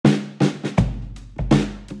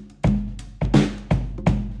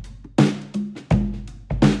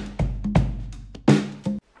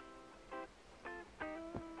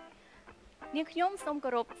នាងខ្ញុំសូមគោ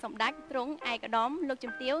រពសម្ដេចទ្រង់ឯកឧត្តមលោក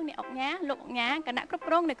ជំទាវអ្នកអង្គការលោកអង្គការគណៈគ្រប់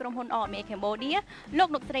គ្រងនៃក្រុមហ៊ុន All-American Cambodia លោក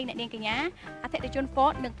លោកស្រីអ្នកនាងកញ្ញាអតិថិជន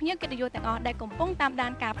Ford និងភ្ញៀវកិត្តិយសទាំងអស់ដែលកំពុងតាមដា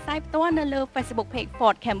នការផ្សាយផ្ទាល់នៅលើ Facebook Page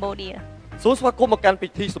Ford Cambodia សូមស្វាគមន៍មកកាន់ពិ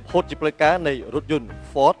ធីសម្ពោធជាផ្លូវការនៃរថយន្ត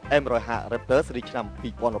Ford F-150 Raptor ស៊េរីឆ្នាំ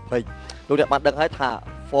2020 លោកអ្នកបានដឹងហើយថា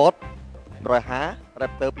Ford F-150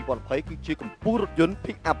 Raptor 2020 គឺជាកម្ពុជារថយន្ត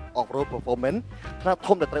Pick up Off-road Performance ខ្នាត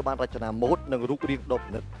ធំដែលត្រូវបានរចនាម៉ូដនិងរូបរាងដ៏ប្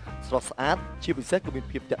រណិតស្រស់ស្អាតជាពិសេសគឺមាន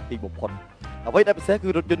ភាពទាក់ទាញបំផុតអ្វីដែលពិសេសគឺ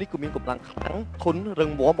រថយន្តនេះគឺមានកម្លាំងខ្លាំងធន់រឹង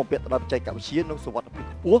មាំបំពាក់ទៅដោយបច្ចេកវិទ្យានិងសុវត្ថិភាព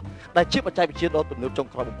ខ្ពស់ដែលជាបច្ចេកវិទ្យាដ៏ទំនើបចុង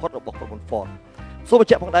ក្រោយបំផុតរបស់ក្រុមហ៊ុន Ford សូមបញ្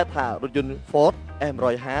ជាក់ផងដែរថារថយន្ត Ford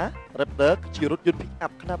F-150 Raptor គឺជារថយន្ត Pick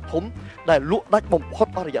up ខ្នាតធំដែលលក់ដាច់បំផុត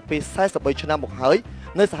អស់រយៈពេល43ឆ្នាំមកហើយ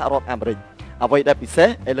នៅសហរដ្ឋអាមេរិកអ្វីដែលពិសេស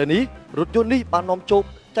ឥឡូវនេះរថយន្តនេះបាននាំចូល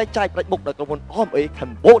ចែកចាយផ្ដាច់មុខដោយក្រុមហ៊ុន All-American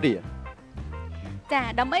Cambodia ចា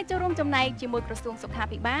ដើម្បីចូលរួមចំណែកជាមួយក្រសួងសុខា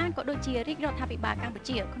ភិបាលក៏ដូចជារាជរដ្ឋាភិបាលកម្ពុ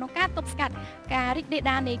ជាក្នុងការទប់ស្កាត់ការរីករាល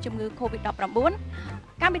ដាលនៃជំងឺ Covid-19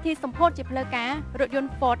 កម្មវិធីសម្ពោធជាផ្លូវការរថយន្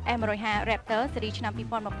ត Ford F-150 Raptor ស៊េរីឆ្នាំ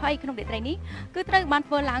2020ក្នុងរាត្រីនេះគឺត្រូវបាន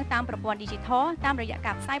ធ្វើឡើងតាមប្រព័ន្ធ Digital តាមរយៈ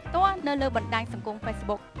ការផ្សាយផ្ទាល់នៅលើបណ្ដាញសង្គម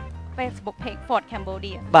Facebook Page Ford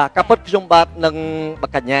Cambodia បាទការពិតខ្ញុំបាទនឹងប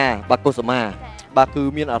កញ្ញាបាទកុសុមាបាទគឺ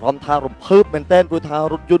មានអារម្មណ៍ថារំភើបមែនទែនព្រោះថា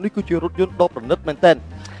រថយន្តនេះគឺជារថយន្តដ៏ប្រណិតមែនទែន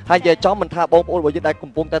ហើយនិយាយចំមិនថាបងប្អូនរបស់យើងដែល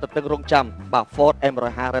កំពុងតែទន្ទឹងរង់ចាំបាទ Ford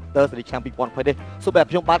F-150 Raptor ស៊េរីឆ្នាំ2020នេះសូម្បីតែ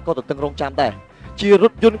ខ្ញុំបាទក៏ទន្ទឹងរង់ចាំដែរជារ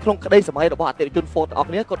ថយន្តក្នុងក្តីសម័យរបស់អតិថិជន Ford ទាំងអស់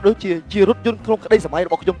គ្នាក៏ដូចជារថយន្តក្នុងក្តីសម័យរ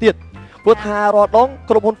បស់ខ្ញុំទៀតព្រោះថារាល់ដង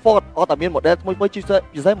ក្រុមហ៊ុន Ford អត់តែមាន model ថ្មីៗពិ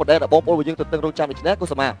សេស model ដែលបងប្អូនរបស់យើងទន្ទឹងរង់ចាំដូច្នេះក៏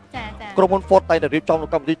សមក្រុមហ៊ុន Ford តែរៀបចំ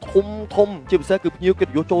កម្មវិធីធំជាពិសេសគឺភ្ញៀវកិត្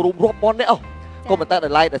តិយសចូលរួមរាប់ពាន់នាក់ក៏ប៉ុន្តែដោ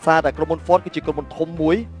យឡែកដោយសារតែក្រុមហ៊ុន Ford គឺជាក្រុមហ៊ុនធំ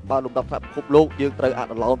មួយបាទលំដាប់ថ្នាក់ពិភពលោកយើងត្រូវអ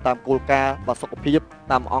នុលោមតាមគោលការណ៍បាទសុខភាព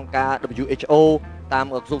តាមអង្គការ WHO តាម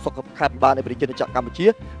ក្រសួងសុខាភិបាលនៃប្រជាជាតិកម្ពុជា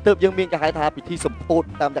ទើបយើងមានគេហៅថាពិធីសម្ពោធ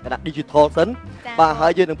តាមលក្ខណៈ Digital សិនបាទហើ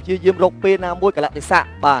យយើងនឹងព្យាយាមរកពេលណាមួយកលៈទេសៈ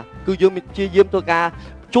បាទគឺយើងមានព្យាយាមធ្វើការ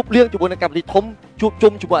ជួបលៀងជាមួយនឹងកម្មវិធីធំជួប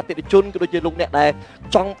ជុំជាមួយអតិថិជនក៏ដូចជាលោកអ្នកដែល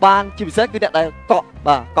ចង់បានជាពិសេសគឺអ្នកដែលកក់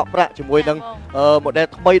ប្រាក់ជាមួយនឹង model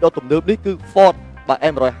ថ្មីដ៏ទំនើបនេះគឺ Ford បាទ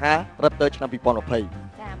F-150 Raptor ឆ្នាំ2020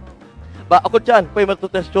បាទអរគុណច្រើនពេលមកទ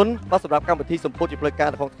ស្សនិកជនបាទសម្រាប់កម្មវិធីសម្ពោធជាផ្លូវការ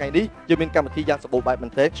នៅក្នុងថ្ងៃនេះយើងមានកម្មវិធីយ៉ាងសម្បូរបែបមែ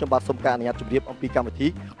នទែនខ្ញុំបាទសូមការអនុញ្ញាតជម្រាបអំពីកម្មវិធី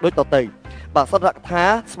ដូចតទៅបាទសន្ទរកថា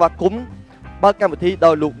ស្វាគមន៍បើកកម្មវិធី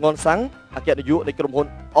ដោយលោកងុនសាំងអគ្គនាយកនៃក្រុមហ៊ុន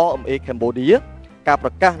All-American Cambodia ការប្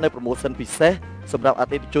រកាសនៅ promotion ពិសេសសម្រាប់អ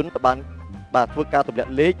តិថិជនទៅបានបាទធ្វើការទម្លា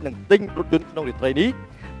ក់លេខនិងទិញរថយន្តក្នុងរាត្រីនេះ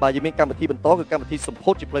បាទយើងមានកម្មវិធីបន្តគឺកម្មវិធីសម្ពោ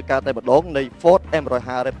ធជាផ្លូវការតែម្ដងនៃ Ford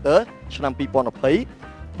F-150 Raptor ឆ្នាំ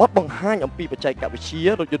2020បទបង្ហាញអំពីបច្ចេកវិទ្យា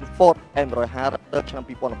រថយន្ត Ford F-150 Raptor ឆ្នាំ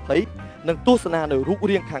2020និងទស្សនានៅរូប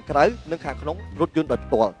រាងខាងក្រៅនិងខាងក្នុងរថយន្តដោយ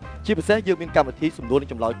ផ្ទាល់ជាពិសេសយើងមានកម្មវិធីសំណួរនិង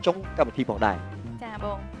ចម្លើយចុងកម្មវិធីផងដែរចាប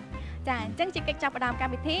ងចាអញ្ចឹងជាកិច្ចចាប់ផ្ដើមក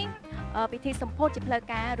ម្មវិធីពិធីសម្ពោធជាផ្លូវ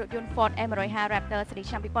ការរថយន្ត Ford F-150 Raptor ស៊េរី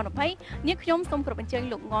ឆ្នាំ2020នាងខ្ញុំសូមគោរពអញ្ជើញ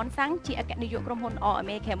លោកងនសាំងជាអគ្គនាយកក្រុមហ៊ុន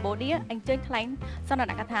All-American Cambodia អញ្ជើញថ្លែងសន្ទ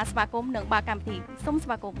រកថាស្វាគមន៍និងបើកកម្មវិធីសូមស្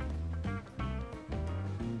វាគមន៍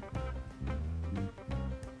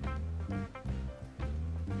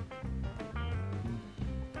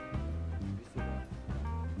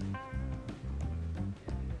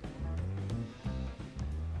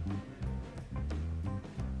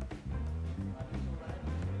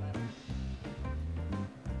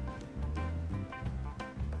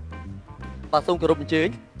បាទសូមគោរពអញ្ជើញ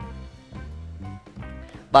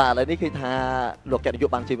បាទឥឡូវនេះឃើញថាលោកអគ្គនាយក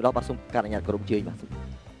បានជិះម្ដងបាទសូមការអនុញ្ញាតគោរពអញ្ជើញ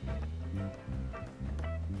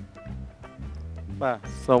បាទ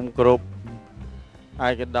សូមគោរពឯ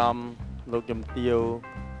កឧត្តមលោកជំទាវ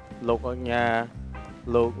លោកអញ្ញា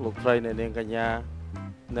លោកស្រីអ្នកនាងកញ្ញា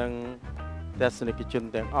និងទស្សនិកជន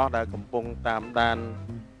ទាំងអស់ដែលកំពុងតាមដាន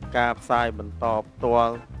ការផ្សាយបន្តផ្ទា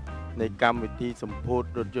ល់នៃកម្មវិធីសម្ពោធ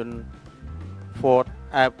រថយន្ត Ford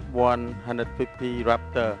F-150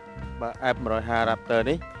 Raptor បាទ F-150 Raptor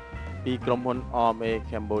នេះពីក្រុមហ៊ុន All-American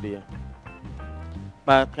Cambodia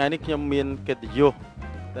បាទថ្ងៃនេះខ្ញុំមានកិត្តិយស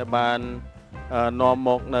ដែលបាននាំម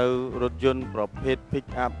កនៅរថយន្តប្រភេទ Pick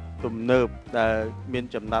up ទំនើបដែលមាន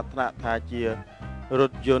ចំណាត់ថ្នាក់ថាជារ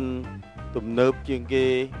ថយន្តទំនើបជាងគេ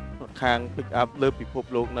ខាង Pick up លើពិភព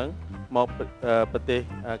លោកហ្នឹងមកប្រទេស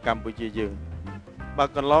កម្ពុជាយើងបាទ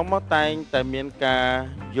កន្លងមកតែងតែមានការ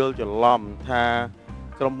យល់ច្រឡំថា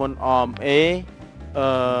ក្រុមហ៊ុន AMA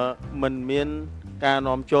មិនមានការ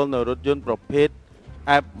នាំចូលនៅរថយន្តប្រភេទ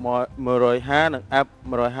F-150 និង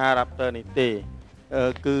F-150 Raptor នេះទេ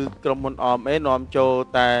គឺក្រុមហ៊ុន AMA នាំចូល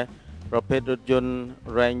តែប្រភេទរថយន្ត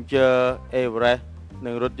Ranger Everest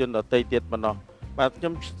និងរថយន្តដទៃទៀតប៉ុណ្ណោះបាទខ្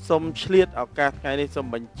ញុំសូមឆ្លៀតឱកាសថ្ងៃនេះសូម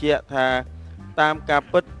បញ្ជាក់ថាតាមការ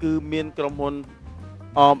ពិតគឺមានក្រុមហ៊ុន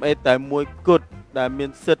OMA តែមួយគត់ដែលមាន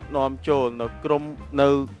សិទ្ធិនាំចូលនៅក្រុមនៅ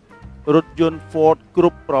រថយន្ត Ford គ្រ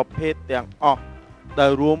ប់ប្រភេទទាំងអស់ដែ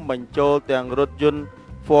លរួមបញ្ចូលទាំងរថយន្ត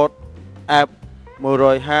Ford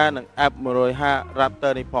F-150 និង F-150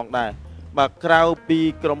 Raptor នេះផងដែរបាទក្រៅពី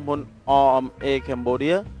ក្រុមហ៊ុន OMA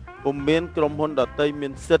Cambodia ពុំមានក្រុមហ៊ុនដទៃមា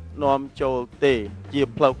នសិទ្ធិនាំចូលទេជា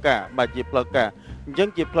ផ្លូវការបាទជាផ្លូវការអញ្ចឹង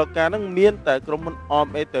ជាផ្លូវការហ្នឹងមានតែក្រុមហ៊ុន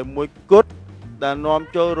OMA តែមួយគត់ដែលនាំ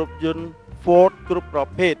ចូលរថយន្ត Ford គ្រប់ប្រ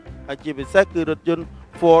ភេទហើយជាពិសេសគឺរថយន្ត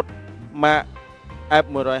Ford Mark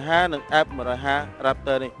F-150 និង F-150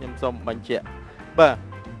 Raptor នេះខ្ញុំសូមបញ្ជាក់បាទ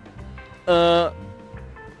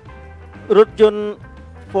រថយន្ត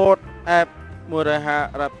Ford F-150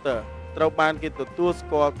 Raptor ត្រូវបានគេទទួលស្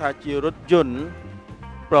គាល់ថាជារថយន្ត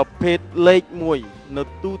ប្រភេទលេខ1នៅ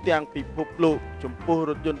ទូទាំងពិភពលោកចំពោះ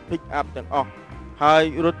រថយន្ត Pick Up ទាំងអស់ហើយ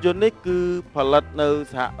រថយន្តនេះគឺផលិតនៅ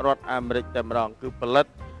សហរដ្ឋអាមេរិកតែម្ដងគឺផលិត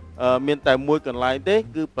មានតែមួយកន្លែងទេ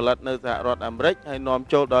គឺផលិតនៅសហរដ្ឋអាមេរិកហើយនាំ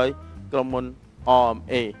ចូលដោយក្រុមហ៊ុន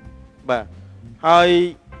OMA បាទហើយ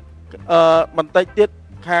បន្តិចទៀត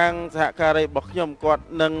ខាងសហការីរបស់ខ្ញុំគាត់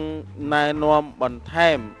នឹងណែនាំបន្ថែ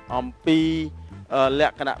មអំពីល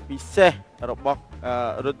ក្ខណៈពិសេសរបស់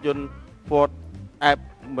រថយន្ត Ford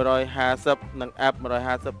F-150 និង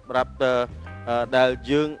F-150 Raptor ដែល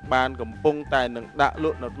យើងបានកំពុងតែនឹងដាក់ល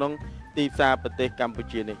ក់នៅក្នុងទីផ្សារប្រទេសកម្ពុ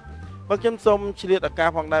ជានេះបើខ្ញុំសូមឆ្លៀតឱកាស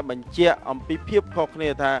ផងដែរបញ្ជាក់អំពីភាពខុសគ្នា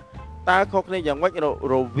ថាតើខុសគ្នាយ៉ាងម៉េច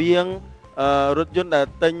រវាងរថយន្តដែល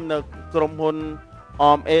ទិញនៅក្រុមហ៊ុន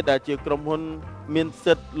OMA ដែលជាក្រុមហ៊ុនមាន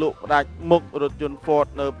សិទ្ធិលក់ផ្ដាច់មុខរថយន្ត Ford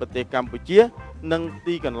នៅប្រទេសកម្ពុជានិង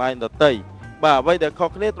ទីកន្លែងដទៃបាទអ្វីដែលខុស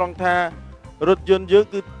គ្នាត្រង់ថារថយន្តយើង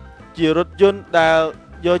គឺជារថយន្តដែល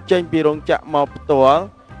យកចេញពីរោងចក្រមកផ្ទាល់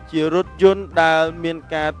ជារថយន្តដែលមាន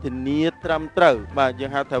ការធានាត្រឹមត្រូវបាទយើ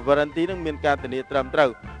ងហៅថា warranty នឹងមានការធានាត្រឹមត្រូវ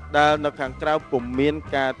ដែលនៅខាងក្រៅពុំមាន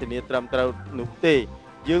ការធានាត្រឹមត្រូវនោះទេ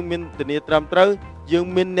យើងមានធានាត្រឹមត្រូវយើង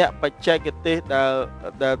មានអ្នកបច្ចេកទេស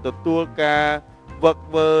ដែលទទួលការវឹក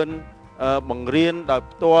វើបង្រៀនដោយ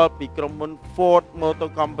ផ្ទាល់ពីក្រុមហ៊ុន Ford Motor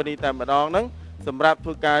Company តែម្ដងហ្នឹងសម្រាប់ធ្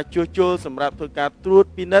វើការជួសជុលសម្រាប់ធ្វើការត្រួត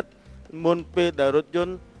ពិនិត្យមុនពេលដែលរថយ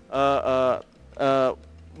ន្ត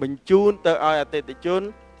បញ្ជូនទៅឲ្យអតិថិជន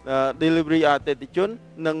delivery ឲ្យអតិថិជន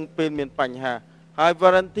នឹងពេលមានបញ្ហាហើយ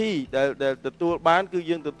warranty ដែលទទួលបានគឺ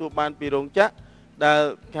យើងទទួលបានពីរោងចក្រដែល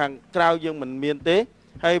ខាងក្រៅយើងមិនមានទេ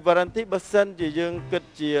ហើយ warranty បើសិនជាយើងគិត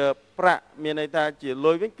ជាប្រាក់មានន័យថាជា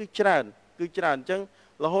លុយវិញគឺច្រើនអញ្ចឹង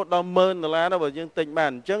រហូតដល់$10,000ដល់បើយើងទិញបាន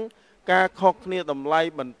អញ្ចឹងការខុសគ្នាតម្លៃ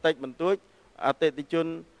បន្តិចបន្តួចអតិថិជន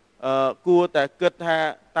គួរតែគិតថា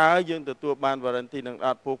តើយើងទទួលបាន warranty នឹងអ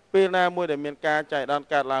ត់ព្រោះពេលណាមួយដែលមានការចែកដន្យ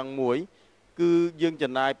កើតឡើងមួយគឺយើង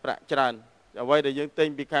ចំណាយប្រាក់ច្រើនអ្វីដែលយើងទិញ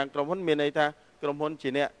ពីខាងក្រុមហ៊ុនមានន័យថាក្រុមហ៊ុនជា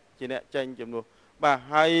អ្នកចេញចំនួនបាទ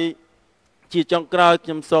ហើយជាចុងក្រោយខ្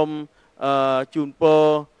ញុំសូមជូនពរ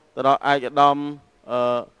ទៅដល់ឯកឧត្តម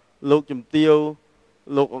លោកជំទាវ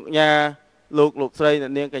លោកអង្ញាលោកស្រីអ្ន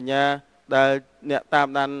កនាងកញ្ញាដែលអ្នកតាម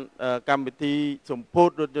ដានកម្មវិធីសម្ពោធ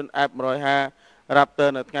រថយន្ត F-150 Raptor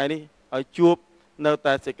នៅថ្ងៃនេះឲ្យជួបនៅ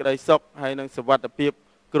តែសេចក្តីសុខហើយនិងសុវត្ថិភាព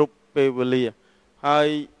គ្រប់ពេលវេលាហើយ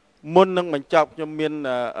មុននឹងបញ្ចប់ខ្ញុំមាន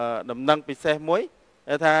ដំណឹងពិសេសមួយ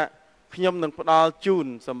ថាខ្ញុំនឹងផ្ដល់ជូន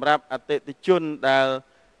សម្រាប់អតិថិជនដែល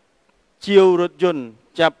ជាវរថយន្ត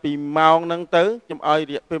ចាប់ពីម៉ោងហ្នឹងទៅខ្ញុំឲ្យ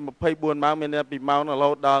រយៈពេល24ម៉ោងមានពីម៉ោងរ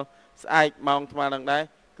ហូតដល់ស្អែកម៉ោងថ្មហ្នឹងដែរ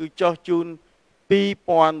គឺចោះជូន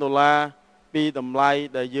$2,000ពីតម្លៃ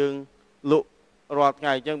ដែលយើងលក់រាល់ថ្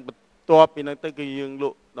ងៃអញ្ចឹងបន្ទាប់ពីហ្នឹងទៅគឺយើងល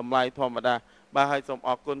ក់តម្លៃធម្មតាបាទហើយសូមអ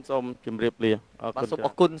រគុណសូមជម្រាបលាអរ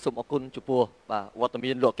គុណសូមអរគុណចំពោះបាទវត្តមា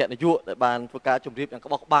នលោកអគ្គនាយកដែលបានធ្វើការជម្រាបយ៉ាង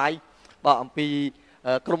ក្បោះក្បាយបាទអំពី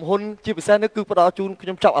ក្រុមហ៊ុនជាពិសេសនេះគឺផ្ដល់ជូនខ្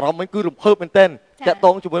ញុំចាប់អារម្មណ៍វិញគឺរំភើបមែនទែនតាក់ទ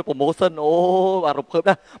ងជាមួយ promotion អូបាទរំភើប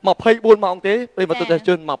ណាស់24ម៉ោងទេប្រិមត្តទស្សនិកជ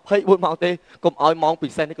ន24ម៉ោងទេកុំឲ្យម៉ោងពិ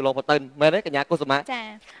សេសនេះកន្លងទៅមែនទេកញ្ញាកុសុមាចា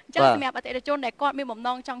អញ្ចឹងសម្រាប់អតិថិជនដែលគាត់មានបំណ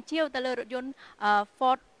ងចង់ជាវទៅលើរថយន្ត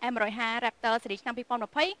Ford M150 Raptor ស៊េរីឆ្នាំ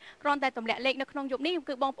2020គ្រាន់តែទម្លាក់លេខនៅក្នុងយប់នេះ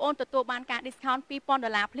គឺបងប្អូនទទួលបានការ discount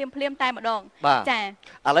 $2,000ភ្លាមតែម្ដងចា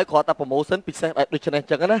ឥឡូវគ្រាន់តែ promotion ពិសេសដូចនេះអ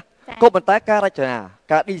ញ្ចឹងណាក៏ប៉ុន្តែការរចនា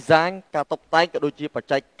ការ design ការតុបតែងក៏ដូចជាបច្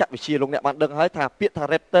ចេកវិទ្យាលោកអ្នកបានដឹងហើយថាពាក្យថា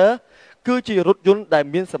Raptor គឺជារថយន្តដែល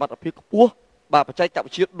មានសមត្ថភាពខ្ពស់បាទបច្ចេក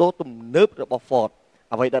វិទ្យាដ៏ទំនើបរបស់ Ford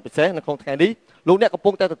អ្វីដែលពិសេសនៅក្នុងថ្ងៃនេះលោកអ្នកកំ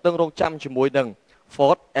ពុងតែទន្ទឹងរង់ចាំជាមួយនឹង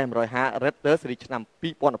Ford M150 Raptor ស៊េរីឆ្នាំ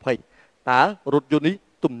2020តើរថយន្តនេះ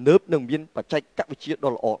ទំនើបនិងមានបច្ចេកវិទ្យា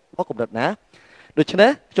ដ៏ល្អដល់កម្រិតណាដូច្នេះ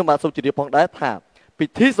ខ្ញុំបាទសូមជម្រាបផងដែរថាពិ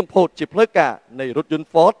ធីសម្ពោធជាផ្លូវការនៃរថយន្ត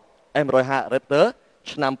Ford M150 Raptor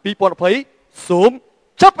ឆ្នាំ2020សូម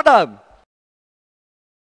ចាប់ផ្ដើម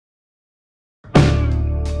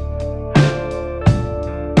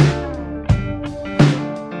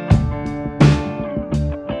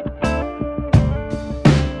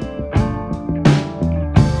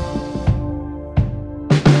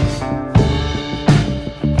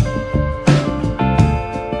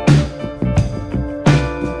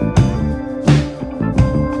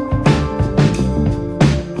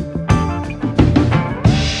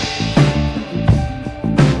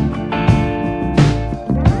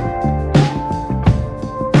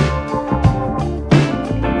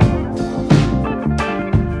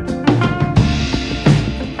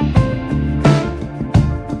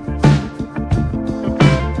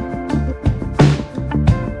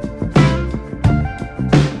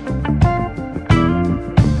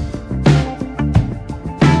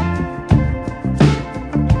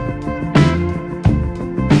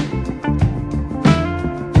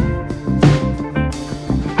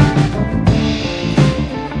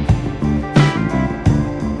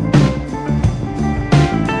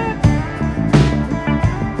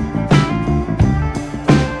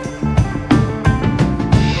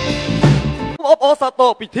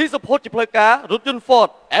ពិធីសម្ពោធជាផ្លូវការរថយន្ត Ford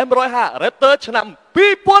F-150 Raptor ឆ្នាំ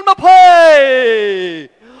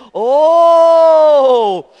2020អូ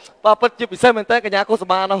បាទពិតជាពិសេសមែនតើកញ្ញាកុស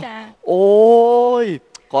មាណោះអូយ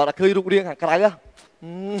គាត់តែឃើញរូបរាងខាងក្រៅ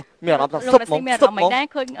មានអារម្មណ៍ថាសុបហ្មងសុបហ្មងដែរ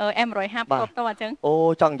ឃើញ M150 ផ្ទាល់អញ្ចឹងអូ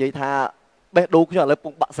ចង់និយាយថាបេះដូងខ្ញុំឥឡូវព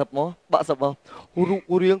ងបាក់សឹបមករូ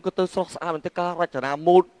បរាងក៏ទៅស្រស់ស្អាតមែនតើការរចនា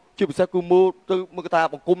ម៉ូដជាពិសេសគឺមើលទៅមើលថា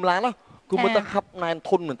បង្គំឡានណាគឺមើលទៅហាប់ណែន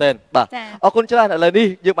ធន់មែនតើបាទអរគុណច្រើនឥឡូវនេះ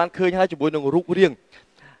យើងបានឃើញហើយជាមួយនឹងរូបរាង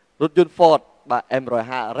រថយន្ត Ford បាទ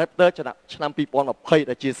M150 Raptor ឆ្នាំ2020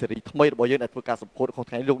ដែលជាស៊េរីថ្មីរបស់យើងដែលធ្វើការសម្ពោធក្នុង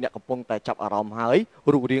ថ្ងៃលោកអ្នកកំពុងតែចាប់អារម្មណ៍ហើយ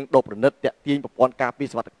រូបរាងដ៏ប្រណិតតាក់ទាញប្រព័ន្ធការពារ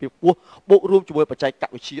សុវត្ថិភាពខ្ពស់បូករួមជាមួយបច្ចេក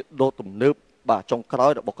វិទ្យាដ៏ទំនើបបាទចុងក្រោ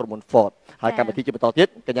យរបស់ក្រុមហ៊ុន Ford ហើយកម្មវិធីជាបន្តទៀត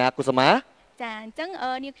កញ្ញាគុសមាចាអញ្ចឹង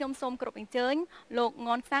នាងខ្ញុំសូមគោរពអញ្ជើញលោកង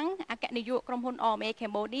នសាំងអគ្គនាយកក្រុមហ៊ុន RMA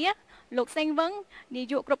Cambodia លោកសេងវឹងនា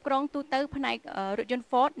យកគ្រប់គ្រងទូតផ្នែករថយន្ត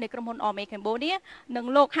Ford នៃក្រុមហ៊ុន RMA Cambodia និង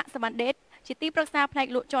លោកហសវណ្ណដេតជាទីប្រឹក្សាផ្នែក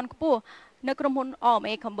លក់ជាន់ខ្ពស់នៅក្រុមហ៊ុន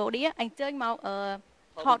RMA Cambodia អញ្ជើញមក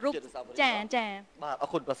ថតរូបចាបាទអរ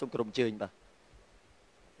គុណបាទសូមគោរពអញ្ជើញបាទ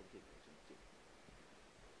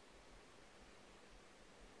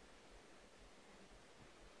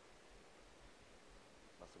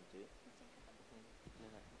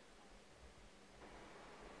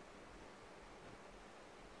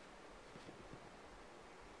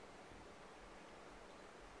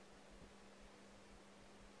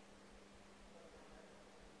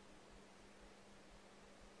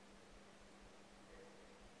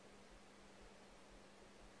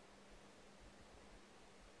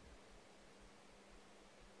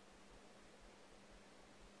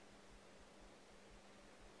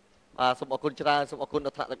សូមអរគុណច្រើនសូមអរគុណដ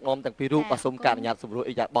ល់ថ្នាក់ដឹកនាំទាំងពីររូបបាទសូមការអនុញ្ញាតសម្រួល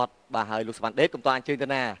អ៊ីយ៉ាបតបាទហើយលោកសវណ្ណដេតកុំតអញ្ជើញទៅ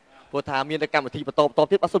ណាព្រោះថាមានតែកម្មវិធីបន្ត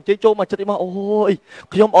ទៀតបាទសូមជើញចូលមកចិត្តនេះមកអូយ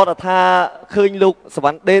ខ្ញុំអត់ថាឃើញលោកសវ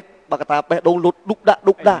ណ្ណដេតបាទកតាបេះដូងលុតឌុកដាក់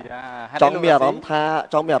ចង់មានអារម្មណ៍ថា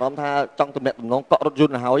ចង់ទំនាក់ទំនងកក់រថយន្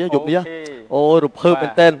តទៅហើយយប់នេះអូយរំភើបមែ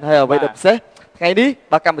នទែនហើយអ្វីដែលពិសេសថ្ងៃនេះ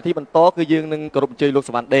បាទកម្មវិធីបន្តគឺយើងនឹងគោរពអញ្ជើញលោក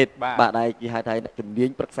សវណ្ណដេតបាទដែលគេហៅថាអ្នកជំនាញ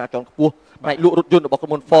ប្រឹក្សាជាន់ខ្ពស់ផ្នែកលក់រថយន្តរបស់ក្រុ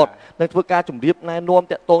មហ៊ុន Ford នឹងធ្វើការជម្រាបណែនាំ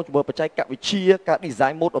តាក់ទងជាមួយបច្ចេកវិទ្យាការ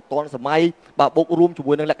design mode ដ៏ទាន់សម័យបាទបូករួមជា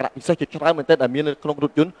មួយនឹងលក្ខណៈពិសេសជាច្រើនមែនទែនដែលមាននៅក្នុងរ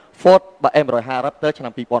ថយន្ត Ford បាទ M150 Raptor ឆ្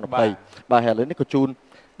នាំ2020បាទហើយឥឡូវនេះក៏ជូន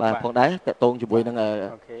បាទផងដែរតាក់ទងជាមួយនឹង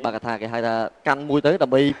បាទកថាគេហៅថាកាន់មួយទៅដើ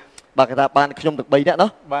ម្បីបាទគេថាបានខ្ញុំទាំង3នាក់ណោះ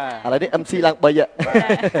បាទឥឡូវនេះ MC ឡើង3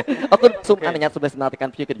អរគុណសូមអនុញ្ញាតសូមស្នើទៅកា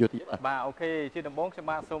ន់ភ្ញៀវកិត្តិយសទៀតបាទអូខេជាដំបូងខ្ញុំ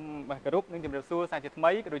បាទសូមគោរពនិងជម្រាបសួរសាជាថ្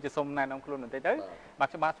មីក៏ដូចជាសូមណែនាំខ្លួនបន្តិចទៅបាទ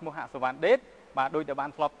ខ្ញុំបាទឈ្មោះហសវណ្ណដេតបាទដូចតែបាន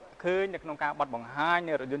ធ្លាប់ឃើញនៅក្នុងការបត់បង្ហាញ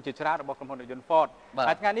នៅរថយន្តជាច្រើនរបស់ក្រុមហ៊ុនរថយន្ត Ford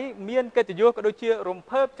ហើយថ្ងៃនេះមានកិត្តិយសក៏ដូចជារំ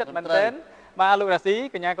ភើបចិត្តមែនទែនបាទលោករាស៊ី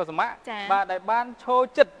កញ្ញាកុសមៈបាទដែលបានឈរ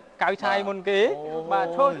ចិត្តកៅឆាយមុនគេបាទ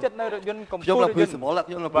ឈរចិត្តនៅរថយន្តកំពូលខ្ញុំឡើងសម្បល់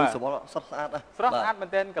ខ្ញុំឡើងសម្បល់ស្រស់ស្អាតស្រស់ស្អាតមែន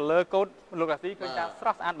ទែន color code លោករាស៊ីឃើញថាស្រ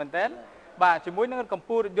ស់ស្អាតមែនទែនបាទជាមួយនឹងកំ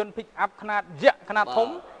ពូលរថយន្ត pick up ខ្នាតយក្សខ្នាតធំ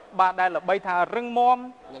បាទដែលល្បីថារឹងមាំ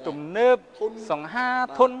ទំនើបសង្ហា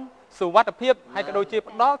ធន់សុវត្ថិភាពហើយក៏ដូចជា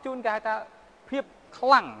ផ្ដល់ជូនគេហៅថាភាពខ្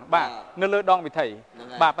លាំងបាទនៅលើដងវិថី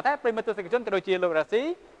បាទប៉ុន្តែប្រិមត្តទស្សនិកជនក៏ដូចជាលោករ៉ាស៊ី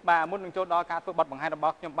បាទមុននឹងចូលដល់ការធ្វើបទបង្ហាញរប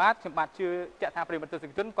ស់ខ្ញុំបាទជឿជាក់ថាប្រិមត្តទស្សនិ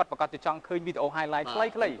កជនគាត់ប្រកាសជាចង់ឃើញវីដេអូ highlight ខ្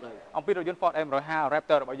លីៗអំពីរថយន្ត Ford M150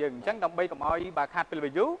 Raptor របស់យើងអញ្ចឹងដើម្បីកុំឲ្យបាទខាតពេលវេ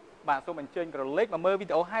លាបាទសូមអញ្ជើញក្រឡេកមកមើលវី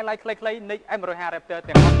ដេអូ highlight ខ្លីៗនៃ M150 Raptor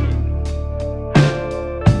ទាំងអស់គ្នា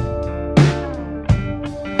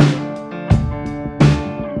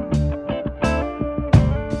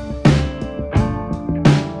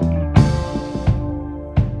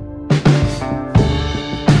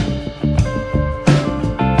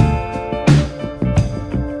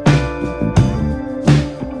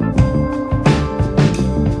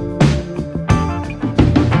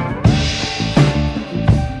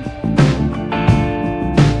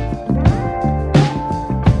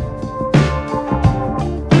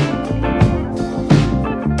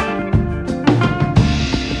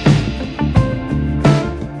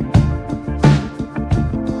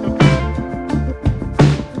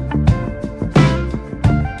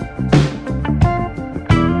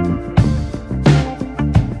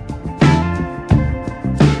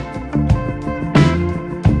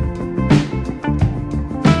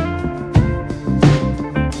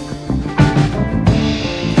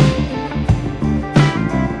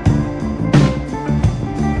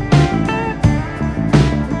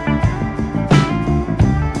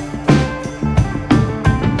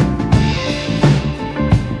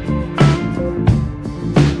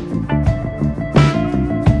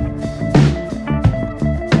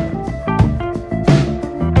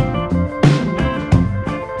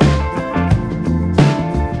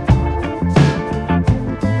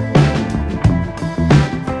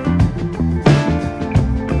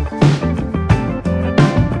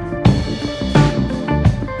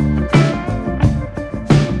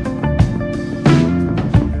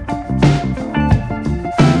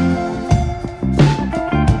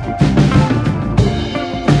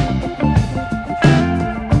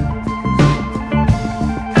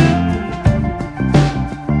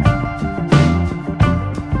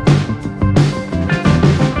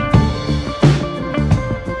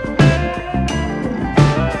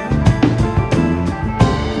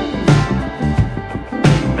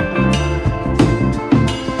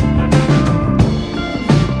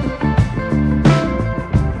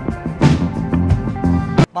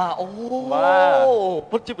អូ បា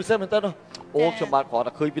ទ ពិតជាពិសេសមែនតើអូខ្ញុំបាទគ្រាន់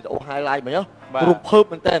តែឃើញវីដេអូ highlight មិញ បាទ រំភើប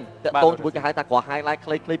មែនតើតាក់ បាទ ទងជាមួយគេហៅថាគ្រាន់ highlight ខ្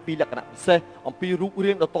លីៗពីលក្ខណៈពិសេសអំពីរូប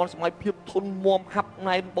រាងដ៏ទាន់សម័យភាពធន់មាំហាប់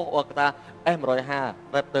ណែនរបស់កតា F-150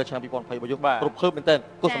 Raptor ឆ្នាំ2020របស់យើងរំភើបមែនតើ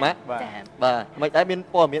គុណសមៈ បាទ បាទមិនដែរមាន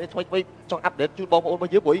ព័ត៌មានថ្មីៗចង់អាប់ដេតជូនបងប្អូនរប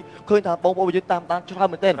ស់យើងព្រោះឃើញថាបងប្អូនរបស់យើងតាមដានច្រើន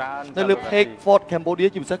មែនតើនៅលើ page Ford Cambodia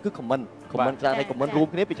ជាពិសេសគឺ comment ច្រើនហើយ comment រួម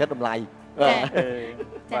គ្នាពីច្រើនតម្លៃ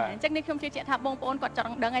ចាអញ្ចឹងនេះខ្ញុំជឿជាក់ថាបងប្អូនគាត់ច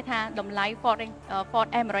ង់ដឹងហើយថាតម្លៃ Ford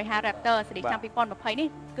F-150 Raptor សេរីឆ្នាំ2020នេះ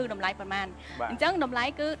គឺតម្លៃប៉ុន្មានអញ្ចឹងតម្លៃ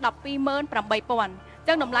គឺ 128,000 អញ្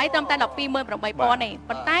ចឹងតម្លៃត្រឹមតែ 128,000 ទេ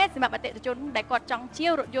ប៉ុន្តែសម្រាប់អតិថិជនដែលគាត់ចង់ជា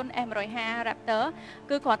វរថយន្ត F-150 Raptor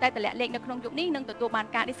គឺគ្រាន់តែតម្លាក់លេខនៅក្នុងយុគនេះនឹងទទួលបាន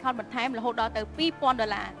ការ discount បន្ថែមរហូតដល់ទៅ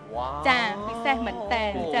$2,000 ចាពិសេសមែនតើ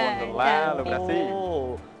ចាលោករាស៊ី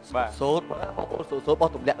បាទសូត្ររប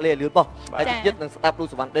ស់ទម្លាក់លេខលឿនបោះហើយចិត្តនឹងស្ដាប់លោក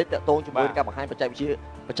សវណ្ណដេតតាក់ទងជាមួយនឹងការបង្ហាញបច្ចេកវិទ្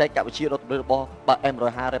យាដ៏ទំនើបរបស់បាទ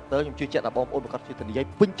M150 Raptor ខ្ញុំជឿជាក់ថាបងប្អូនប្រកាសជាធានា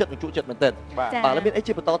ពេញចិត្តនិងជក់ចិត្តមែនទែនបាទឥឡូវមានអី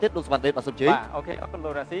ជាបន្តទៀតលោកសវណ្ណដេតបាទសូមជឿបាទអូខេអរគុណលោ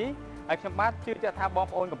ករាស៊ីហើយខ្ញុំបាទជឿជាក់ថាបង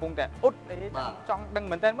ប្អូនកំពុងតែអ៊ុតចង់ដឹង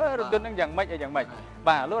មែនទែនមើលរថយន្តនឹងយ៉ាងម៉េចអីយ៉ាងម៉េច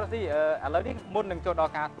បាទលោករាស៊ីឥឡូវនេះមុននឹងចូលដ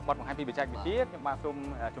ល់ការបទបង្ហាញពីបច្ចេកវិទ្យាខ្ញុំបាទសូម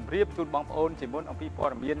ជម្រាបជូនបងប្អូនជាមុនអំពីព័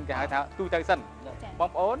ត៌មានគេហៅថាទូទៅសិនបង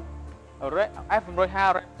ប្អូនF-150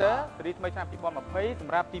 Raptor សេរីថ្មីឆ្នាំ2020ស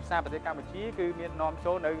ម្រាប់ទីផ្សារប្រទេសកម្ពុជាគឺមាននាំ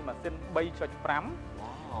ចូលនៅម៉ាស៊ីន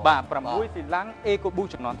 3.5 បាទ 6 ស៊ីឡាំង Eco Boost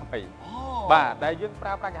ចំនួនថ្មីបាទដែលយើងប្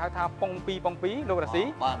រើប្រាស់គេហៅថាប៉ុង2លោករាស៊ី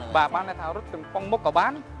បាទបានថារត់ទាំងប៉ុងមុខក៏បា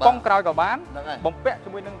នប៉ុងក្រោយក៏បានបំពាក់ជា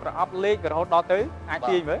មួយនឹងប្រអប់លេខរហូតដល់ទៅអាច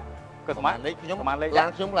ទាញមើលក៏ស្មើលេខខ្ញុំប្រហែលលេខឡើង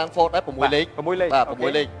ខ្ញុំឡើង Ford ដែរ6លេខបាទ6លេ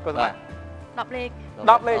ខក៏ស្មើ10លេខ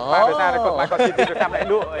10លេខបាទដោយសារតែគាត់មកគាត់ជិះទីប្រចាំលេខ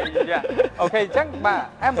លក់អីយ៉ាអូខេអញ្ចឹងបាទ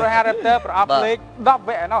M150 Raptor ប្រអប់លេខ10វ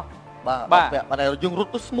គ្គឯណោះបាទតែយើងរ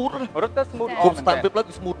ត់ទៅ smooth រត់ទៅ smooth គុំស្តាប់ពីផ្លូវ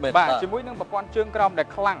គឺ smooth មែនបាទជាមួយនឹងប្រព័ន្ធជើងក្រោមដែល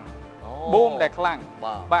ខ្លាំងបូមដែលខ្លាំង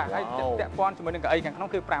បាទហើយតាក់ព័ន្ធជាមួយនឹងកៅអីខាងក្នុង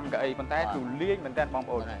គឺ5កៅអីប៉ុន្តែទូលាយមែនតើបង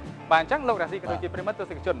ប្អូនបាទអញ្ចឹងលោករាស៊ីក៏ដូចជាប្រិមិត្តទស្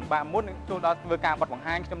សនិកជនបាទមុននឹងចូលដល់ធ្វើការបត់បង្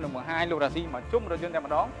ហាញខ្ញុំនឹងបង្ហាញលោករាស៊ីមកជុំរថយន្តតែ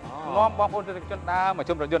ម្ដងនាំបងប្អូនទស្សនិកជនដើរមក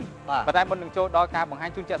ជុំរថយន្តប៉ុន្តែមុននឹងចូលដល់ការបង្ហាញ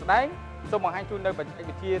ជូនជាក់ស្ដែងសូមបង្ហាញជូននៅបច្ចេក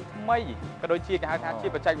វិទ្យាថ្មីក៏ដូចជាគេហៅថាជា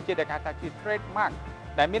បច្ចេកវិទ្យាដែលគេហៅថាជា trademark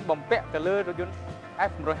ដែលមានបំពាក់ទៅលើរថយន្ត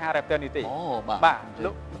F-150 Raptor នេះទេបាទ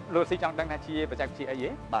លោកស៊ីចង់ដឹងថាជាបច្ចេកវិទ្យាអីទេ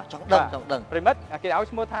បាទចង់ដឹងប្រិមិត្តគេឲ្យ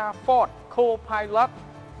ឈ្មោះថា Ford Co-Pilot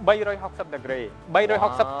 360 degree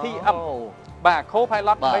 360 TM បាទ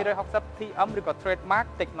Co-Pilot 360 TM ឬក៏ Trademark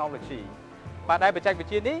Technology បាទដែលបច្ចេកវិ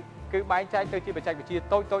ទ្យានេះគឺបែងចែកទៅជាបច្ចេកវិទ្យា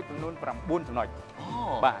តូចចំនួន9ចំណុច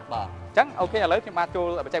បាទអញ្ចឹងអូខេឥឡូវខ្ញុំបាទចូល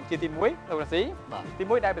បច្ចេកវិទ្យាទី1លោករាស៊ីទី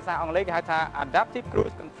1ដែលភាសាអង់គ្លេសគេហៅថា Adaptive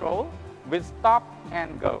Cruise Control with Stop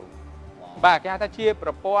and Go បាទគេហៅថាជាប្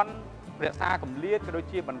រព័ន្ធរក្សាកម្រិតក៏ដូច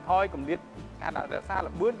ជាបន្ថយកម្រិតការរក្សា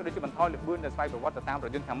ល្បឿនក៏ដូចជាបន្ថយល្បឿនដែលស្វ័យប្រវត្តិទៅតាមរ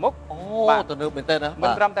ថយន្តខាងមុខបាទទៅនៅមែនទេណាមិ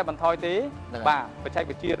នត្រឹមតែបន្ថយទេបាទបច្ចេក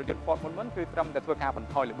វិទ្យារថយន្ត Ford មុនគឺត្រឹមតែធ្វើការបន្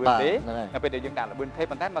ថយល្បឿនទេនៅពេលដែលយើងដាក់ល្បឿនទេ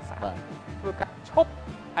ប៉ុន្តែមកធ្វើការឈប់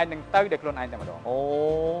ហើយនឹងទៅដែលខ្លួនឯងតែម្ដង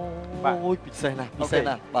អូយពិសេសណាស់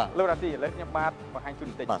បាទលោករាស៊ីឥឡូវខ្ញុំបាទបង្ហាញជូន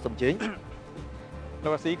បន្តិចបាទសូមជើញលោ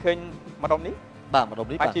ករាស៊ីឃើញម្ដុំនេះបាទម្ដុំ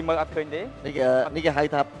នេះបាទជិះមើលអត់ឃើញទេនេះគេហៅ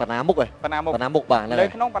ថាបណ្ណាមុខហ៎បណ្ណាមុខបាទនៅ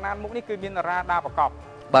ក្នុងបណ្ណាមុខនេះគឺមានរ៉ាដាប្រកប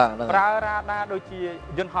បាទប្រើរ៉ាដាដូចជា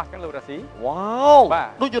យន្តហោះចឹងលោករាស៊ីវ៉ាវ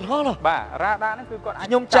ដូចយន្តហោះបាទរ៉ាដាហ្នឹងគឺគាត់អាច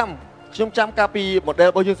ខ្ញុំចាំកាលពី model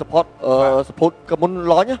របស់យើង support កមុន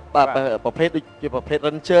launch បាទប្រភេទដូចជាប្រភេទ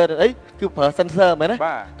Ranger អីគឺប្រើ sensor មែនទេ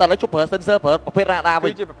តែឥឡូវជប់ប្រើ sensor ប្រើប្រភេទ radar វិ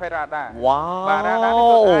ញគឺជាប្រភេទ radar វ៉ាវបាទ radar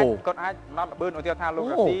នេះគាត់អាចកំណត់ល្បឿនឧទាហរណ៍ថាលោក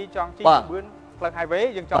រាស៊ីចង់ជិះល្បឿនផ្លូវ highway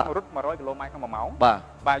យើងចង់រត់100 គីឡូម៉ែត្រក្នុង1ម៉ោង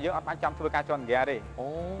បាទយើងអត់បាច់ចាំធ្វើការជន់ហ្គាទេ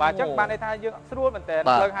បាទអញ្ចឹងបានន័យថាយើងស្រួលមែនតើ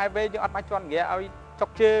ផ្លូវ highway យើងអត់បាច់ជន់ហ្គាឲ្យចុក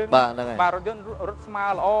ជើងបាទរថយន្តរត់ស្មើ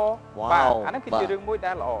ល្អបាទអាហ្នឹងគឺជារឿងមួយ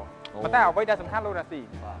ដែលល្អប៉ុន្តែអ្វីដែលសំខាន់លោករាស៊ី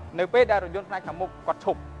នៅពេលដែលរថយន្តផ្នែកខាងមុខគាត់ឈ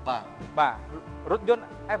ប់បាទរថយន្ត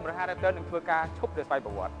F-150 Raptor នឹងធ្វើការឈប់ដោយស្វ័យប្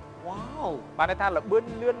រវត្តិវ៉ាវបានន័យថាល្បឿន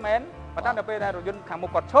លឿនមែនប៉ុន្តែនៅពេលដែលរថយន្តខាងមុ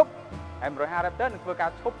ខគាត់ឈប់ M150 Raptor នឹងធ្វើការ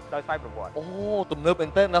ឈប់ដោយស្វ័យប្រវត្តិអូទំនើបមែ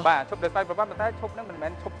នទេណាបាទឈប់ដោយស្វ័យប្រវត្តិប៉ុន្តែឈប់នឹងមិនមែ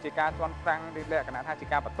នឈប់ជាការជន់ហ្វ្រាំងឬលក្ខណៈថាជា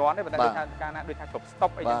ការបន្ទាន់ទេប៉ុន្តែដូចថាការណាដូចថាឈប់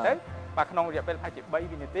stop អីចឹងទៅបាទក្នុងរយៈពេលប្រហែលជា3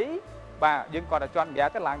វិនាទីបាទយើងគាត់តែជន់ហ្គា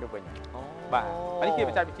ទៅឡើងទៅវិញបាទនេះជាប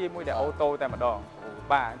ច្ចេកវិទ្យាមួយដែលអូតូតែម្ដង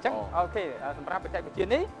បាទអញ្ចឹងអូខេសម្រាប់បច្ចេកវិទ្យា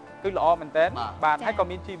នេះគឺល្អមែនតើបាទហើយក៏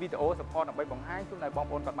មានជាវីដេអូ support ដើម្បីបង្ហាញជូនឲ្យបង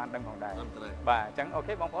ប្អូនគាត់បានដឹងផងដែរបាទអញ្ចឹងអូ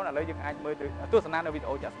ខេបងប្អូនឥឡូវយើងអាចមើលទៅទស្សនានៅវីដេ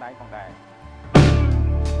អូជាក់ស្ដែងផងដែរ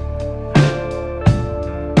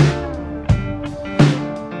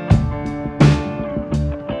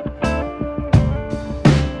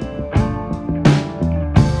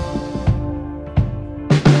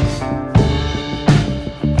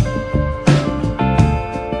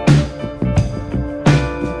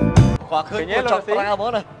ឃើញចង់ប្រើហ្ម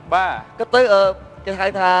ងណា បាទ ក៏ទៅគេហៅ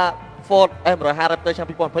ថា Ford F-150 Raptor ឆ្នាំ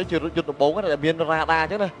2020ជារថយន្តដំបូងដែលមានរ៉ាដាអ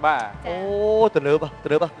ញ្ចឹងណា បាទ អូទំនើបខ្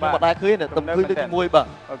ញុំមិនដែលឃើញតែទំឃើញទី1បាទ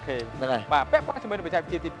អូខេ ហ្នឹងហើយ បាទពាក់ព័ន្ធជាមួយនឹងបច្ចេកវិ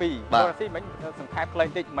ទ្យាទី2លោកស៊ីមិញសង្ខេបខ្លីប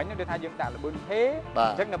ន្តិចមិញដូចថាយើងដាក់ល្បឿនថេ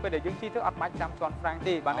អញ្ចឹងនៅពេលដែលយើងជិះទៅអត់បាច់ចាំជាន់ហ្វ្រាំង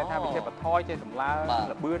ទេបានន័យថាវាចេះបន្ថយចេះសម្លើ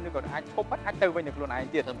ល្បឿនឬក៏អាចឈប់អាចទៅវិញនឹងខ្លួនឯង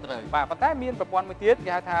ទៀតបាទប៉ុន្តែមានប្រព័ន្ធមួយទៀត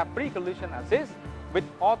គេហៅថា pre-collision assist with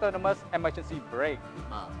autonomous emergency brake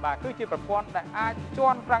បាទគឺជាប្រព័ន្ធដែលអាចជា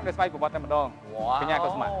ន់ហ្វ្រាំងដោយស្វ័យប្រវត្តិតែម្ដងបញ្ញាកុ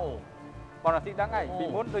សមាបងស៊ីដឹងហើយពី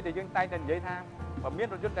មុនដូចតែយើងតែងតែនិយាយថាបើមាន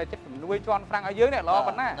រថយន្តដែលចិត្តជំនួយជាន់ហ្វ្រាំងឲ្យយើងនេះល្អ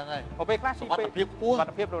ប៉ុណ្ណាមកពេលខ្លះសុខភាពខ្ពស់សុ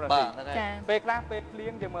ខភាពរស់ស៊ីពេលខ្លះពេលភ្លៀ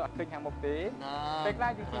ងយើងមើលអត់ឃើញខាងមុខទេពេលខ្លះ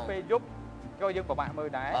យើងជិះពេលយប់ក៏យើងពិបាកមើល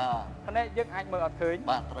ដែរភ្នែកយើងអាចមើលអត់ឃើញ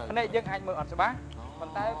ភ្នែកយើងអាចមើលអត់ច្បាស់ប៉ុ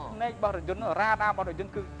ន្តែភ្នែករបស់រថយន្តរ៉ាដារបស់រថយន្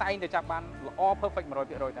តគឺតែងតែចាប់បានល្អ perfect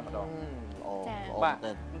 100% តែម្ដងល្អបាទ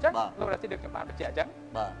អញ្ចឹងលោករ៉ាស៊ីដូចខ្ញុំបានបញ្ជាក់អញ្ចឹង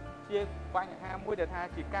បាទជាបញ្ហាមួយដែលថា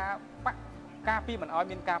ជាការពីមិនឲ្យ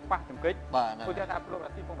មានការប៉ះទង្គិចព្រោះថាលោក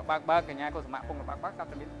រ៉ាស៊ីពងតបើកកញ្ញាកុសមាពងតបើកសាប់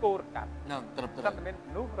តែមានគោរត់កាត់ហ្នឹងត្រឹមត្រូវសាប់តែមានម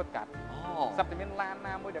នុស្សរត់កាត់សាប់តែមានឡាន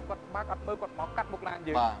ណាមួយដែលគាត់បើកអត់មើលគាត់មកកាត់មុខឡាន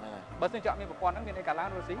យើងបើសិនជាអត់មានប្រព័ន្ធហ្នឹងមានអីកាត់ឡើង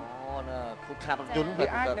រ៉ាស៊ីអូណាខូចខាតរថយន្តវា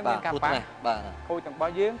អាចនឹងមានការប៉ះបាទខូចទាំងរប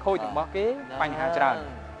ស់យើងខូចទាំងរបស់គេបញ្ហាច្រើន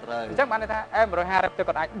អញ្ចឹងបានន័យថា M150 Raptor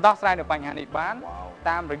គាត់អាចដោះស្រាយនៅបញ្ហានេះបាន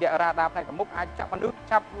តាមរយៈរ៉ាដាផ្នែកមុខអាចចាប់មនុស្ស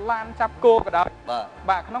ចាប់ឡានចាប់គោក៏ដោយ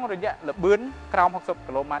បាទក្នុងរយៈល្បឿនក្រោម60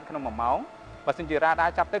គីឡូម៉ែត្រក្នុង1ម៉ោងបើសិនជារ៉ាដា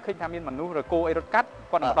ចាប់ទៅឃើញថាមានមនុស្សឬគោអីរត់កាត់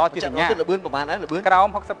គាត់នឹងដល់ជាសញ្ញាល្បឿនប្រហែលដែរល្បឿនក្រោម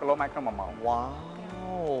60គីឡូម៉ែត្រក្នុង1ម៉ោងវ៉ា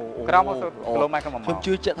វក្រោម60គីឡូម៉ែត្រក្នុង1ម៉ោងខ្ញុំ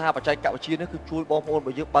ជឿជាក់ថាបច្ចេកវិទ្យានេះគឺជួយបងប្អូនរប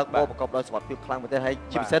ស់យើងបើកបរប្រកបដោយសុវត្ថិភាពខ្លាំងមែនទែនហើយ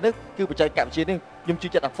ជាពិសេសនេះគឺបច្ចេកវិទ្យានេះខ្ញុំជឿ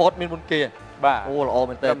ជាក់ថា Ford មានមុនគេបាទអូល្អ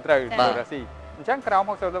មែនទែនត្រឹមត្រូវបាទរ៉ាស៊ីអញ្ចឹងក្រោម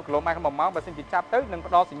60គីឡូម៉ែត្រក្នុង1ម៉ោងបើសិនជាចាប់ទៅនឹង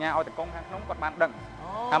ផ្ដល់សញ្ញាឲ្យតកងខាងក្នុងគាត់បានដឹង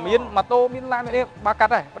ថាមានម៉ូតូមានឡានមានបើកា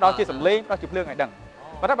ត់ដែរផ្ដល់ជាសម្លេងផ្ដល់ជាភ្លើងឲ្យដឹង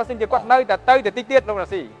ប៉ុន្តែបើសិនជាគាត់នៅតែទៅតិចទៀតលោករ៉ា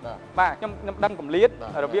ស៊ីបាទខ្ញុំដឹងកម្លាត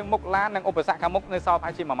រវាងមុខឡាននិងឧបសគ្គខាងមុខនៅសល់ប្រ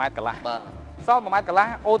ហែលជា1ម៉ែត្រកន្លះសល់1ម៉ែត្រកន្លះ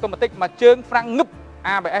អូតូម៉ាទិកមួយជើងហ្វ្រាំងងឹប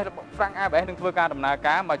ABS ហ្វ្រាំង ABS នឹងធ្វើការដំណើរ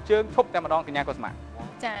ការមួយជើងឈប់តែម្ដងកញ្ញាកុសមា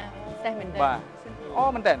ចាសេះមែនទេបាទអូ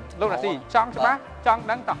មែនទេលោករ៉ាស៊ីចង់ច្បាស់ចង់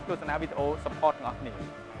ដឹងតោះទស្សនាវីដេអូ support ទាំងអស់គ្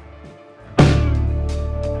នា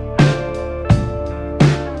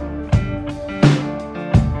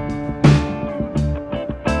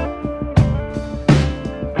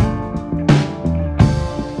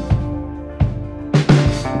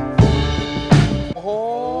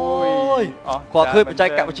គាត់ឃើញបច្ចេក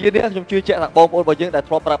វិទ្យានេះខ្ញុំជឿជាក់ថាបងប្អូនរបស់យើងដែល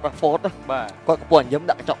ធ្លាប់ប្រើប្រាស់ Ford គាត់កំពុងញឹម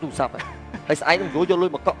ដាក់កញ្ចក់ទូរស័ព្ទហើយស្អែកនឹងយកលុយ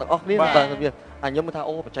មកកក់ទាំងអស់គ្នាបាទញឹមថា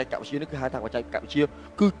អូបច្ចេកវិទ្យានេះគឺហៅថាបច្ចេកវិទ្យា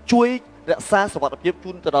គឺជួយរក្សាសុវត្ថិភាព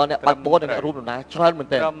ជូនទៅដល់អ្នកបើកបរនិងអ្នករួមដំណើរច្រើនមែន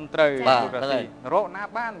ទែនត្រឹមត្រូវលោករ៉ាស៊ីរកណា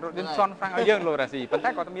បានរថយន្តជាន់ហ្វ្រាំងឲ្យយើងលោករ៉ាស៊ីប៉ុន្តែ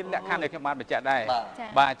ក៏មានលក្ខខណ្ឌដែលខ្ញុំបានបញ្ជាក់ដែរ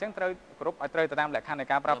បាទអញ្ចឹងត្រូវគ្រប់ឲ្យត្រូវទៅតាមលក្ខខណ្ឌនៃ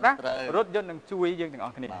ការប្រើប្រាស់រថយន្តនឹងជួយយើងទាំងអ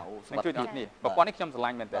ស់គ្នានឹងជួយទាំងអស់គ្នាប្រព័ន្ធនេះខ្ញុំស្រឡា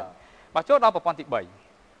ញ់មែនទែនបាទចូលដល់ប្រព័ន្ធទី3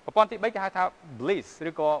ប្រព័ន្ធទី3គេហៅថា BLIS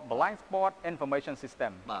ឬក៏ Blind Spot Information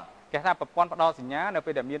System គេថាប្រព័ន្ធផ្ដល់សញ្ញានៅ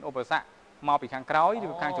ពេលដែលមានឧបសគ្គមកពីខាងក្រោយឬ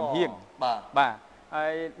ខាងចំហៀងបាទហើ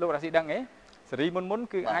យលោករ៉ាស៊ីដឹងទេសេរីមុន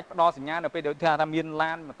គឺអាចផ្ដល់សញ្ញានៅពេលដែលថាមាន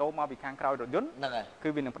ឡានម៉ូតូមកពីខាងក្រោយរថយន្តហ្នឹងហើយគឺ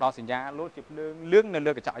វានឹងផ្ដល់សញ្ញាលោតជាភ្លើងលឿងនៅ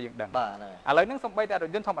លើកញ្ចក់យើងដឹងបាទឥឡូវហ្នឹងសំបីតែរថ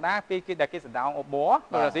យន្តធម្មតាពេលគេដែលគេសដោងអបបលោ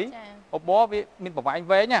ករ៉ាស៊ីអបបវាមានប្រវែង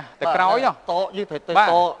វែងណាតែក្រោយតយើងត្រូវទៅ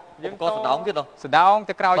តយើងក៏សដោងទៀតសដោង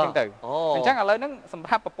ទៅក្រោយចឹងទៅអញ្ចឹងឥឡូវហ្នឹងសម្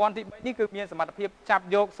រាប់ប្រព័ន្ធទី3នេះគឺមានសមត្ថភាពចាប់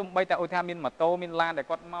យកសំបីតែឧទាហរណ៍មានម៉ូតូមានឡានដែល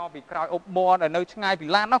គាត់មកពីក្រោយអបបដែលនៅឆ្ងាយពី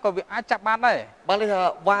ឡាននោះក៏វាអាចចាប់បានដែរបានន័យថា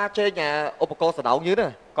វ៉ាចេញឧបករណ៍សដោងយើងណា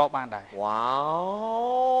ក៏បានដែរវ៉ា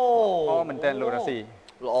វអូមែនតើលោករ៉ាស៊ី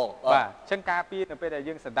ល្អបាទអញ្ចឹងការពារនៅពេលដែល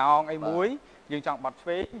យើងសដោងអីមួយយើងចង់បត់ឆ្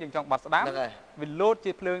វេងយើងចង់បត់ស្ដាំវាលោត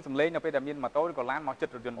ជាភ្លើងសំឡេងនៅពេលដែលមានម៉ូតូឬក៏ឡានមកជិត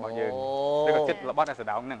រថយន្តរបស់យើងឬក៏ជិតរបស់តែស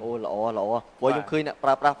ដោងហ្នឹងអូល្អព្រោះខ្ញុំឃើញអ្នកប្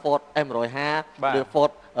រើប្រាស់ Ford M150 ឬ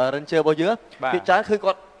Ford Ranger របស់យើងពីច្រើនឃើញ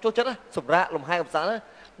គាត់ចូលចិត្តសម្រាប់លំហែកំសាន្ត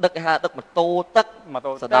ដឹកគេហៅដឹកម៉ូតូទឹក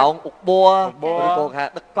សដោងអុកបួរឬក៏គេហៅ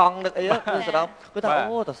ដឹកកង់ដឹកអីគឺសដោងគឺថា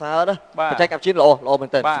អូតសើណាបច្ចេកវិទ្យាល្អមែន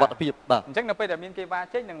តើសុវត្ថិភាពបាទអញ្ចឹងនៅពេលដែលមានគេវ៉ា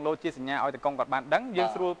ចេញនឹងលោតជាសញ្ញាឲ្យតកងគាត់បានដឹងយើង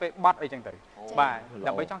ស្រួលពេលបត់អីចឹងទៅបាទ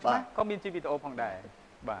ដើម្បីចង់ច្បាស់ក៏មានជាវីដេអូផងដែរ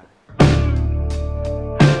បាទ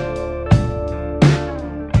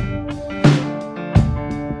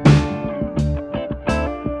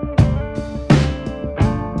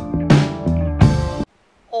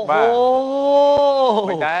អូ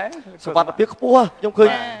មិនដែរសុវត្ថិភាពខ្ពស់ខ្ញុំឃើញ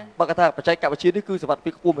បើកថាបច្ចេកវិទ្យានេះគឺសមត្ថ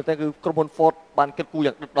ភាពខ្ពស់មែនទែនគឺក្រុមហ៊ុន Ford បានគិតគូរ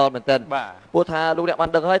យ៉ាងដិតដល់មែនទែនព្រោះថាលោកអ្នកបាន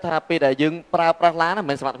ដឹងហើយថាពេលដែលយើងប្រើប្រាស់ឡានមិន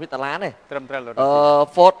មែនសមត្ថភាពតែឡានទេត្រឹមត្រូវ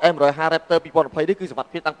Ford F-150 Raptor 2020នេះគឺសមត្ថ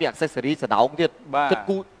ភាពតាំងពី accessory សណ្ដោងទៀតគិត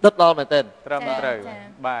គូរដិតដល់មែនទែនត្រឹមត្រូវ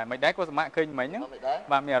បាទមិនដែរក៏សមត្ថឃើញមិញហ្នឹង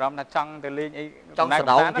បាទមានអារម្មណ៍ថាចង់ទៅលេងអី ចង់សណ្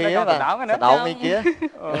ដោងគេសណ្ដោងនេះគេ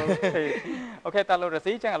អូខេតើលោករ៉ា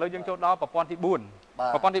ស៊ីចឹងឥឡូវយើងចូលដល់ប្រព័ន្ធទី4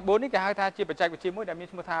ប្រព័ន្ធទី4នេះគេហៅថាជាបច្ចេកវិទ្យាមួយដែលមាន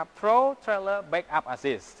ឈ្មោះថា Pro Trailer Backup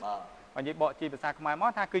Assist បាទនិយាយបកជាភាសាខ្មែរម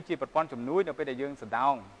កថាគឺជាប្រព័ន្ធជំនួយនៅពេលដែលយើងសណ្ដោ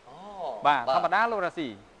ងបាទធម្មតាលោករ៉ាស៊ី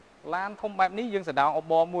ឡានធំបែបនេះយើងសណ្ដោងអ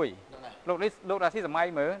បមួយលោករ៉ាស៊ីសម័យ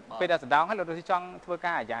មើលពេលដែលសណ្ដោងហើយលោករ៉ាស៊ីចង់ធ្វើ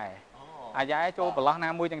ការអាយ៉ែចូលប្រឡោះណា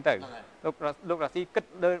មួយចឹងទៅលោករ៉ាស៊ីគិត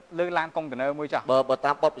លើឡានកុងតឺន័រមួយចាស់បើ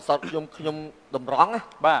តាមបទពិសោធន៍ខ្ញុំតម្រង់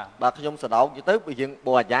បាទខ្ញុំសណ្ដោងទៅបើយើង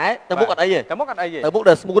បោះអាយ៉ែទៅមុខអត់អីទេទៅមុខ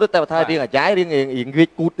ដែល smooth តែថារៀងអាយ៉ែរៀងវាច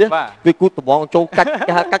គូតទេវាគូតតម្រង់ចូលកាច់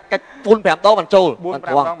គេហៅកាច់ 4-5 ដងបានចូល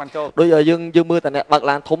ដូចយើងមើលតែអ្នកបើក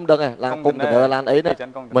ឡានធំដឹងឡានកុងតឺន័រឡានអីណា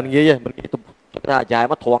មិនងាយថាអាយ៉ែ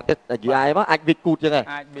មកត្រង់ទៀតអាយ៉ែមកអាចវាចគូតចឹងហ៎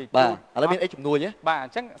បាទឥឡូវមានអីជំនួយហ៎បាទអ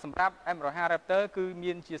ញ្ចឹងសម្រាប់ M150 Raptor គឺ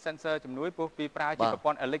មានជា sensor ជំនួយពោះពីប្រើជាប្រព័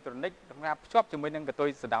ន្ធ electronic សម្រាប់ភ្ជាប់ជាមួយនឹងកតុយ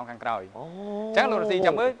សណ្ដោងខាងក្រោយអញ្ចឹងលោករ៉ាស៊ី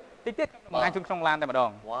ចាំមើលតិចទៀតបង្ហាញជូនក្នុងឡានតែម្ដ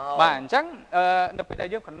ងបាទអញ្ចឹងនៅពេលដែល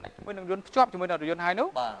យើង connect ជាមួយនឹងយន្តភ្ជាប់ជាមួយនឹងរថយន្តហើយនោះ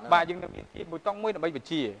បាទយើងនឹងមានប៊ូតុងមួយដើម្បីបញ្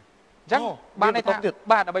ជាអញ្ចឹងបានន័យថា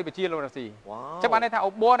បាទដើម្បីបញ្ជាលោករ៉ាស៊ីអញ្ចឹងបានន័យថាឧ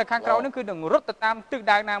បករណ៍នៅខាងក្រោយនោះគឺនឹងរត់ទៅតាមទិស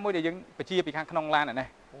ដៅណាមួយដែលយើងបញ្ជាពីខាងក្នុងឡានហ្នឹងណា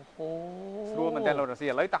ស្រួលមែនតើលោករ៉ាស៊ីឥ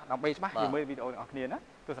ឡូវតោះដើម្បីច្បាស់យើងមើលវីដេអូទាំងអស់គ្នាណា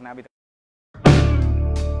ទស្សនាវីដេ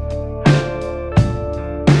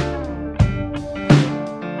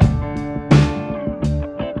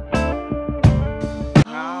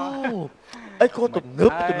អូអីក៏ទំនើ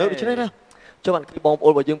បដូច្នេះណាចាំបានគឺបងប្អូ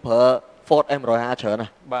នរបស់យើងប្រើ Ford M150 ច្រើនណា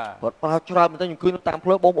បាទប្រើច្រើនមែនតើខ្ញុំឃើញតាមផ្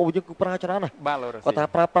លូវបងប្អូនយើងគឺប្រើច្រើនណាបាទលោករ៉ាស៊ីគាត់ថា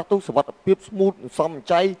ប្រើប្រាស់ទូសុវត្ថិភាព smooth សម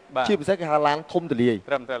ចៃជាពិសេសគេហៅឡានធំទលាយ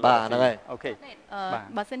បាទហ្នឹងហើយអូខេ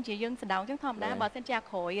បើសិនជាយើងសណ្ដោងចឹងធម្មតាបើសិនជា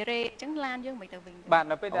ក្រោយរេចឹងឡានយើងមិនទៅវិញបាទ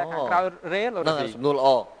នៅពេលដែលខាងក្រោយរេលោករ៉ាស៊ីសំណួរល្អ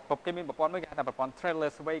គេមានប្រព័ន្ធមួយគេហៅថាប្រព័ន្ធ trailer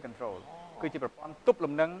sway control គឺជាប្រព័ន្ធទប់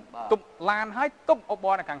លំនឹងទប់ឡានហើយទប់ឧបក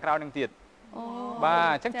រណ៍នៅខាងក្រោយនឹងទៀតបាទ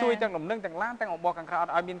អញ្ចឹងជួយទាំងលំនឹងទាំងឡានទាំងឧបករណ៍ខាងក្រៅអ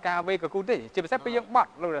ត់ឲ្យមានការវេកកូតទេជាពិសេសពេលយើងបត់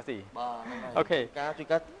លោករ៉ាស៊ីបាទអូខេការជួយ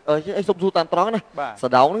ការអីសុំសួរតាមត្រង់ណាស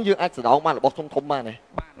ដោងហ្នឹងយើងអាចសដោងបានរបស់ធំបានទេ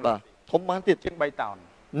បាទធំបានទៀតជាង3តោន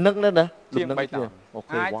នឹងណាជាង3តោន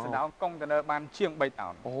អាចសដោងកុងតឺន័របានជាង3តោ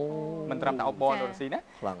នមិនត្រឹមតែឧបករណ៍លោករ៉ាស៊ីណា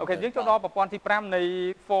អូខេយើងចូលដល់ប្រព័ន្ធទី5នៃ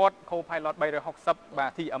Ford Co-Pilot 360បា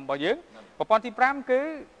ទ TM របស់យើងប្រព័ន្ធទី5គឺ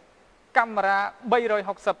កាមេរ៉ា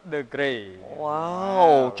360 degree វ៉ាវ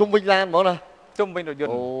ជុំវិញឡានហ្មងណាជុំវិញរថយន្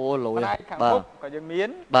តអូលយខាងមុខក៏យើងមាន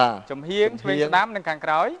ចំហៀងឆ្វេងស្ដាំនិងខាង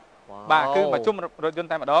ក្រោយបាទគឺមកជុំរថយន្ត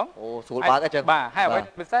តែម្ដងអូស្រួលបើកអញ្ចឹងបាទហើយអ្វី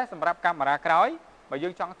ពិសេសសម្រាប់កាមេរ៉ាក្រោយបើយើ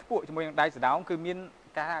ងចង់ធ្ពក់ជាមួយនឹងដៃស្ដោងគឺមាន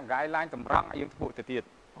ការ guideline តម្រង់ឲ្យយើងធ្ពក់ទៅទៀត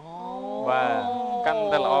បាទកាន់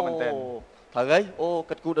តែល្អមែនទែនត្រូវហើយអូ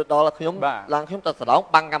គិតគូទៅដល់ខ្ញុំឡើងខ្ញុំតែសដង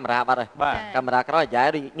បាំងកាមេរ៉ាបាត់ហើយកាមេរ៉ាក្រោយអាយ៉ែ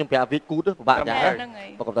ខ្ញុំប្រាប់វាគូទៅពិបាកយ៉ាងហ្នឹង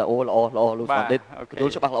បើគាត់ថាអូល្អលូស្មាឌិតយ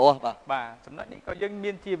ល់ច្បាស់ល្អបាទចំណុចនេះក៏យើង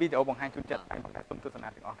មានជាវីដេអូបង្ហាញជូនចិត្តតែសូមទស្សនា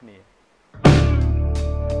ទាំងអស់គ្នា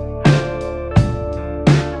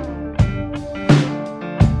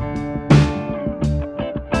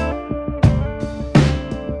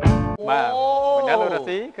បាទបណ្ដាលោករ៉ា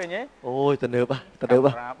ស៊ីឃើញទេអូយទៅនើបបាទ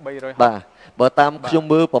360បើតាមខ្ញុំ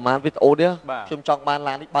មើលប្រហែលវីដេអូនេះខ្ញុំចង់បាន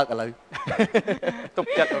ឡាននេះបើកឥឡូវទុក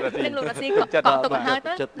ចិត្តលោករ៉ាស៊ីលោករ៉ាស៊ីកក់ទុកឲ្យហើយ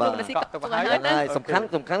ទៅលោករ៉ាស៊ីកក់ទុកឲ្យហើយទៅសំខាន់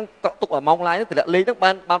កក់ទុកឲ្យម៉ោងឡាននេះតម្លាក់លេងហ្នឹង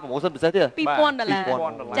បានប្រម៉ូសិនពិសេសទៀត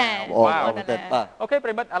$2000ចាបាទអូខេប្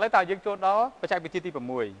រិមិត្តឥឡូវតើយើងចូលដល់បច្ចេកវិទ្យាទី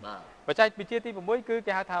6បច្ចេកវិទ្យាទី6គឺ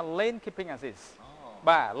គេហៅថា lane keeping assist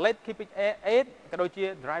បាទ lane keeping aid ក៏ដូចជា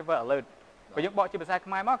driver alertបើយើងបកជាភាសា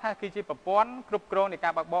ខ្មែរមកថាគឺជាប្រព័ន្ធគ្រប់គ្រងនៃកា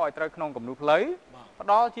របើកបរឲ្យត្រូវក្នុងគំនូរផ្លូវផ្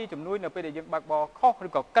ដល់ជាជំនួយនៅពេលដែលយើងបើកបរខុសឬ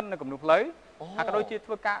ក៏កិននៅគំនូរផ្លូវហើយក៏ដូចជា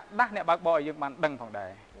ធ្វើការដាស់អ្នកបើកបរឲ្យយើងបានដឹងផងដែ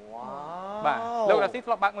របាទលោករ៉ាស៊ី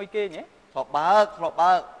ធ្លាប់បើកមួយគេទេធ្លាប់បើ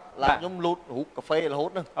កឡានខ្ញុំលូតរូបកាហ្វេរហូ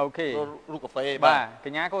តហ្នឹងអូខេរូបកាហ្វេបាទក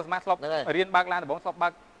ញ្ញាកូស្មាធ្លាប់រៀនបើកឡានដំបងធ្លាប់បើ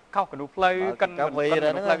កខុសគំនូរផ្លូវកិនកាហ្វេហ្នឹ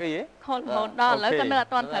ងខុសរហូតដល់ឥឡូវក៏នៅអត់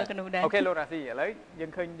ទាន់ត្រូវគំនូរដែរអូខេលោករ៉ាស៊ីឥឡូវយើ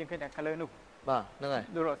ងឃើញតែខាងលើនោះបាទហ្នឹងហើយ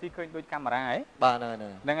លោករ៉ាស៊ីឃើញដូចកាមេរ៉ាហ៎បាទ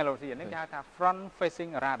ហ្នឹងហើយលោករ៉ាស៊ីហ្នឹងគេហៅថា front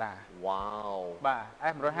facing radar វ៉ាវបាទ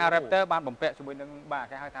F-150 Raptor បានបំពាក់ជាមួយនឹងបាទ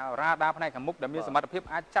គេហៅថា radar ផ្នែកខាងមុខដែលមានសមត្ថភាព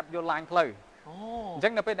អាចចាប់យកឡាញផ្លូវអញ្ចឹ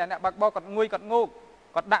ងនៅពេលដែលអ្នកបើកបរគាត់ងួយគាត់ងោក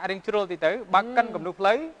គាត់ដាក់រៀងជ្រុលទីទៅបើកិនគំនូរផ្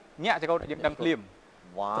លូវញាក់ចកោតឲ្យយើងដឹងភ្លាម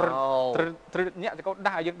វ៉ាវញាក់ចកោត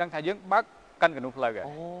ដាស់ឲ្យយើងដឹងថាយើងបើកកិនគំនូរផ្លូវ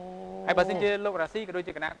ហើយបើសិនជាលោករ៉ាស៊ីក៏ដូច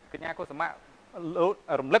ជាកញ្ញាកុសមៈ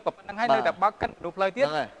រំលឹកប៉ុណ្្នឹងហើយនៅតែបើកកិនគំនូរផ្លូវទៀត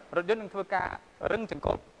រថយន្តនឹងធ្វើការរឹងចង្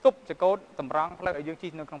កូតទប់ចង្កូតតម្រង់ផ្លូវឲ្យយើង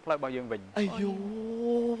ជិះនៅក្នុងផ្លូវរបស់យើងវិញអាយូ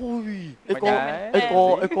ยไอ้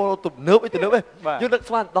โกตุ่มเนื้อไอ้ตุ่มเนื้อยืดนักส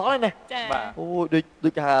วรรค์ด้อยเนี่ยโอ้ยด้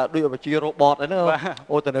วยการด้วยแบบจีโรบอทเลยเนอะโ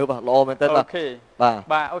อ้ตุ่มเนื้อป่ะรอมันเต้นป่ะ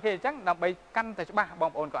บ่าโอเคจังนำไปกั้นแต่บ้าบอ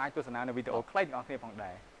มโอนก็ไอโฆษณาในวิดีโอคลิปออกเนี่ยของใด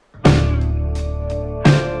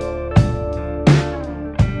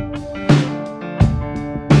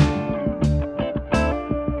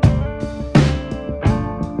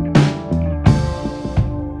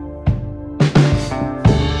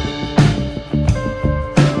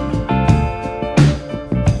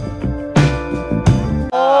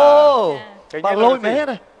บางลอยแม่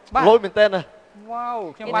เลยลอยเป็นเต้นเลยว้าว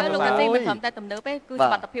ខ្ញុំបានលោកកាស៊ីមិនត្រឹមតែទំនើបទេគឺស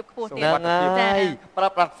មត្ថភាពខ្ពស់ទៀតហ្នឹងហើយប្រា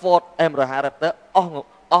ប់ Ford F-150 Raptor អស់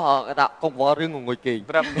គេដាក់កង្វល់រឿងងងុយគេ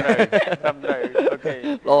ត្រឹមត្រូវអូខេ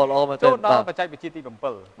ល្អមែនទេចូលដល់បច្ចេកវិទ្យាទី7ធ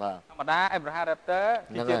ម្មតា F-150 Raptor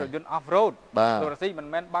គឺជារថយន្ត off road លោករ៉ាស៊ីមិន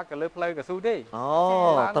មែនបើកទៅលើផ្លូវកស៊ូទេ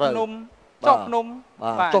ត្រូវភ្នំចុះភ្នំ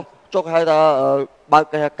ចុះហៅថាបើក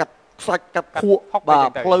គេកាត់ខ្សាច់កាត់ខួរបាទ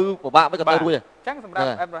ផ្លូវពិបាកមិនក៏ទៅរួចចឹងសម្រាប់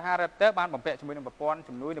F-150 Raptor បានបំពាក់ជាមួយនឹងប្រព័ន្ធ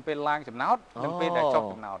ជំនួយនៅពេលឡើងចំណោតនិងពេលដែលចុះ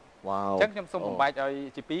ចំណោតចឹងខ្ញុំសូមបំបែកឲ្យ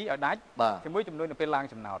ជា2ឲ្យដាច់ជាមួយជំនួយនៅពេលឡើង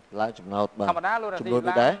ចំណោតធម្មតាលោករ៉ាស៊ី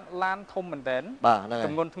ឡានធំមែនតើទ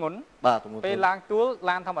ម្ងន់ធ្ងន់ពេលឡើងទួល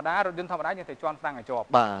ឡានធម្មតារថយន្តធម្មតាយើងត្រូវជន់ហ្វ្រាំងឲ្យជាប់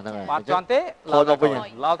បាទជន់ទេឡោទៅវិញ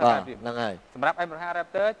ឡោទៅហ្នឹងហើយសម្រាប់ F-150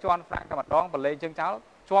 Raptor ជន់ហ្វ្រាំងតែម្ដងបលេងជើងចោល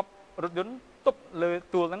ជាប់រថយន្តទប់លើ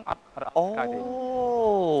ទួលហ្នឹងអត់ក្រោយទេ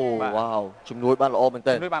វ៉ាវជំនួយបានល្អមែន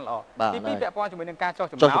តើជំនួយបានល្អទី2ពាក់ព័ន្ធជាមួយនឹងការចុះ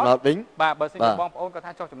ចំណោតវិញបាទបើសិនជាបងប្អូនគាត់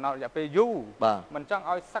ថាចុះចំណោតរយៈពេលយូរមិនចង់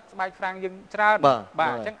ឲ្យសឹកស្បែកហ្វ្រាំងយើងច្រើនបាទ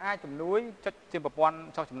អញ្ចឹងអាចជំនួយចុចជាប្រព័ន្ធ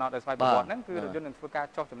ចុះចំណោតដោយស្វ័យប្រវត្តិហ្នឹងគឺរថយន្តនឹងធ្វើការ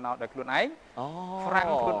ចុះចំណោតដោយខ្លួនឯងហ្វ្រាំង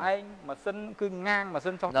ខ្លួនឯងម៉ាស៊ីនគឺងាងម៉ា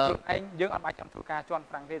ស៊ីនចុះខ្លួនឯងយើងអត់បាច់ចាំធ្វើការជន់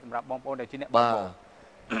ហ្វ្រាំងទេសម្រាប់បងប្អូនដែលជាអ្នកបើក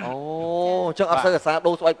អូចឹងអត់សូវអាសា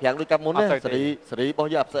ដូរស្បែកប្រាំងដូចកាប់មុនទេសេរីរបស់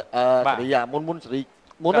យើងសេរីមុនសេរី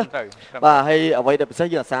មុនណាបាទហើយអ្វីដែលពិសេស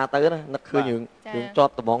យើងអាសាទៅណានឹកឃើញយើងជា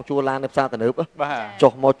ប់តំងជួលឡាននៅផ្សារទំនើប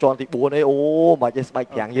ចុះមកជាន់ទី4នេះអូមិនចេះស្បែក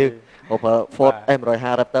ប្រាំងយើងព្រោះ Ford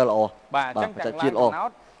F-150 Raptor ល្អបាទអញ្ចឹងទាំងឡើងចំណោ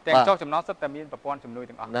តទាំងចុះចំណោតសិតតែមានប្រព័ន្ធជំនួយ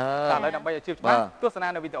ទាំងអស់តែឥឡូវដើម្បីឲ្យជឿច្បាស់ទស្សនា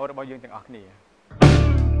នៅវីដេអូរបស់យើងទាំងអស់គ្នា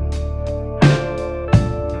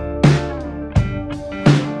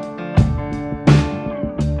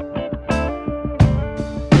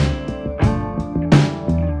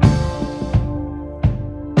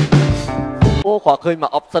អូខឃើញម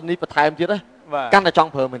ក option នេះបន្ថែមទៀតណាកាន់តែចង់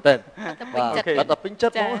ប្រើមែនទេបាទតែពេញចិ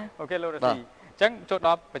ត្តហ្មងអូខេលោករ៉ាស៊ីអញ្ចឹងចូលដ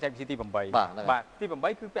ល់បច្ចេកវិទ្យាទី8បាទទី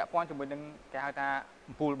8គឺពាក់ព័ន្ធជាមួយនឹងគេហៅថា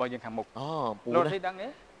អំពូលរបស់យើងខាងមុខលោករ៉ាស៊ីដឹងទេ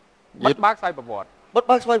បិទបើកស្វ័យប្រវត្តិ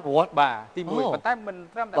បាទទី1ប៉ុន្តែមិន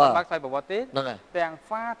ត្រឹមតែបើកស្វ័យប្រវត្តិទេទាំង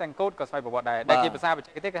ហ្វាទាំងកូដក៏ស្វ័យប្រវត្តិដែរដែលជាភាសាបច្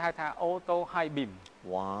ចេកទេសគេហៅថា auto high beam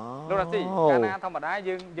វ៉ាវលោករ៉ាស៊ីកាលណាធម្មតា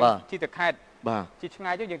យើងជិះទៅខេត្តជិះឆ្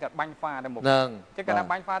ងាយទៅយើងតែបាញ់ហ្វាទៅមុខហ្នឹងអញ្ចឹងកាលណា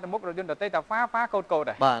បាញ់ហ្វាទៅមុខរថយន្តដទៃតែហ្វាកូដ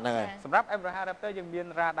ដែរបាទហ្នឹងហើយសម្រាប់ F-150 Raptor យើងមាន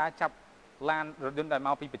រ៉ាដាចាប់ឡានរថយន្តដែលម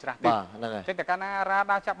កពីបច្រាស់ទិសហ្នឹងហើយអញ្ចឹងតែកាលណារ៉ា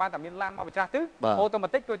ដាចាប់បានតែមានឡានមកបច្រាស់ទិសអូតូម៉ា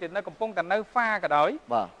ទិកទោះជានៅកំពុងតែនៅហ្វាក៏ដោយ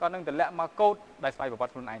ក៏នឹងតម្លាក់មកកូដដែលស្វ័យប្រវត្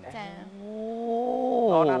តិខ្លួនឯងដែរ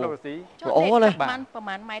អូណាលោកស៊ីអូណាបានប្រ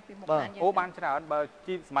ហែលម៉ែត្រពីមុខឡានយើងអូបានច្រើនបើ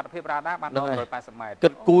ជីសមត្ថភាពរ៉ាដាបានដល់180ម៉ែត្រគិ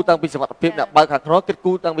តគូតាំងពីសមត្ថភាពអ្នកបើកខាងក្រោយគិត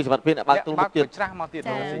គូតាំងពីសមត្ថភាពអ្នកបើកទូមុខទៀតច្រាស់មកទៀត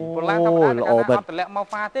លោកស៊ីព្រោះឡានធម្មតាអត់តម្លាក់មក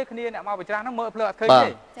ហ្វាទេគ្នាអ្នកមកបច្រាស់ហ្នឹងមើលភ្លើអត់ឃើញទេ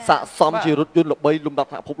ស័កសមជារថយន្តល្បីលំដាប់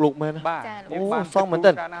ពិភពលោកមែនណាអូសមមែន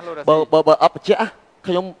ទេបើអត់បច្ចាស់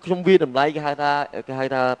ខ្ញុំវាតម្លៃគេហៅថា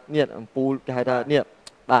នេះអំពូលគេហៅថានេះ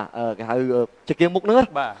បាទគេហៅជាគៀងមុខហ្នឹង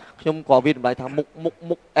ខ្ញុំក៏វាតម្លៃថា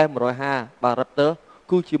មុខ M150 បាទ Raptor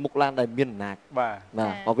គឺជាមុខឡានដែលមានអំណាចបា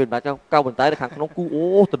ទក៏វាតម្លៃកៅបន្តែខាងក្នុងគូអូ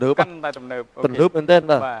ទំនើបកាន់តែទំនើបមែនទេបាទ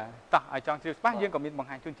តោះឲ្យចង់ជ្រាបច្បាស់យើងក៏មានបង្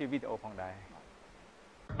ហាញជូនជាវីដេអូផងដែរ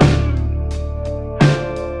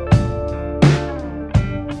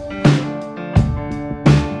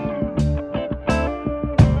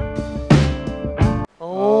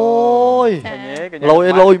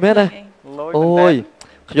លយមែនណាអូយ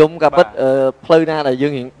ខ្ញុំក៏ពិតផ្លូវណាដែលយើ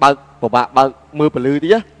ងរៀងបើកពិបាកបើកមើលពលឺតិ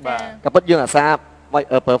ចក៏ពិតយើងអាសា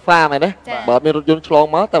ប្រើហ្វាមែនទេបើមានរថយន្តឆ្លង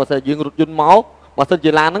មកតែបើសិនយើងរថយន្តមកបើសិន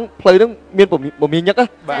ជាឡានហ្នឹងផ្លូវហ្នឹងមានមមាញឹក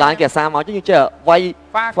ឡានគេអាសាមកចឹងយើងចេះវាយ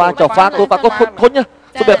ហ្វាចុះហ្វាគោធុញ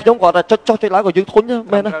សម្រាប់ខ្ញុំគាត់តែចុះឡើងក៏យើងធុញ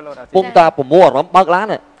មែនណាពងតាប្រមូលអារម្មណ៍បើកឡាន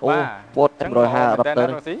អូ Ford F-150 Raptor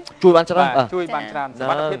ជួយបានច្រើនជួយបានច្រើនស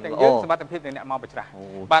មត្ថភាពទាំងយើងសមត្ថភាពទាំងអ្នកមកបច្រាស់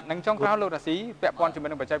បាទនឹងចុងក្រោយលោករ៉ាស៊ីពាក់ព័ន្ធជាមួយ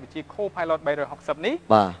នឹងបច្ចេកវិទ្យា Co-Pilot 360នេះ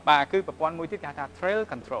បាទគឺប្រព័ន្ធមួយទៀតគេហៅថា Trail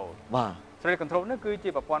Control បាទ Trail Control នេះគឺជា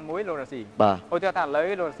ប្រព័ន្ធមួយលោករ៉ាស៊ីឧទាហរណ៍ថាឥឡូវ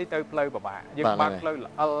លោករ៉ាស៊ីទៅផ្លូវពិបាកយើងបើកផ្លូវ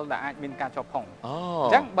ល្អិលដែលអាចមានការជាប់ផុងអ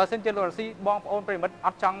ញ្ចឹងបើសិនជាលោករ៉ាស៊ីបងប្អូនប្រិមិត្តអ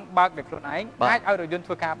ត់ចង់បើកដោយខ្លួនឯងអាចឲ្យរថយន្ត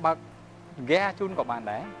ធ្វើការបើកហ្គាជូនក៏បាន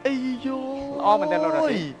ដែរអីយូល្អមែនទេលោករ៉ា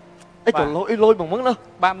ស៊ីអីទៅលយហ្មងណា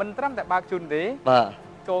បាទមិនត្រឹមតែបើកជូនទេបា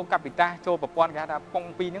ទ ចូលកាពីតាចូលប្រព័ន្ធគេហៅថាពង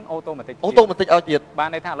2ហ្នឹងអូតូម៉ាទិក អូតូម៉ាទិកឲ្យទៀត បាន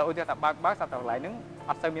ន័យថាឥឡូវថាបើកសាប់តែកន្លែងហ្នឹង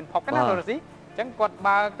អត់សូវមានផុកទេណាលោករាស៊ីអញ្ចឹងគាត់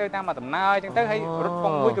បើកទៅតាមដំណើរអញ្ចឹងទៅហើយរត់ព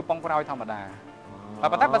ងមួយគឺពងក្រោយធម្មតា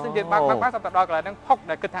ប៉ុន្តែបើសិនជាបើកសាប់តែដល់កន្លែងហ្នឹងផុក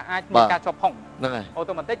ដែលគិតថាអាចមានការជាប់ផុងហ្នឹងហើយអូ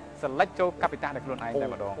តូម៉ាទិក select ចូលកាពីតាដែលខ្លួនឯងតែ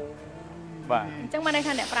ម្ដងបាទអញ្ចឹងបានន័យ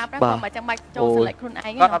ថាអ្នកប្រើប្រាស់ក៏មិនចាំបាច់ចូល select ខ្លួនឯ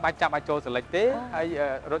ងគាត់អត់បាច់ចាំបាច់ចូល select ទេហើយ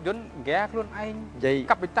រថយន្ត gear ខ្លួនឯង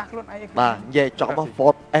កាពីតាខ្លួនឯងបាទនិយាយចង់មក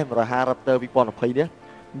Ford F-150 Raptor 2020នេះ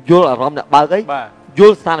យល់អារម្មណ៍អ្នកបើកអីយ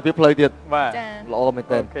ល់ស្ថានភាពផ្លូវទៀតបាទល្អមែន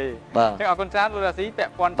ទែនបាទអញ្ចឹងអរគុណច្រើនលោករាស៊ីពា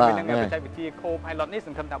ក់ព័ន្ធជាមួយនឹងបច្ចេកវិទ្យា Co-Pilot នេះស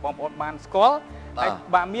ង្ឃឹមថាបងប្អូនបានស្គាល់ហើយ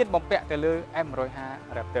បាទមានបំពាក់ទៅលើ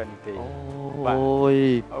M150 Raptor នេះទេអូយ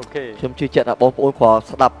អូខេខ្ញុំជឿជាក់ថាបងប្អូនគ្រាន់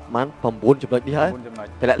ស្ដាប់ប្រហែល9ចំណុចនេះហើយត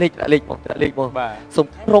ម្លាក់លេខមកសូម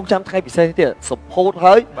រងចាំថ្ងៃពិសេសទៀតសម្ពោធ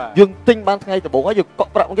ហើយយើងទិញបានថ្ងៃដំបូងហើយយើងក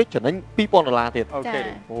ក់ប្រាក់គេចំណេញ$2000ទៀតអូខេ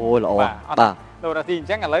អូយល្អបាទលោករាស៊ីអញ្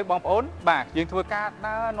ចឹងឥឡូវបងប្អូនបាទយើងធ្វើការ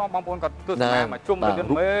ដើរនាំបងប្អូនគាត់ទស្សនាមកជុំរថយន្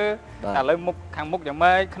តមើលតែឥឡូវមុខខាងមុខយ៉ាង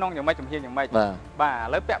ម៉េចក្នុងយ៉ាងម៉េចចំហៀងយ៉ាងម៉េចបាទឥ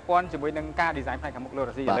ឡូវពាក់ព័ន្ធជាមួយនឹងការ design ផ្នែកខាងមុខលោក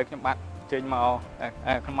រាស៊ីឥឡូវខ្ញុំបាទចេញមក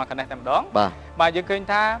ក្នុងខាងនេះតែម្ដងបាទយើងឃើញ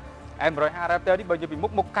ថា M150 Raptor នេះបើនិយាយពី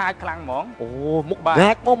មុខកាចខ្លាំងហ្មងអូមុខ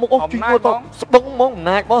ណាចមកមុខអូជួយមកស្បឹងហ្មង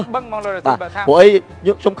ណាចមកបឹងហ្មងលោករាស៊ីបើថាព្រោះអី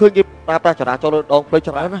ខ្ញុំឃើញគេប្រើប្រាស់ចរាចរណ៍ដងផ្លូវ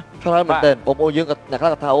ច្រើនណាច្រើនមែនទែនបងប្អូនយើងក៏អ្នកខ្លះ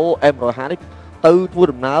ក៏ថាអូ M150 នេះទៅធ្វើ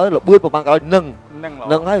ដំណើរលបឿនប្រហែលក្រោយនឹង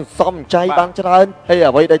ហើយសំចៃបានច្រើនហើយ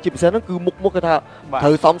អ្វីដែលជាពិសេសហ្នឹងគឺមុខគេថាត្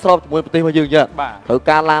រូវសមស្របជាមួយប្រទេសរបស់យើងចឹងត្រូវ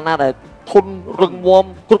ការឡានណាដែលធន់រឹងមាំ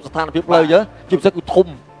គ្រប់ស្ថានភាពផ្លូវចឹងជាពិសេសគឺធំ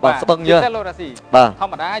បាទស្បឹងចឹងតែលោករាស៊ីធ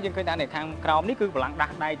ម្មតាយើងឃើញថានៅខាងក្រោមនេះគឺបលាំងដា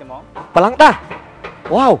ស់ដៃតែហ្មងបលាំងដាស់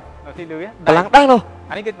វ៉ាវរាស៊ីលឺបលាំងដាស់នោះ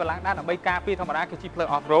អានេះគឺបលាំងដាស់ដើម្បីការពារធម្មតាគឺជិះផ្លូវ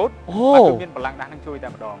off road បាទគឺមានបលាំងដាស់នឹងជួយតែ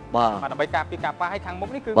ម្ដងបាទដើម្បីការពារការប៉ះហើយខាងមុខ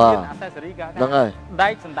នេះគឺមាន accessory គេថាដែ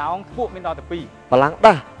កសណ្ដោងខ្ពស់មានដល់ទៅ2បលាំង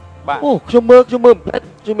ដាស់អូខ្ញុំមើលផ្លែត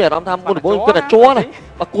ខ្ញុំមានអារម្មណ៍ថាមុនដំបូងគិតតែជាប់ណា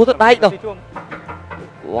បើគោះទៅដែកនោះ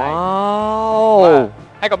វ៉ាវ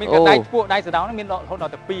ហើយក៏មានកាដៃខ្ពស់ដៃសណ្ដោងនេះមានរហូតដ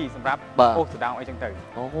ល់ទៅ2សម្រាប់អូសសណ្ដោងអីចឹងទៅ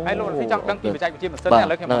ហើយលោករាស៊ីចង់ដឹងពីបច្ចេកវិទ្យាម៉ាស៊ីនឥ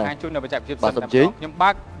ឡូវខ្ញុំបង្ហាញជូននៅបច្ចេកវិទ្យាម៉ាស៊ីនតែម្ដងខ្ញុំបើ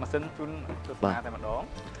កម៉ាស៊ីនជូនទស្សនាតែម្ដង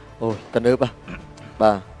អូយតើនើបបា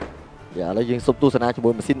ទឥឡូវយើងសុំទស្សនាជាមួ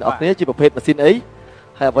យម៉ាស៊ីនអស់គ្នាជាប្រភេទម៉ាស៊ីនអី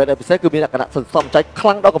ហើយអ្វីដែលពិសេសគឺមានលក្ខណៈសន្សំចៃខ្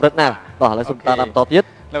លាំងដល់កម្រិតណាបាទឥឡូវសុំតាមបន្តទៀត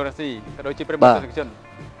លោករាស៊ីក៏ដូចជាប្រិមត្តទស្សនិកជន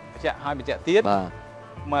បញ្ជាក់ឲ្យបញ្ជាក់ទៀតបាទ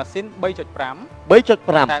ម៉ាស៊ីន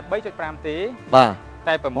 3.5 តែ 3.5 ទេបាទ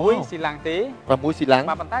តែ6ស៊ីឡាំងទេ6ស៊ីឡាំង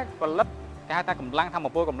បាទប៉ុន្តែផលិតគេហៅថាកម្លាំងធម្ម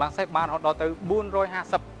ពលកម្លាំងសេះបានរហូតដល់ទៅ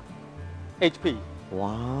450 HP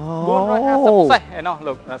វ៉ាវ450សេះឯណោះ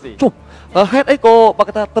លោករាស៊ីជុះហេតុអីក៏បើ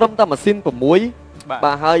គេថាត្រឹមតែម៉ាស៊ីន6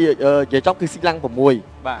បាទហើយនិយាយចំគឺស៊ីឡាំង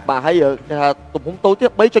6បាទហើយគេថាទំហំតូចទៀត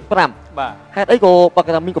 3.5 បាទហេតុអីក៏បើ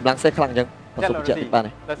គេថាមានកម្លាំងសេះខ្លាំងអញ្ចឹងសូមបញ្ជាក់តិចបាទ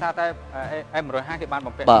នេះដោយសារតែ M150 គេបាន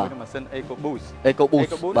បំពាក់ជាមួយនឹងម៉ាស៊ីន EcoBoost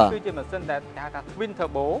គឺជាម៉ាស៊ីនដែលគេហៅថា Twin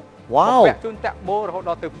Turbo វ៉ាវបំពាក់ជូនតាក់បូរហូត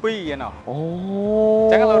ដល់ទៅ2ឯណោះអូអ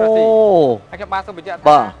ញ្ចឹងលោករាស៊ីហើយខ្ញុំបានសូមបញ្ជាក់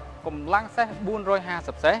ថាកម្លាំងសេះ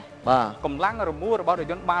450សេះបាទកម្លាំងរមួលរបស់រថ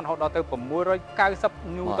យន្តបានរហូតដល់ទៅ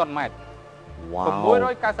690 Newton m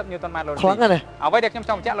 690 Newton m លោកខ្លាំងណាស់អ្វីដែលខ្ញុំ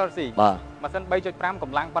ចង់បញ្ជាក់លោករាស៊ីបាទម៉ាស៊ីន 3.5 ក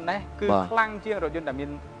ម្លាំងប៉ុណ្ណេះគឺខ្លាំងជាងរថយន្តដែលមាន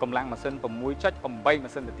កម្លាំងម៉ាស៊ីន 6.8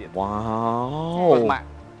 ម៉ាស៊ីនទៅទៀតវ៉ាវបាទ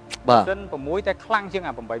ម៉ាស៊ីន6តែខ្លាំងជាង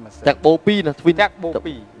អា8ម៉ាស៊ីនតាក់បូ2ណាតាក់បូ2វ៉ា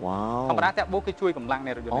វធម្មតាតាក់បូគឺជួយកម្លាំង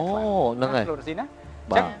នៃរថយន្តខ្លាំងអូហ្នឹងហើយលោករាស៊ីណា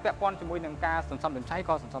អញ្ចឹងពាក់ព័ន្ធជាមួយនឹងការសន្សំសំចៃ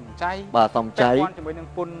ក៏សន្សំសំចៃបាទសំចៃពាក់ព័ន្ធជាមួយនឹង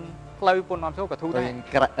ពុនផ្លូវពុននាំចូលក៏ធូរដែរ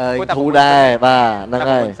ធូរដែរបាទហ្នឹង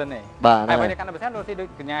ហើយបាទហើយបើកាន់តែពិសេសលោកស៊ីដូច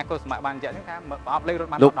កញ្ញាកុសមាបាននិយាយហ្នឹងថាប្រអប់លេខរត់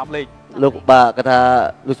បាន10លេខលោកបាទគាត់ថា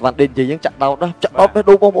លោកសវណ្ណដេញនិយាយអញ្ចឹងចាក់ដោតណាចាក់ដោតទៅ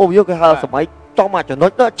បងប្អូនយើងគេហៅសម័យចង់មកចំណុ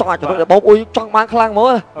ចចង់ចំណុចដែលបងប្អូនចង់បានខ្លាំងហ្ម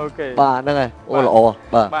ងអូខេបាទហ្នឹងហើយអូល្អ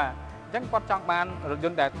បាទអញ្ចឹងគាត់ចង់បានរថយ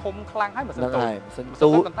ន្តដែលធំខ្លាំងហើយម៉ាស៊ីនទូចម៉ាស៊ីនទូ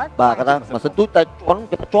ចបាទគាត់ថាម៉ាស៊ីនទូចតែ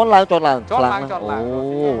ជន់ឡើងខ្លាំងអូ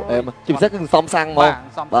អេជាពិសេសគឺសំសាំងមក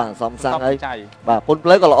បាទសំសាំងហើយបាទពុនផ្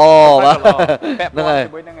លូវក៏ល្អបាទហ្នឹងហើយ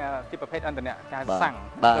ជាមួយនឹងទីប្រភេទអន្តរជាតិការសាំង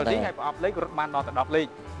ទៅទីឲ្យប្រអប់លេខរត់បានដល់ទៅ10លេខ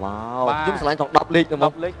វ៉ាវខ្ញុំឆ្លាញ់ដល់10លេខទៅម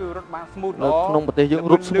ក10លេខគឺរត់បាន smooth ល្អក្នុងប្រទេសយើង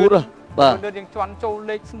រត់ smooth បាទដូចយើងជន់ចូល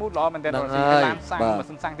លេខ smooth ល្អមែនតើរត់ស៊ីបានសាំងម៉ា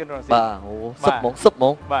ស៊ីនសាំងទៀតរត់ស៊ីបាទអូសឹបហ្ម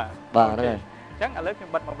ងបាទបាទហ្នឹងហើយអញ្ចឹងឥឡូវខ្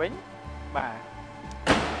ញុំបិទមកវិញបាទ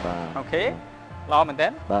អូខេល្អមែនតើ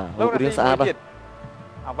លោករៀងស្អាតបាទ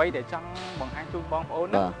អ្វីដែលចង់បង្ហាញជូនបងប្អូន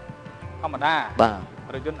ណាធម្មតាបាទ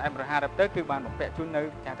រថយន្ត M150 Raptor គឺបានបំពាក់ជូននៅ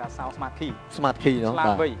គេថា Sound Smart Key នោះបា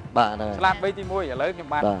ទបាទហ្នឹងឆ្លាតវៃទី1ឥឡូវខ្ញុំ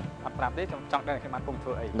បានអត់ប្រាប់ទេខ្ញុំចង់ដឹងខ្ញុំបានពុំធ្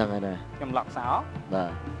វើអីហ្នឹងហើយណាខ្ញុំឡុកសោបាទ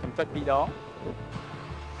ខ្ញុំចុច2ដង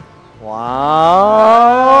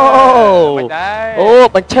វ៉ាវអូ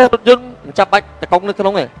បញ្ឆេះរថយន្តមិនចាប់បាច់តកង់នៅក្នុ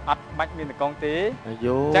ងទេអត់បាច់មានតកង់ទេអា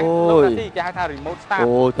យូអញ្ចឹងលោកទីគេហៅថា remote start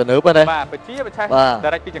អូទៅនើបហ្នឹងបាទបញ្ឆេះ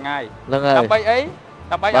direct ពីចង្ងាយហ្នឹងហើយដើម្បីអី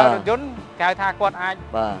ដើម្បីឲ្យរថយន្តគេហៅថាគាត់អាច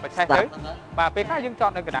បាទ បច្ចេកទៅបាទពេលខ្លះយើងច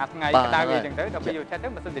តនៅកណ្ដាលថ្ងៃក្តៅអីចឹងទៅដល់ពេលយកឆេះទៅ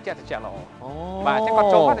ម៉ាស៊ីនត្រជាក់ល្អ អូ បាទអញ្ចឹងគាត់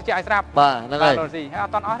ចូលមកត្រជាក់ឲ្យស្រាប់ បាទហ្នឹងហើយ រ៉ូស៊ីហើយអ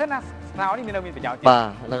ត់តន់អស់ទេណាស្រាវនេះមានប្រយោជន៍ទៀត បាទ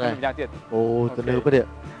ហ្នឹងហើយ ប្រយោជន៍ទៀត អូទៅលើទៀត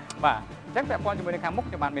បាទអញ្ចឹងពាក់ព័ន្ធជាមួយនឹងខាងមុខ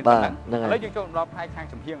ខ្ញុំបានមានប៉ុណ្ណឹងឥឡូវយើងចូលដល់ផ្នែកខាង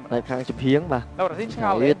ចំហៀង ផ្នែកខាងចំហៀងបាទ រ៉ូស៊ីឆ្ង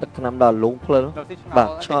ល់ វាទឹកថ្នាំដល់លងភ្លើ រ៉ូស៊ីឆ្ងល់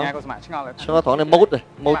ឆ្ងល់ក៏ស្មាក់ឆ្ងល់ ឆ្ងល់ត្រង់នេះ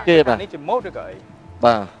ម៉ូតគេបាទ នេះជាម៉ូតឬក៏អី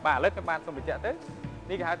បាទ បាទឥឡូវខ្ញុំបានសូមបញ្ជាក់ទៅ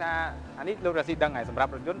នេះគេហៅថាអានេះលោករ៉ូស៊ីដឹងហើយសម្រាប់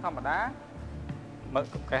រថយន្តធម្មតា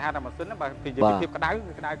គេហៅថាម៉ាស៊ីនបាទពីយើងភាពក្តៅ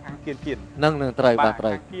គឺក្តៅខាងគៀនហ្នឹងត្រូវបាទត្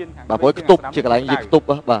រូវ គៀនខាង បាទព្រោះខ្ទប់ជាកន្លែងយើងខ្ទប់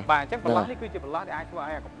បាទ បាទអញ្ចឹងបន្លោះនេះគឺជាបន្លោះដែលអាចធ្វើ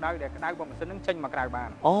ឲ្យកម្ដៅដែលក្តៅរបស់ម៉ាស៊ីននឹងចេញមកក្រៅបាន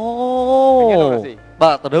អូ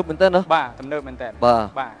បាទទំនើបមែនតើណា បាទទំនើបមែនតើ បាទ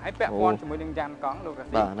បាទហើយពាក់ព័ន្ធជាមួយនឹងយ៉ានកង់លោករ៉ូ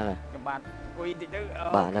ស៊ី បាទហ្នឹងហើយ ខ្ញុំបានអុយតិចទៅ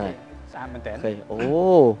បាទហ្នឹងហើយ ស្អាតមែនតើ អូ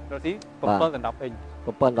រ៉ូស៊ី7ដល់10អ៊ីង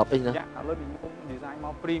 7 10អ៊ីងណា យ៉ាឥឡូវវាខ្ញុំ design ម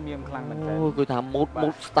ក premium ខ្លាំងមែនតើ អូគឺថាម៉ូ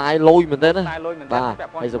ត style លុយមែនតើណា style លុយមែនតើ បាទ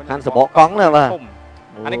ហើយសំខាន់សបកកង់ណាបាទ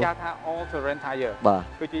អានេះគេហៅថា all terrain tire បាទ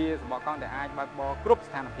គឺជាសបកកង់ដែលអាចបើកបរគ្រប់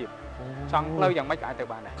ស្ថានភាពចង់ផ្លូវយ៉ាងម៉េចក៏អាចទៅ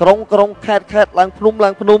បានដែរ ក្រុងខេតឡើងភ្នំឡើ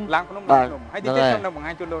ងភ្នំ ហើយទីទៀតខ្ញុំនឹងបង្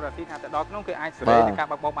ហាញជូនលោករ៉ាស៊ីថាទៅដល់ក្នុងគឺអាចសេរីនៃការ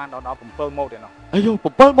បើកបរបានដល់7ម៉ូតឯណោះ អាយ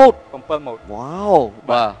7ម៉ូត 7ម៉ូត វ៉ាវ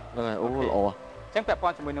បាទហ្នឹងហើយអូល្អ អញ្ចឹងពាក់ព័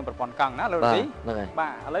ន្ធជាមួយនឹងប្រព័ន្ធកង់ណាលោករ៉ាស៊ី ហ្នឹងហើយ បា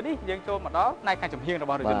ទឥឡូវនេះយើងចូលមកដល់ផ្នែកខាងចំហៀងរ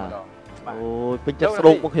បស់រថយន្តម្ដង អូយពេញចិត្តស្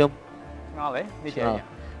រូកមកខ្ញុំ ឆ្ងល់ហ៎នេះជាអី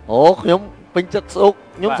អូខ្ញុំពេញចិត្តស្រូក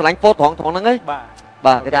ខ្ញុំឆ្លាញ់ Ford ត្រង់ហ្នឹងហី បាទ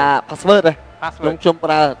បាទគេថា password ហ៎ password ខ្ញុំប្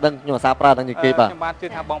រើដឹងខ្ញុំអាសាប្រើដឹងជាងគេបាទ ខ្ញុំបានជឿ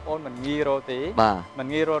ថាបងប្អូនមិនងាយរកទេ បាទ មិន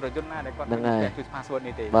ងាយរករថយន្តណាដែលគាត់ជួយ password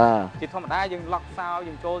នេះទេ បាទ ជាធម្មតាយើង lock សោ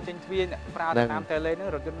យើងចូលចេញទ្វារប្រើតាម tele ហ្នឹង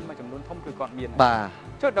រថយន្តមួយចំនួនធំគឺគាត់មាន បាទ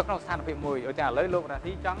ចុះដល់ក្នុងស្ថានភាពមួយឧទាហរណ៍ឥឡូវលោករ៉ា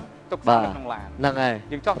ស៊ីចង់ទុកសោនៅក្នុងឡាន ហ្នឹងហើយ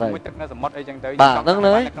យើងចោះជាមួយទឹកនៅសមុទ្រអីចឹងទៅ បាទហ្នឹង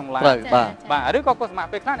ហើយ ក្នុងឡាន ត្រូវបាទ បាទឬក៏កុសមា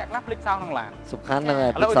ពេលខ្លះអ្នកខ្លះភ្លេចសោក្នុងឡាន សំខាន់ហ្នឹងហើ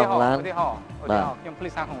យ ឥឡូវ ភ្លេចសោក្នុងឡាន ឧទាហរណ៍ខ្ញុំភ្លេ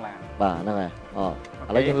ចសោក្នុងឡាន បាទហ្នឹងហើយអូ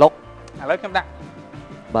ឥឡូវយើងលុក ឥឡូវខ្ញុំដាក់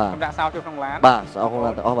បាទ ខ្ញុំដាក់សោចូលក្នុងឡាន បាទសោក្នុង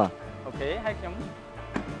ឡានទាំងអស់បាទ អូខេហើយខ្ញុំ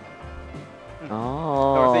អូ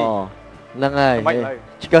ហ្នឹងហើយ មិនឡើយ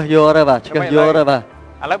ឆ្កឹះយកទៅបាទឆ្កឹះយកទៅបាទ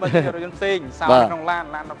ឥឡូវបើជារថយន្តផ្សេងសោក្នុងឡាន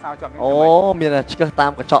ដុកសោជាប់ អូមានតែឆ្កឹះតា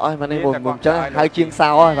មកញ្ចក់ហើយមកនេះមុនអញ្ចឹងហៅជាងសោ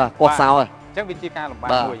ហើយបាទគាត់សោហើយ អញ្ចឹងវាជាការលំបាក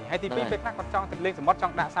មួយហើយទី2ពេលខ្លះគាត់ចង់ទឹកលេងសមុទ្រច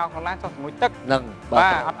ង់ដាក់សោក្នុងឡានចង់ជាមួយទឹក ហ្នឹង បា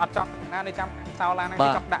ទអត់ចង់ណានេះចាំសោឡានហ្នឹង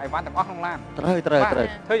ចង់ដាក់អីវ៉ាន់ទាំងអស់ក្នុងឡាន ត្រូវ ធ្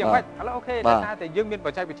វើយ៉ាងម៉េចឥឡូវអូខេដោយសារតែយើងមានប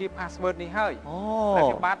ច្ចេកវិទ្យា password នេះហើយ អូ តែ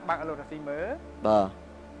ខ្ញុំបាទបើកលោករ៉ាស៊ីមើល បាទ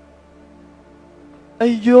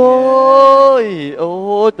អាយយអូ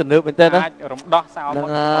ទំនើបមែនតើណា អាចរំដោះសោមក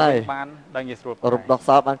បានដល់ងាយស្រួល រំដោះ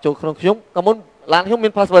សោបានចូលក្នុងខ្ញុំក៏មុនឡានខ្ញុំមា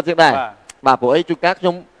ន password ជាងដែរបាទព្រោះអីជួនកាលខ្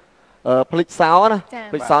ញុំភ្លេចសោណា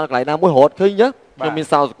ភ្លេចសោកន្លែងណាមួយរត់ឃើញចឹងខ្ញុំមាន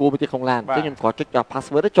សោសកួរមួយទៀតក្នុងឡានអញ្ចឹងខ្ញុំគ្រាន់ចុចដល់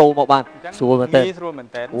password ទៅចូលមកបានស្រួលមែនតើ ស្រួលមែន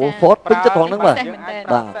តើ អូ Ford ពេញចិត្តត្រង់ហ្នឹងបាទ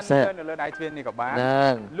បាទផ្សេងនៅលើដៃទ្វារនេះក៏បាន ហ្នឹ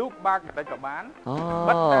ង loop back តិចក៏បាន អូ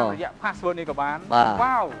បិទតាមរយៈ password នេះក៏បាន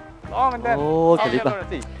វ៉ាវល្អមែនតើ អូកលិប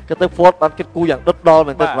គេទៅ Ford បានគិតគូរយ៉ាងដុតដល់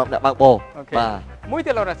មែនតើសម្រាប់អ្នកបើកបរបាទ មួយ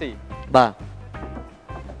ទៀតលោករ៉ាស៊ី បាទ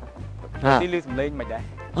ទីលឺសំឡេងមិនដែរ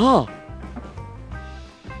អូ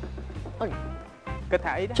គិត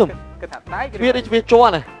ថាអីដែរគិតថាដៃ ទ្វារនេះទ្វារជ័រ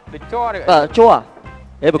ណា ដូចជ័រឬ បាទជ័រ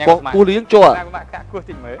ហេបកគូលៀងជ័រ តែមកកាក់គោះ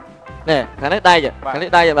តិចមើល ណែខាងនេះដៃខាងនេះ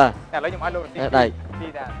ដៃបាទ តែឥឡូវខ្ញុំឲ្យលោកទី ដៃ ទី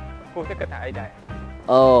ថាគោះទៅគិតថាអីដែរ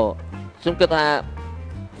អូខ្ញុំគិតថា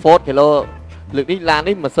Ford គីឡូលើកនេះឡាន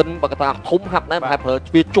នេះម៉ាស៊ីនបកតាធំហាប់ណាស់ប្រហែលប្រើ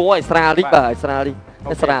ទ្វារជ័រឲ្យស្រាលតិចបាទឲ្យស្រាលតិច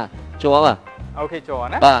ឲ្យស្រាលជ័របាទ អូខេជ័រ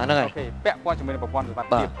ណា បាទហ្នឹងហើយ អូខេពាក់ព័ន្ធជាមួយនឹងប្រព័ន្ធសុវត្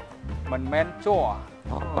ថិភាពមិនមែនជ័រ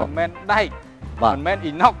មិនមែនដែកមិនមែន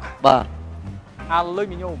អ៊ីណុក បាទ អាលុយ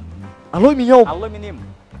មីញ៉ូម អាលុយមីញ៉ូម អាលុយមីនីម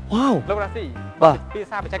វ៉ាវ លោករ៉ាស៊ី បាទ ភា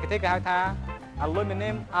សាបច្ចេកទេសគេហៅថា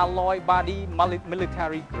aluminum alloy body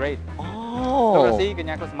military grade អូ លោករ៉ាស៊ីកញ្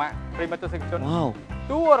ញាកុសមាប្រិមត្តទស្សនិកជន វ៉ាវ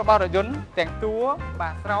តួរបស់រថយន្តទាំងតួបា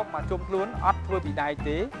ទស្រោបមកជុំខ្លួនអត់ធ្វើពីដែក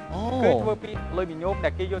ទេ អូ គឺធ្វើពីលុយមីញ៉ូមដែ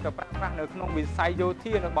លគេយកទៅប្រើប្រាស់នៅក្នុងវិស័យយោ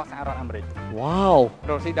ធារបស់សហរដ្ឋអាមេរិក វ៉ាវ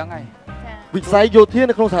រ៉ូស៊ីដឹងហើយ វិស័យយោធា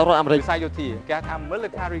នៅក្នុងសហរដ្ឋអាមេរិក វិស័យយោធាគេហៅថា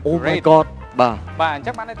military អូ my grade god បាទ បាទអញ្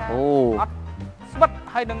ចឹងបានន័យថា អូ អត់ស្វិត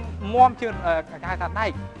ហើយនឹងមាំជាងគេហៅថាដែ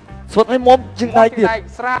ក ស្វិតឲ្យមុំជាងដៃទៀត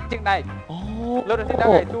ស្រាតជាងដែក អូ លោករ៉ូស៊ីដឹង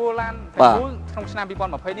ហើយតួឡានទាំងមូលក្នុងឆ្នាំ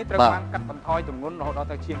2020នេះត្រូវបានកាត់បន្ថយទម្ងន់រហូតដល់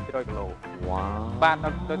ទៅជាង200គីឡូ វ៉ាវ បាទដោ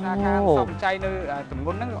យសារការសំចៃនៅទម្ង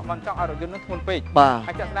ន់ហ្នឹងមិនចង់ឲ្យរថយន្តនឹងធ្ងន់ពេក បាទ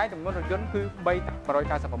ហើយចាក់ស្ដែងទម្ងន់រថយន្តគឺ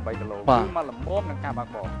398គីឡូ បាទ គឺមកល្មមនឹងការបើក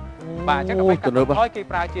បរបាទអញ្ចឹងអ្វីកាត់បន្ថយគេ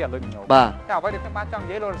ប្រើជាអាលុយមីញ៉ូម បាទ តែអ្វីដែលខ្ញុំបានចង់និ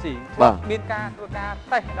យាយលោករ៉ូស៊ី បាទ មានការធ្វើការ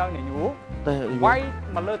តេស្តដោយនាយក តែ វាយ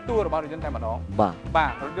មកលើតួរបស់រថយន្តតែម្ដង បាទ បា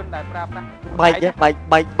ទរថយន្តដែលប្រើប្រាស់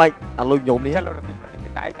បែកអាលុយញោមនេះ ចាលោករ៉ូស៊ី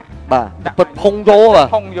តែ បាទពិតផុងយកបាទ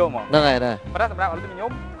ផុងយកមក ហ្នឹងហើយណា ប៉ុន្តែសម្រាប់អាលុយមីញ៉ូ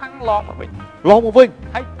មផាំង ឡងមកវិញ ឡងមកវិញ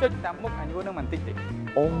ហើយចុចតាមមុខអាយុនឹងមិនតិចទេ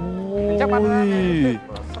អូ អញ្ចឹងបាន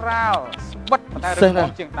ស្រាលស្វិតតែរឹង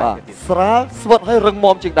មាំជាងដៃទៀត ស្រាលស្វិតហើយរឹង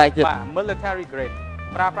មាំជាងដៃទៀត បាទ military grade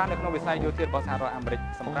ប្រើប្រាស់នៅក្នុងវិស័យយោធារបស់សហរដ្ឋអាមេរិក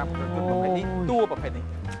សម្រាប់រថយន្តប្រភេទនេះតួប្រភេទនេះ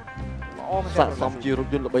ល្អមែន ស័ក្តិសមជារថ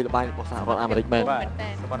យន្តល្បីល្បាញរបស់សហរដ្ឋអាមេរិកមែន បា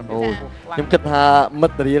ទ អូខ្ញុំគិតថា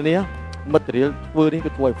material នេះ material ធ្វើនេះគឺ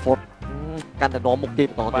ធ្វើឲ្យ Ford កាន់តែនាំមុខគេប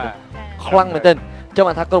ន្តទៀតខ្លាំងមែនទែនចាំ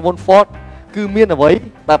ថាក្រុមហ៊ុន Ford គឺមានអ្វី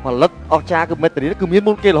ដែលផលិតអស្ចារ្យគឺ material គឺមាន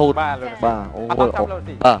មុនគេរហូត បាទ បាទអូ បាទ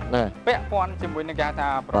ហ្នឹង ពាក់ព័ន្ធជាមួយនឹងគេថា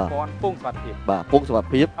ប្រព័ន្ធពងសុវត្ថិភាព បាទពងសុវត្ថិ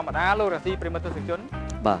ភាព ធម្មតាលោករ៉ាស៊ីប្រិមត្តទស្សនិកជន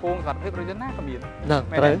បាទ ពងសុវត្ថិភាពរថយន្តណាក៏មាន ហ្នឹង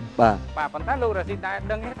ត្រូវបាទ បាទប៉ុន្តែលោករ៉ាស៊ីដែរ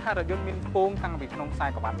ដឹងថារថយន្តមានពងតាំងពីក្នុងខ្សែ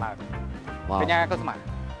ក្បាត់ឡើងកញ្ញាក៏ស្មា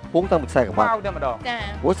ពងតាំងពីខ្សែក្បាត់ វ៉ាវតែម្ដង ចា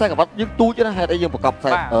ព្រោះខ្សែក្បាត់យើងទូចណាហេតុអីយើងប្រកបខ្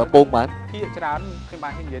សែពងបាន ភាគច្រើនខ្ញុំបា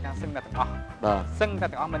ននិយាយថាសឹងតែទាំងអស់ បាទ សឹងតែ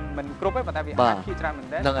ទាំងអស់មិនគ្រប់ទេប៉ុន្តែវាអាចភាគច្រើនមែន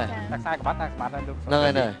ទេ ហ្នឹងហើយ តែខ្សែក្បាត់តែក្បាត់ហើយលោក ហ្នឹងហើ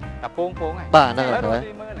យ តែពងហើយ បាទហ្នឹងហើយ រ៉ា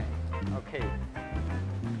ស៊ីមើលនេះអូខេ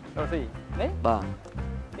រ៉ាស៊ីនេះ បាទ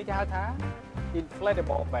នេះគេហៅថា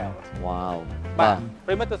inflatable belt វ៉ាវ បាទ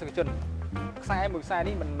ប្រិមត្តទស្សនិកជនខ្សែមួយខ្សែ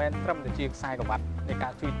នេះមិនមែនត្រឹមតែជាខ្សែក្បាត់នៃកា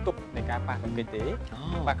រជួយទប់នៃការប៉ះទង្គិចទេ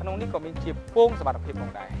បាទក្នុងនេះក៏មានជាពងសុវត្ថិភាពផ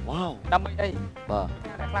ងដែរ វ៉ាវ ដើម្បីអី បាទ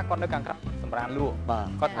អ្នកខ្លះគាត់នៅខាងក្រៅសម្រានលក់ បាទ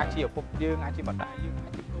គាត់អាចជាឪពុកយើងអាចជាម្ដាយយើងអា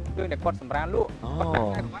ចជាយើងដែលគាត់សម្រានលក់គាត់ដាក់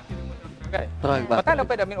ខ្សែក្បាត់ជាមួយទៅត្រូវបាទ ប៉ុន្តែនៅ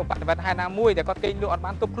ពេលដែលមានឧបទ្ទវហេតុណាមួយដែលគាត់គេងលក់អត់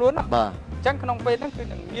បានទប់ខ្លួន បាទ អញ្ចឹងក្នុងពេលហ្នឹងគឺ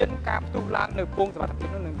នឹងមានការផ្ទុះឡើងនៅពងសុវត្ថិភាព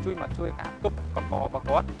នោះនឹងជួយមកជួយការទប់កករបស់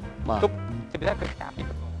គាត់ទប់ជាពិសេសគឺការពី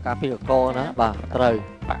កក ការពីកកណាបាទត្រូវ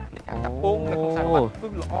បាទការកាប់ពងនៅក្នុងខ្សែក្បាត់គឺ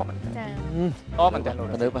ល្អមែន ចា ល្អមែនតើលោក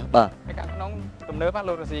ទៅបាទ ហើយការក្នុងទំនើប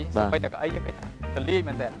លោករ៉ាស៊ីសំបីតែកៅអីគេថាទលាយ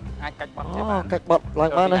មែនតើអាចកាច់បត់ជាបាន កាច់បត់ឡើ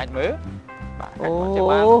ងបានណា អាចមើលបាទកាច់បត់ជា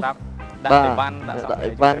បានសម្រាប់ដាក់ទៅបានដាក់សម្រា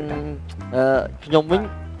ប់ បានខ្ញុំវិញ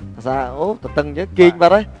ថាអូតតឹងចឹងគេងបា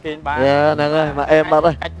ត់ហើយ គេងបាន ហ្នឹងហើយមកអែមបាត់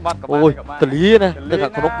ហើយ កាច់បត់ក៏បាន អូយទលាយណានៅខា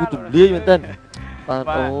ងក្នុងគឺទលាយមែនទែនបាទ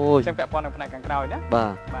អូយ ចាំពាក់ព័ន្ធនៅផ្នែកខាងក្រោយណា បា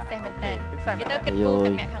ទ តែមែនតើ ពិសេស គេទៅគិតគូរ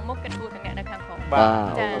ទាំងអ្នកខាងមុខគិតគូរទាំងអ្នកនៅខាងក្រោម បា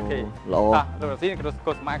ទ ចា៎ អូខេ ល្អ បាទលោករ៉ាស៊ីក៏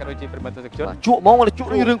កុសមាក៏ដូចជាប្រិមត្តទស្សនិកជន ជក់ហ្មងជក់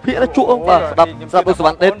រឿងភាគណាជក់បាទស្ដាប់ដូចសវ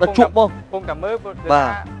ណ្ណដេតបាទជក់ហ្មង ពងតែមើល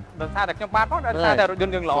ដោយសារតែខ្ញុំបានផងដោយសារតែរថយ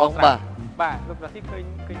ន្តយើងល្អស្រាប់បាទលោករ៉ាស៊ីឃើ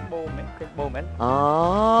ញបូមមែនឃើញបូមមែន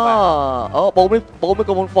អូបូមនេះ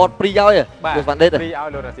ក៏មុន Ford ព្រីឲ្យសវណ្ណដេត ព្រីឲ្យ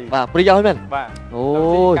លោករ៉ាស៊ី បាទព្រីឲ្យមែន បាទ អូ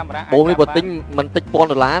យបូមនេះបើទិញមិនតិច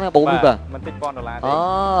$1000ណាបូមនេះបាទ មិនតិច$1000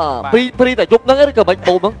ទេ ព្រីតែយប់ហ្នឹងឬក៏មិន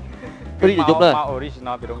បូមហ្នឹងព្រីតែយប់ហ្នឹង មក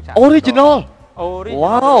original ពីរោងចក្រ original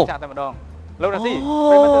ចាក់តែម្ដងលោករ៉ាស៊ី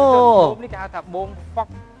ពេលមកទៅបូមនេះគេហៅថាបូម Ford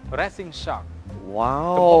Racing Shock វ៉ា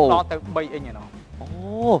ចំ វ ដល់ទៅ3អ៊ីងឯណោះ អូ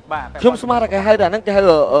បាទ ខ្ញុំស្មានថាគេហៅថាហ្នឹងគេហៅ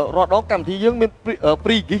រត់ដងកម្មវិធីយើងមានព្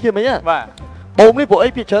រីហ្គីគេមិញហ៎ បាទ បូមនេះពួកអី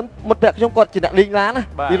ភាគច្រើនមិត្តភក្តិខ្ញុំគាត់ជាអ្នកលេងឡានណា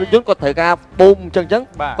ពីរថយន្តគាត់ត្រូវការបូមអញ្ចឹង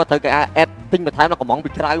គាត់ត្រូវការអេដទិញបន្ថែមដល់កំងពី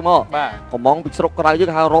ក្រៅមក បាទ កំងពីស្រុកក្រៅយើង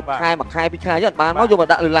គេហៅរាប់ខែមួយខែពីរខែយើងអត់បានមកយកមក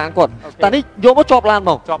ដាក់លើឡានគាត់តែនេះយកមកជាប់ឡាន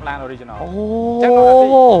មក ជាប់ឡាន original អូ ចឹង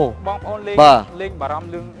បងប្អូនលេងបារម្ភ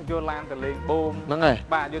រឿងយកឡានទៅលេងបូម ហ្នឹងហើយ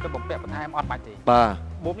បាទយកទៅបំពាក់បន្ថែមអត់បាច់ទេ បា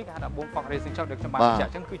ទ បូមនេះគេហៅថាបូម Ford Racing Shock ដែលខ្ញុំបានបញ្ជាក់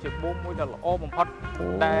អញ្ចឹងគឺជាបូមមួយដ៏ល្អបំផុត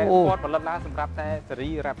ដែលគាត់ផលិតឡើងសម្រាប់តែស៊េរី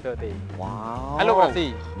Raptor ទេ វ៉ា ហើយលោករ៉ាស៊ី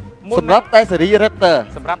សម្រាប់តែស៊េរី Raptor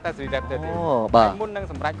សម្រាប់តែស៊េរី Raptor ទេ បាទ មុននឹង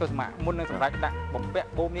សម្រាប់កុសមាមុននឹងសម្រាប់ដាក់បំពាក់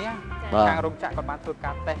បូមនេះខាងរោងចក្រគាត់បានធ្វើ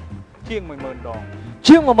ការតេស្តជាង 10000 ដង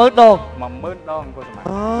ជាង 10000 ដង 10000 ដងកុសមា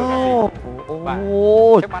អូ បាទ អូ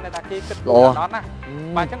យ ចឹងបានថាគេគិតដល់ណា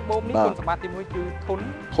បាទអញ្ចឹងបូមនេះគុណសម្បត្តិទី1គឺធ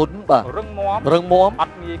ន់ បាទ រឹងមាំ អ អ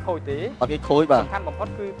ត់ងាយខូចទេ ត់ងាយខូចបាទ សំខាន់បំផុត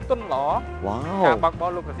គឺទន់ល្អ វ៉ា ការ វ បើកបោ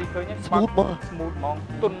លោករ៉ាស៊ីឃើញ smooth មក smooth ហ្មង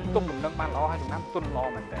ទន់ទប់លំនឹងបានល្អហើយចំណាំទន់ល្អ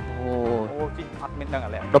មែនតើ អូជីអត់មានដឹង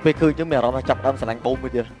អាឡែ ដល់ពេលឃើញចឹងមានអារម្មណ៍ថាចាប់ដើមស្រឡាញ់បូមមួ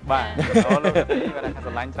យទៀត បាទលោករ៉ាស៊ីបាទថា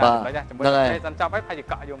ស្រឡាញ់ច្រើនហើយចាជាមួយតែសិនចប់ហើយផាច់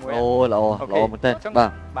កក់យកមួយ អូល្អមែនទេបាទ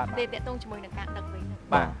បាទ ទេតេតងជាមួយនឹងការដឹកវិញ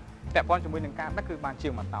បាទពាក់ព័ន្ធជាមួយនឹងការដឹកគឺបានជា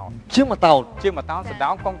ង1តោន ជាង1តោន ជាង1តោនសដៅ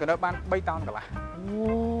កុងតឺន័របាន3តោនកន្លះ អូ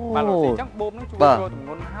បាទលោកស៊ីអញ្ចឹងបូមនឹងជួយរកទម្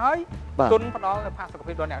ងន់ហើយទុនផ្ដល់នៅផាសុក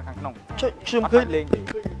ភាពដល់អ្នកខាងក្នុង ខ្ញុំឃើញ លេងទេ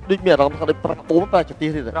ដូចមានអារម្មណ៍ថាដូចប្រាក់បូមប្រាក់ចទា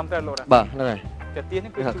ទៀត ត្រឹមត្រូវលោករ៉ាស៊ី បាទហ្នឹងហើយ ចទា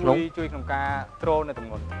នេះគឺជួយក្នុងការទ្រនៅទម្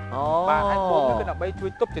ងន់ អូ បាទហើយបូមនេះគឺដើម្បីជួយ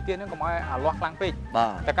ទប់ចទានេះកុំឲ្យអាលាស់ខ្លាំងពេក បា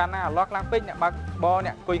ទ តែកាលណាអាលាស់ខ្លាំងពេកអ្នកបើកបរអ្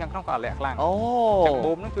នកអង្គុយខាងក្នុងក៏អាលាក់ខ្លាំង អូ ចឹង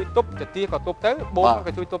បូមនឹងជួយទប់ចទាក៏ទប់ទៅបូម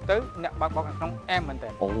ក៏ជួយទប់ទៅអ្នកបើកបរខាងក្នុងអែមមែនតើ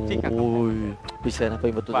អូយពិសេសណាស់ពេ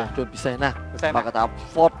លមកទស្សនជនពិសេសណាស់ ពិសេស បាទកតា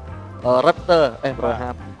Ford Raptor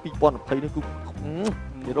F-150 2020នេះគឺ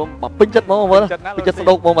និយាយមកពេញចិត្តហ្មងមើលពេញចិត្តស្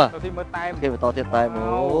ដោកហ្មងបាទ ទៅទីមើលតែ គេបន្តទៀតតែមក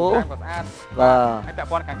តែក៏ស្អាត បាទ ហើយពាក់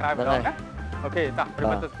ព័ន្ធខាងក្រៅម្ដងណាអូខេតោះប្រិ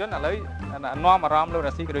មត្តទស្សនិកជនឥឡូវនាំអារម្មណ៍លោក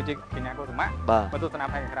រ៉ាស៊ីក៏ដូចជាកញ្ញាកុសមា បាទ មកទស្សនា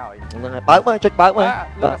ផ្នែកខាងក្រៅ ហ្នឹងហើយបើកមើលចុចបើកមើល បាទ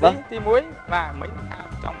លោករ៉ាស៊ីទី1បាទមិញថា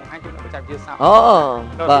ចង់បង្ហាញជូន បច្ចេកវិទ្យាសោ អូ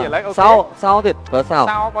បាទសោទៀតប្រើសោ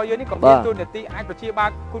សោរបស់យើងនេះក៏មានទូនាទីអាចប្រជាបាល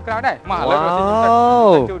គូតក្រោយដែរមកឥឡូវរស៊ីខ្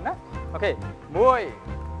ញុំជូនណាអូខេ1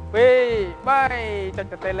 2 3ចុច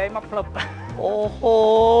ទៅលេងមកផ្លឹប អូហូ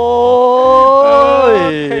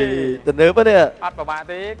ទៅនើបនេះអត់ប្របាក់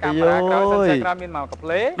ទេកាមេរ៉ាក្រោយសិនក្រោយមានមកកាផ្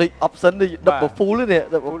លេដូច option នេះ double full នេះ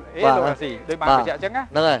បាទលោកស៊ីដូចបានបញ្ជាក់អញ្ចឹងណា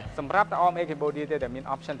ហ្នឹងហើយសម្រាប់តអម Cambodia ទេតែមាន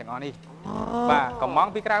option ទាំងអស់នេះបាទកំង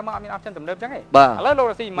ពីក្រៅមកអត់មាន option ទំនើបអញ្ចឹងទេឥឡូវលោក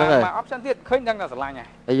ស៊ីមក option ទៀតឃើញដឹងតែស្រឡាញ់ហើយ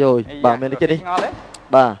អាយយបាទមាននេះឆ្ងល់ទេ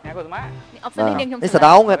បាទញ៉ាំកូនស្មា option នេះខ្ញុំនេះស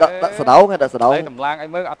ដោងដាក់សដោងដាក់សដោងតម្លើងឲ្យ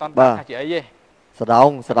មើលអត់តន់បានថាជាអីទេសដោង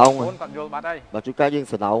គាត់យល់បាត់ហើយបាទជួនកាលយើង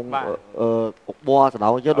សដោងអុកបសដោ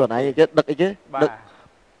ងchứ đồ này chứដឹកអីគេដឹក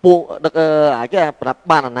ពួកដឹកអាគេប្រាប់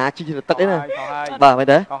បានអាណាជីទឹកអីណាបាទមែន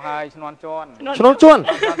ទេខុសហើយឈ្នន់ជន់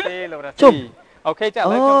ទេលោករ៉ាស៊ីអូខេចាឥ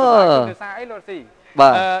ឡូវខ្ញុំដោយសារអីលោករ៉ាស៊ីបា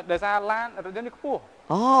ទដោយសារឡានរថយន្តនេះខ្ពស់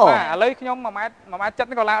អូបាទឥឡូវខ្ញុំ1 ម៉ែត្រ 7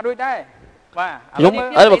នេះក៏ឡើងរួចដែរបាទខ្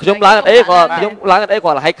ញុំឡើងអត់អីគាត់ខ្ញុំឡើងអត់អី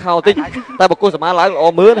គាត់លហែកខោតិចតែបើគូសមាឡើងល្អ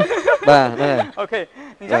មើលបាទហ្នឹងហើយអូខេ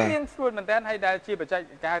អញ្ចឹងមានស្រួលមែនតើហើយដែលជាបច្ចេក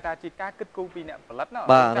ការថាជាការគិតគូរពីអ្នកផលិតណា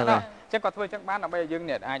បាទហ្នឹងហើយអញ្ចឹងគាត់ធ្វើអញ្ចឹងបានដើម្បីឲ្យយើង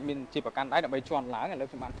អាចមានជាប្រកាន់ដៃដើម្បីជន់ឡើងឥឡូវ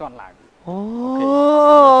ខ្ញុំបានជន់ឡើង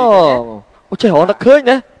អូចេះរហូតដល់ឃើញ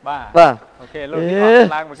ណាបាទអូខេលោកនេះ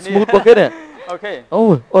ឡើងមួយគ្នា smooth របស់គេនេះអូខេ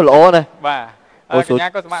អូល្អណាស់បាទអូកញ្ញា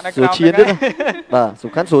ក៏ស្មាតនៅក្រោមស្រួលឈៀនទៀតបាទ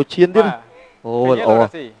សំខាន់ស្រួលឈៀនទៀតអូល្អ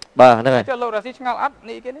បាទហ្នឹងហើយចុះលោករ៉ាស៊ីឆ្ងល់អត់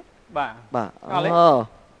នេះគេនេះបាទឆ្ងល់ទេ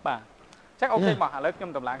បាទចឹងអូខេមកឥឡូវខ្ញុំ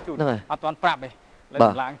តម្លើងជូនអត់ទាន់ប្រាប់ទេឥឡូវត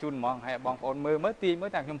ម្លើងជូនហ្មងហើយបងប្អូនមើលទាញមើល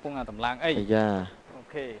តែខ្ញុំពងតម្លើងអីយ៉ាអូ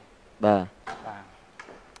ខេបាទ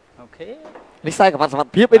អូខេនេះខ្សែក្រវ៉ាត់សមត្ថ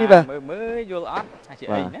ភាពអីនេះបាទមើលយល់អត់ថាជា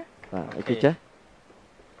អីណាបាទអីគេចេះ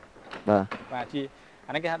បាទជា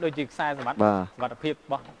អានេះគេថាដូចជាខ្សែសមត្ថភាពរ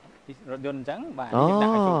បស់រថយន្តអញ្ចឹងបាទយើងដា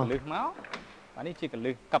ក់ឲ្យកលឹះមកបាទនេះជាក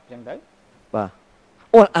លឹះកັບអញ្ចឹងទៅបាទ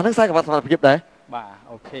អូអានឹងខ្សែក្រវ៉ាត់សមត្ថភាពដែរបាទ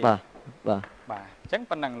អូខេបាទអញ្ចឹង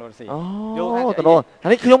ប៉ុណ្ណឹងលោកស៊ីយល់ថាទៅអា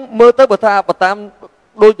នេះខ្ញុំមើលទៅបើតាម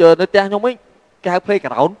ដូចនៅផ្ទះខ្ញុំវិញគេហៅ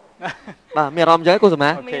playground បាទមានអារម្មណ៍អញ្ចឹងគូសមា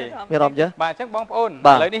អូខេមានអារម្មណ៍អញ្ចឹងបាទអញ្ចឹងបងប្អូនឥ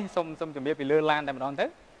ឡូវនេះសូមជំរាបពីលើឡានតែម្ដងទៅ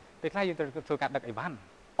ពេលខ្លះយើងត្រូវធ្វើការដឹកអីវ៉ាន់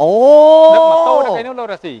អូដឹកម៉ូតូដឹកអីនោះលោក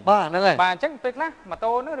រ៉ាស៊ីបាទហ្នឹងហើយបាទអញ្ចឹងពេលខ្លះម៉ូ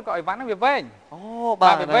តូនោះឬក៏អីវ៉ាន់នោះវាវែង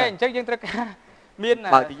បាទវាវែងអញ្ចឹងយើងត្រូវការមាន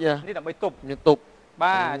នេះដើម្បីទប់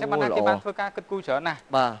បាទអញ្ចឹងបានគេបានធ្វើការគិតគូរច្រើនណាស់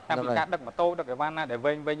បាទតាមពីការដឹកម៉ូតូដឹកអីវ៉ាន់ណាដែល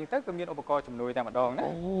វែងអញ្ចឹងទៅគឺមានឧបករណ៍ជំនួយតែម្ដងណា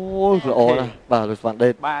អូល្អណាស់បាទលោកស្វាន់ដេ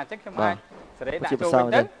តបាទអញ្ចឹងខ្ញុំអាចសេរីដាក់ចូលវិញ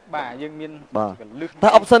ទៅបាទយើងមានកលឹះតែ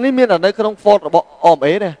option នេះមាននៅក្នុង Ford របស់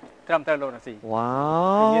OMA ទេត្រឹមត្រូវលោកណាស៊ីវ៉ា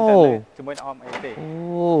វមានតែជាមួយ OMA ទេអូ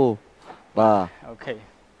បាទអូខេ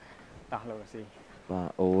តោះលោកណាស៊ីបាទ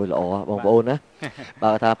អូយល្អបងប្អូនណា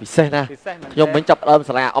បាទថាពិសេសណាខ្ញុំមិញចាប់ដើម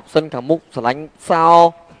ឆ្លាញ់ option ខាងមុខឆ្លាញ់សោ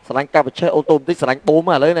ឆ្លាញ់កាបច្ចេកអូតូម៉ាទិកឆ្លាញ់បូម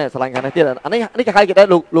ឥឡូវនេះឆ្លាញ់ខាងនេះទៀតអានេះគេហៅគេដែរ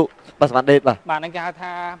លោកបាទស្មានដេតបាទហ្នឹងគេហៅ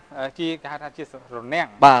ថាជារនាំង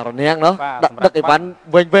បាទរនាំងណោះដឹកអីវ៉ាន់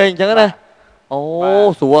វែងអញ្ចឹងណាអូ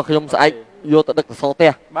ស្រួលខ្ញុំស្អែកយកទៅដឹកទៅសផ្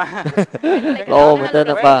ទះបាទអូមែនទេ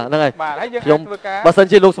បាទហ្នឹងហើយខ្ញុំបើសិន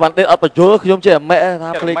ជាលោកស្មានដេតអត់បញ្យល់ខ្ញុំជាអាម៉ែថា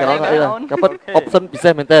ភ្លេចក្រោយអីក៏ពិត option ពិសេ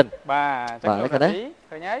សមែនទេបាទចឹងលោកនេះ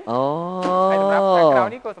ឃើញហើយអូហើយសម្រាប់ខាងក្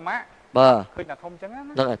រៅនេះក៏សមៈបាទឃើញតែធំអញ្ចឹងណា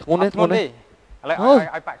ហ្នឹងហើយធ្ងន់នេះឥឡូវ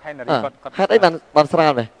ឲ្យប៉ាក់ខេនរីគាត់ហេតុអីបានស្រា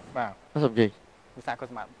លទេបាទសំជិញវិសាក៏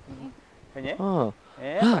សមៈឃើញទេ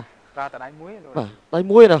ប្រើតែដៃមួយបាទដៃ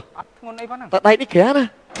មួយណាអត់ធ្ងន់អីប៉ុណ្ណឹងតែដៃនេះក្រាស់ណា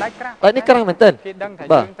ដៃក្រាស់ដៃនេះក្រាស់មែនទេគេដឹងថា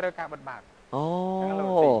យើងត្រូវការបិទបាក់អូ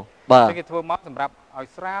បាទគេធ្វើមកសម្រាប់ឲ្យ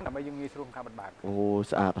ស្រាលដើម្បីយើងងាយស្រួលក្នុងការបិទបាក់អូ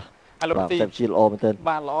ស្អាតហើយលោកទីជាល្អមែនទេ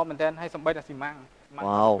បាទល្អមែនទេហើយសំបីតែស៊ីម៉ាំង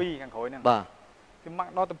2ខាងក្រោយហ្នឹងបាទស៊ីម៉ាំង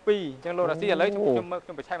ដល់ទៅ2អញ្ចឹងលោករ៉ាស៊ីឥឡូវខ្ញុំមើលខ្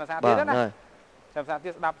ញុំបញ្ឆេះភាសាទៀតណាភាសាទៀ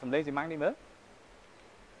តស្ដាប់សំឡេងស៊ីម៉ាំងនេះមើល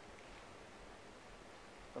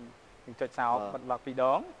ខ្ញុំចុចសោបិទឡុក2ដ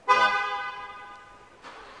ង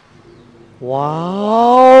វ៉ា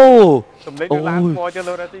វសំឡេងដូចឡានពណ៌ចឹង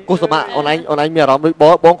លោករ៉ាស៊ីគូសមៈអូនឯងមានអារម្មណ៍ដូ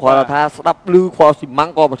ចបងគ្រាន់តែថាស្ដាប់ឮខ្វល់ស៊ីម៉ាំង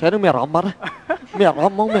ក៏មិនឆេះនឹងមានអារម្មណ៍បាត់មានអារ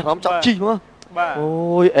ម្មណ៍ហ្មងមានអារម្មណ៍ចង់ជីមកបាទ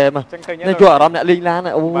អូយអែមនេះជួយអារម្មណ៍អ្នកលេងឡាន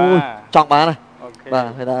អូយចង់បានណាបាទ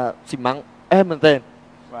គេថាស៊ីម៉ាំងអែមមែនទេ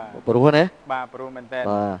បាទព្រោះណាបាទព្រោះមែនទេ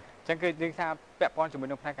បាទអញ្ចឹងគឺយើងថាពាក់ព័ន្ធជាមួយ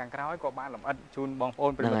នឹងផ្នែកខាងក្រោយក៏បានលម្អិតជូនបងប្អូ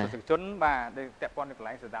នប្រិយមិត្តទស្សនិកជនបាទដែលពាក់ព័ន្ធនៅកន្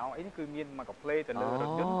លែងសដៅអីនេះគឺមានមកកាផ្លេទៅលើរ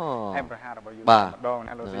ថយន្តអែមប្រហាររបស់យើងម្ដង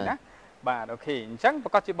ណាលោកស៊ីណាបាទអូខេអញ្ចឹងប្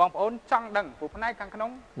រកាសជាបងប្អូនចង់ដឹងព្រោះផ្នែកខាងក្នុង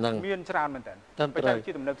មានច្រើនមែនតើ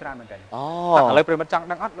ជាទំនើបច្រើនមែនតើឥឡូវប្រិយមិត្តចង់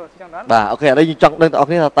ដឹងអត់លោកចង់ដឹងបាទអូខេឥឡូវយើងចង់ដឹងទាំងអស់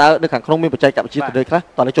គ្នាថាតើនៅខាងក្នុងមានបច្ចេកវិទ្យាទំនើបខ្លះ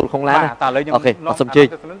តើនៅចូលក្នុងឡានបាទតើឥឡូវខ្ញុំអូខេអត់សំជិញ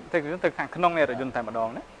ទៅខាងក្នុងនៃរថយន្តតែម្ដង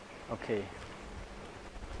ណាអូខេ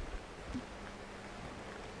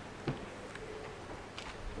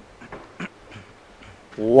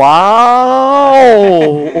វ៉ា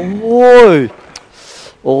វអូយ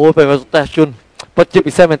អូពេលមកតេស្តជូនពិតជា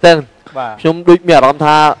ពិសេសមែនតើខ្ញុំដូចមានអារម្មណ៍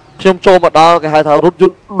ថាខ្ញុំចូលមកដល់គេហៅថារថយ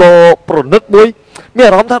ន្តដ៏ប្រណិតមួយមាន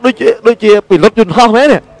អារម្មណ៍ថាដូចជាពីរថយន្តហោះមែន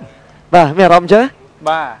ទេបាទមានអារម្មណ៍ចឹង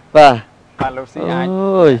បាទលោកស៊ីអាច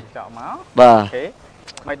ចោលមកបាទអូខេ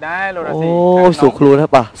មិនដែរលោករាស៊ីអូស្រួលខ្លួនណា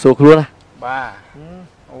បាទស្រួលខ្លួនណាបាទ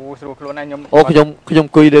អូស្រួលខ្លួនណាខ្ញុំអូខ្ញុំអ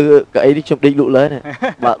ង្គុយលើកៅអីនេះខ្ញុំដេកលក់លើនេះ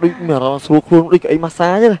បាទដូចមានអារម្មណ៍ស្រួលខ្លួនដូចកៅអីម៉ាស្សា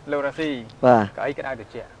ទេណាលោករាស៊ីបាទកៅអីក្តៅត្រ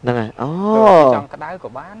ជាក់ហ្នឹងហើយអូចង់ក្តៅក៏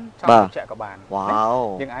បានចង់ត្រជាក់ក៏បានវ៉ាវ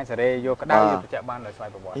យើងអាចសេរីយកក្តៅយកត្រជាក់បានដោយស្វ័យ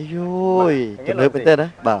ប្រវត្តិអាយយទំនើបមែនទេណា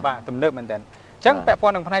បាទទំនើបមែនទេអញ្ចឹងពាក់ព័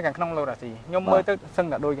ន្ធនឹងផ្នែកខាងក្នុងលោករាស៊ីខ្ញុំមើលទៅសឹង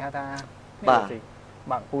តែដូចគេថាបាទ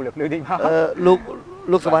បើកពូលើភ្លឺតិចមក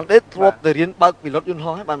លោកសវណ្ណទេធ្លាប់ទៅរៀនបើកពីរថយន្ត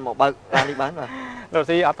ហោះហើយបានមកបើកឡាននេះបានបាទលោក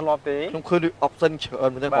ស៊ីអត់ធ្លាប់ទេខ្ញុំឃើញ option ច្រើន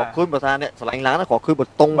មែនទេគាត់ឃើញបើថាអ្នកឆ្លាញ់ឡានគាត់ឃើញប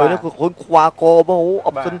តុងមួយនេះគឺឃើញខ្វះកបង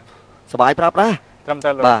option សบายប្រើប្រាស់ត្រឹមត្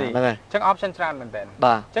រូវលោកស៊ីហ្នឹងហើយអញ្ចឹង option ច្រើនមែនតើ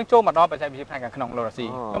បាទអញ្ចឹងចូលមកដល់បច្ចេកវិទ្យាផ្នែកខាងក្នុងលោកស៊ី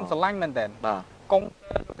ខ្ញុំឆ្លាញ់មែនតើបាទកុង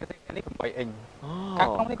នេះ8អ៊ីងខាង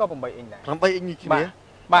ក្នុងនេះក៏8អ៊ីងដែរ8អ៊ីងនេះគ្នា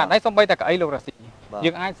បាទហើយសំបីតែកៅអីលោករ៉ាស៊ី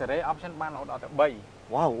យើងអាចសេរី option បានរហូតដល់ទៅ3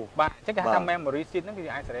វ៉ាវបាទអញ្ចឹងគេហៅថា memory seat ហ្នឹងគឺ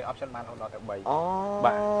យើងអាចសេរី option បានរហូតដល់ទៅ3អូ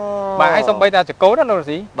បាទហើយសំបីតែចកោតណាលោករ៉ា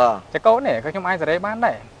ស៊ីបាទចកោតនេះក៏ខ្ញុំអាចសេរីបាន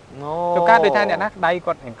ដែរជួនកាលដូចថាអ្នកណាដៃ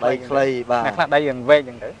គាត់ខ្លីបាទអ្នកខ្លះដៃយ៉ាងវែងអញ្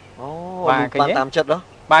ចឹងទៅអូបាទបានតាមចិត្តហ៎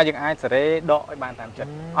បាទយើងអាចសេរីដកឲ្យបានតាមចិត្ត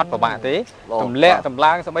អត់ពិបាកទេទម្លាក់តម្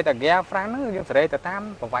លើងសំបីតែ gear front ហ្នឹងយើងសេរីទៅតាម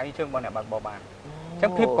ប្រវៃជើងរបស់អ្នកបើកបរបានអញ្ចឹ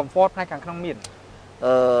ងភាព comfort ផ្នែកខាងក្នុងមាន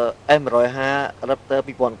M150 Raptor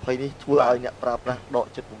 2020នេះធ្វើឲ្យអ្នកប្រើប្រាស់ដក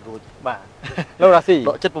ចិត្តពំរួចបាទលោករ៉ាស៊ី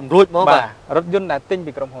ដកចិត្តពំរួចហ្មងបាទរថយន្តដែលទិញ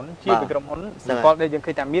ពីក្រុមហ៊ុនជាពីក្រុមហ៊ុនសម្គាល់ដែលយើង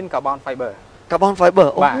ឃើញថាមាន carbon fiber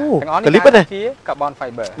អូទាំងអស់នេះកាលីបណាជា carbon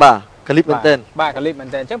fiber បាទកាលីបមែនតើបាទកាលីបមែន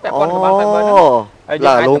តើអញ្ចឹងពាក់ព័ន្ធ carbon fiber ហ្នឹងហើយ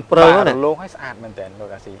យើងអាចលងព្រើណាលងឲ្យស្អាតមែនតើលោក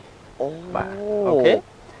រ៉ាស៊ីអូបាទអូខេ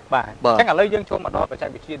បាទអញ្ចឹងឥឡូវយើងចូលមកដល់បច្ចេក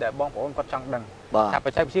វិទ្យាដែលបងប្អូនគាត់ចង់ដឹងថាប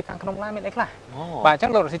ច្ចេកវិទ្យាខាងក្នុងឡានមានអីខ្លះបាទអញ្ចឹ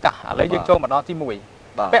ងលោករ៉ាស៊ីតាឥឡូវយើងចូលមកដល់ទី1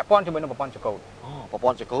ពាក់ព័ន្ធជាមួយនឹងប្រព័ន្ធចកោតប្រព័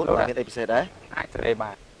ន្ធចកោតមានអីពិសេសដែរអាចសេរី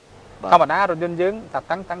បានធម្មតារថយន្តយើងតា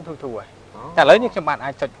តាំងធូរហើយតែឥឡូវនេះខ្ញុំបានអា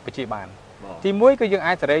ចចុចបញ្ជាបានទី1គឺយើង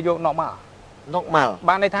អាចសេរីយក normal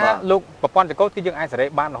បានន័យថាលោកប្រព័ន្ធចកោតគឺយើងអាចសេរី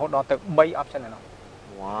បានរហូតដល់ទៅ3 option ហ្នឹងវ៉ា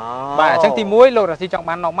វបាទអញ្ចឹងទី1លោករ៉ាស៊ីចង់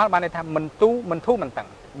បាន normal បានន័យថាមិនធូរមិនតឹង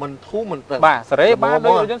បាទសេរីបានដូ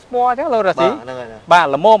ចរថយន្ត sport អញ្ចឹងលោករ៉ាស៊ីបាទ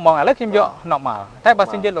ល្មមហ្មងឥឡូវខ្ញុំយក normal តែបើ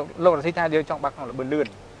សិនជាលោករ៉ាស៊ីថាយើងចង់បាក់ក្នុងល្បឿនលឿន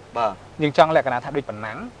បាទយើងចង់លក្ខណៈថាដូចប៉ុណ្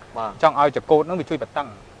ណឹងចង់ឲ្យចកោតនឹងវាជួយបតឹង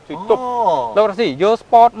ជួយទប់លោករ៉ាស៊ីយក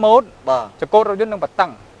sport mode ចកោតរថយន្តនឹងបតឹ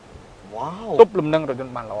ងវ៉ាវទប់លំនឹងរថយ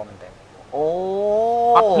ន្តបានល្អមែនតើអូ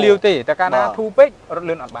អត់ភ្លាវទេតែកាលណាធូរពេករថ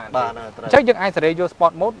លឿនអត់បានទេអញ្ចឹងយើងអាចសេរីយក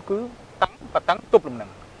sport mode គឺបតឹងទប់លំនឹង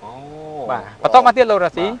អូបាទបន្តមកទៀតលោក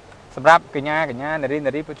រ៉ាស៊ីសម្រាប់កញ្ញានា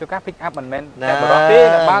រីពុជកា pick up មិនមែនតែបរិបទទេ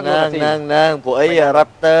តែបើកលោករ៉ាស៊ីហ្នឹងពួកអី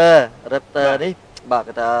Raptor នេះបាទ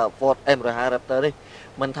គេថា Ford F-150 Raptor នេះ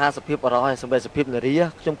មិនថាសភាពបរិបទហើយសម្រាប់សភាពនារី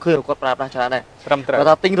ខ្ញុំឃើញគាត់ប្រើប្រាស់ច្រើនដែរត្រឹមត្រូវគាត់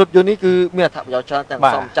ថាទិញរថយន្តនេះគឺមានអត្ថប្រយោជន៍ច្រើនទាំង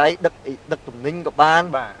សំចៃដឹកទំនិញក៏បាន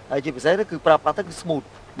ហើយជាពិសេសគឺប្រើប្រាស់ទៅគឺ smooth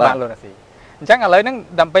បាទលោករ៉ាស៊ីអញ្ចឹងឥឡូវហ្នឹង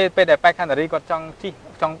ដើម្បីពេលដែលប៉ែកខាងនារីគាត់ច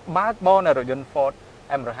ង់បើកបរនៅរថយន្ត Ford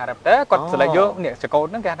M150 Raptor គាត់select យកនេះចកោត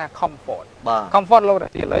ហ្នឹងគេថា comfort លោករ៉ា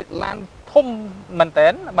ស៊ីឥឡូវឡានធំមែនតើ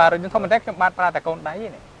បាទរថយន្តធំមែនតើខ្ញុំបានប្រើតែកូនដៃ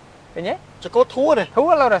នេះឃើញទេចកោតធួនេះធួ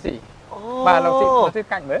លោករ៉ាស៊ីបាទលោកស៊ី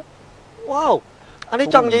កាច់មើលវ៉ាវអានេះ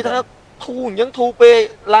ចង់និយាយថាធូរអញ្ចឹងធូរពេល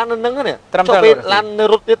ឡាននៅហ្នឹងណាត្រឹមត្រូវឡាននៅ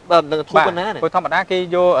រត់ទៀតបើនឹងធូរប៉ុណ្ណាព្រោះធម្មតាគេ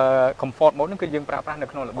យក comfort mode ហ្នឹងគឺយើងប្រើប្រាស់នៅ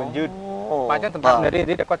ក្នុងល្បឿនយឺតបាទអញ្ចឹងសម្រាប់នារី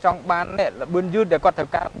ដែលគាត់ចង់បានល្បឿនយឺតដែលគាត់ត្រូវ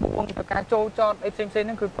ការបួងត្រូវការចូលចតអីផ្សេងហ្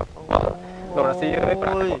នឹងគឺលោករ៉ាស៊ីអើយប្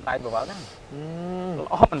រើកូនដៃបវលហ្នឹង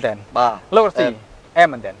ល្អមែនតើបាទលោករ៉ាស៊ីអែម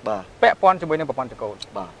មែនតើបាទពាក់ព័ន្ធជាមួយនឹងប្រព័ន្ធចកោត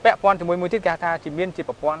ពាក់ព័ន្ធជាមួយមួយទៀតគេថាជាមានជា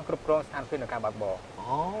ប្រព័ន្ធគ្រប់គ្រងស្ថានភាពនៃការបើកបរ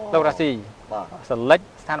លោករ៉ាស៊ីបាទ select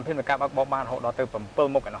ស្ថានភាពនៃការបើកបរបានរហូតដល់ទៅ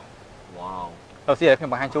7មុខឯណោះវ៉ាវលោកស៊ីខ្ញុំ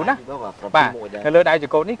បង្ហាញជូនណាបាទនៅលើដៃច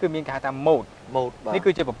កោតនេះគឺមានគេហៅថា mode នេះ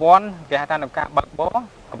គឺជាប្រព័ន្ធគេហៅថានៃការបើកបរ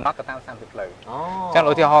កំណត់ទៅតាមស្ថានភាពផ្លូវអញ្ចឹង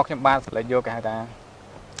ឧទាហរណ៍ខ្ញុំបាន select យកគេហៅថា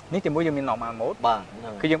នេះជាមួយយើងមាន normal mode បាទ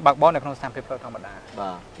គឺយើងបើកបរនៅក្នុងស្ថានភាពផ្លូវធម្មតា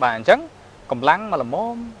បាទអញ្ចឹងកម្លាំងមកល្ម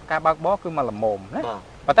មការបើកបរគឺមកល្មមណា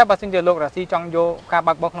ប៉ុន្តែបើសិនជាលោករ៉ាស៊ីចង់យកការ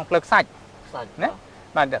បើកបរក្នុងផ្លូវខ្សាច់ណា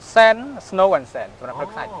បាទ sand snow and sand សម្រាប់ផ្លូវ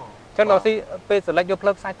ខ្សាច់ចឹងលោកស៊ីពេល select យកផ្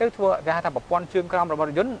លូវខ្សាច់ទៅធ្វើគេហៅថាប្រព័ន្ធជើងក្រោមរបស់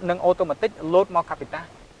រថយន្តនឹង automatic load មក capital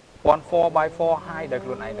ប្រព័ន្ធ 4x4 high ដោយខ្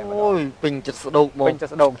លួនឯងតែម្ដងអូយពេញចិត្តស្ដោកមកពេញចិត្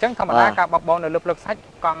តស្ដោកអញ្ចឹងធម្មតាការបើកបរនៅលើផ្លូវខ្សាច់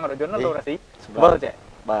កង់រថយន្តលោករ៉ាស៊ីបើតែ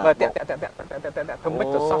បើតាក់ធ្វើមិន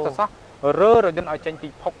ទៅសោះរើរថយន្តឲ្យចេញពី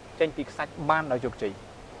ភពចេញពីខ្សាច់បានដោយជោគជ័យ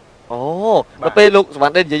អូដល់ពេលលោកសវ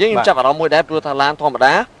ណ្ណនិយាយខ្ញុំចាប់អារម្មណ៍មួយដែរព្រោះថាឡានធម្ម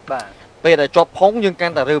តាបាទពេលដែលជាប់ផុងយើងកា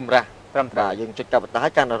ន់តែរើម្រាស់ត្រឹមត្រូវយើងចុចកាបតាឲ្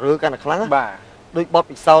យកាន់តែរើកាន់តែខ្លាំងបាទ ដូចបត់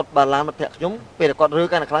ពិសោធន៍បាទឡានមិត្តភក្តិខ្ញុំពេលតែគាត់រើ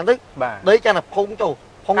កាន់តែខ្លាំងទៅដីកាន់តែផុងចូល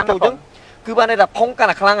អញ្ចឹងគឺបានន័យថាផុងកាន់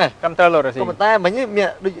តែខ្លាំងហើយត្រឹមត្រូវលោករ៉ាស៊ីក៏ប៉ុន្តែមិញមាន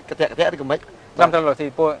ដូចកតាក់ឬក៏មិនត្រឹមត្រូវលោករ៉ាស៊ី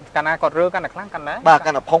ពួកកាលណាគាត់រើកាន់តែខ្លាំងកាន់តែបាទ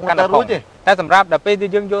កាន់តែផុងកាន់តែរួចទេតែសម្រាប់ដល់ពេលដែល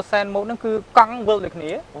យើងយកសែនម៉ូតហ្នឹងគឺកង់វិលដូចគ្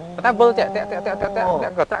នាប៉ុន្តែវិលតាក់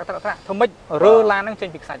ក៏ត្រាក់ធ្វើម៉េចរើឡានហ្នឹងចេញ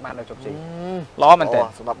ពីខ្សាច់បានដល់ជោគជ័យល្អមែនតើ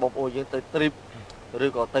សម្រាប់បងប្អូនយើងទៅទ្រីបឬ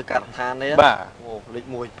ក៏ទៅការដ្ឋាននេះបាទអូលេខ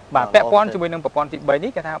1បាទពាក់ព័ន្ធជាមួយនឹងប្រព័ន្ធទី3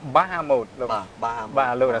នេះគេថា Baha Mode លោកបា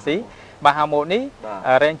ទលោករ៉ាស៊ី Baha Mode នេះ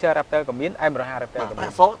Ranger Raptor ក៏មាន M150 Raptor ក៏មាន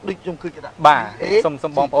អសដូចខ្ញុំឃើញគេដាក់បាទ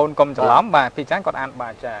សុំបងប្អូនកុំច្រឡំបាទពីច្រើនគាត់អានបា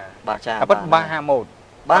ចាតែពិត Baha Mode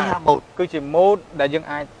គឺជា mode ដែលយើង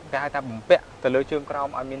អាចគេហៅថាបំពាក់ទៅលើជើងក្រោម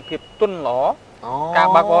ឲ្យមានភាពទន់ល្អការ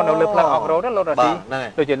បើកបរនៅលើផ្លូវ off road លោករ៉ាស៊ី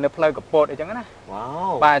ដូចជានៅផ្លូវកពតអីចឹងណា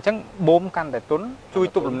បាទអញ្ចឹងបូមកាន់តែទន់ជួយ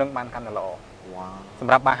ទប់លំនឹងបានកាន់តែល្អស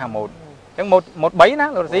ម្រាប់ Baha Mode អញ្ចឹង mode 3ណា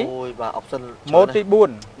លោករ៉ាស៊ីអូយបាទ option mode ទី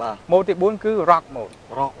4បាទ mode ទី4គឺ rock mode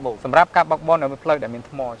សម្រាប់ការបើកបរនៅផ្លូវដែលមាន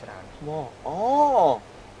ថ្មច្រើនថ្មអូ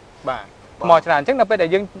បាទថ្មច្រើនអញ្ចឹងនៅពេលដែល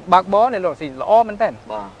យើងបើកបរនេះលោករ៉ាស៊ីល្អមែនតើ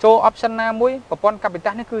ចូល option ណាមួយប្រព័ន្ធកាប៊ីតា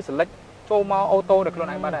សនេះគឺ select ចូលមកអូតូដល់ខ្លួ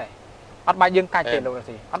នឯងបានដែរអត់បាច់យើងកាច់ទេលោករ៉ា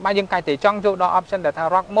ស៊ីអត់បាច់យើងកាច់ទេចង់ចូលដល់ option ដែលថា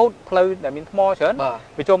rock mode ផ្លូវដែលមានថ្មច្រើន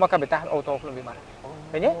វាចូលមកកាប៊ីតាសអូតូខ្លួនវាបាន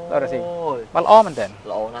ឃើញទេលោករ៉ាស៊ីបាទល្អមែនតើ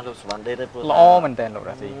ល្អណាស់លោកសវណ្ណទេល្អមែនតើលោក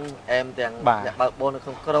រ៉ាស៊ីអែមទាំងអ្នកបើកបរនៅក្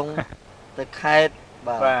នុងក្រុងទៅខេត្ត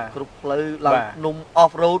បាទគ្រប់ផ្លូវឡើងភ្នំ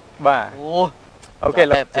off road បាទអូខេ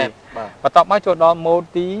លោកស៊ីបន្ទាប់មកចូលដល់ mode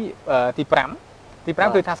ទី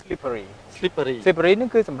5គឺថា slippery នេះ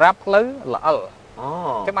គឺសម្រាប់ផ្លូវល្អិល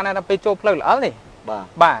ចឹងបានថាពេលចូលផ្លូវល្អិលនេះ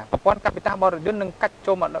បាទប្រព័ន្ធកាប៊ីតាសបរយន្តនឹងកាច់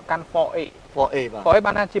ចូលមកដល់កាន់ 4A បាទ 4A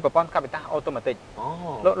បានថាជាប្រព័ន្ធកាប៊ីតាសអូតូម៉ាទិក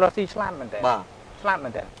លោករ៉ាស៊ីឆ្លាតមែនតើឆ្លាតមែ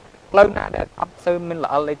នតើផ្លូវណាដែលអត់សូវមាន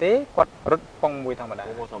ល្អិលអីទេគាត់រត់ប៉ុងមួយធម្មតា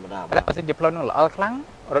តែបើសិនជាផ្លូវនឹងល្អិលខ្លាំង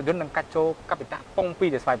រថយន្តនឹងកាច់ចូលកាប៊ីតាសប៉ុង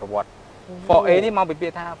2ដែលស្វ័យប្រវត្តិ 4A នេះមកពីពា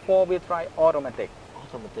ក្យថា 4 wheel drive automatic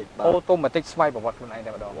ស្វ័យប្រវត្តិខ្លួនឯង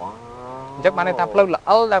តែម្ដងអញ្ចឹងបានន័យថាផ្លូវល្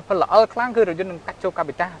អិលដែលផ្លូវល្អិលខ្លាំងគឺរថយន្តនឹងកាច់ចូលកា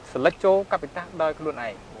ប៊ីតាស select ចូលកាប៊ីតាសដោយខ្លួនឯ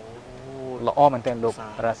ងល្អមែនទែនលោក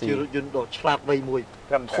រ៉ាស៊ីជារថយន្តដ៏ឆ្លាតវៃមួយ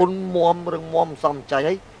ធន់មាំរឹងមាំសំចៃ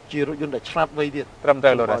ហើយជារថយន្តដែលឆ្លាតវៃទៀតត្រឹមត្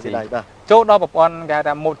រូវលោករ៉ាស៊ីចូលដល់ប្រព័ន្ធគេ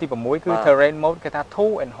ថា mode ទី6គឺ terrain mode គេថា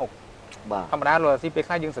tow and hook បាទធម្មតាលោករ៉ាស៊ីពេល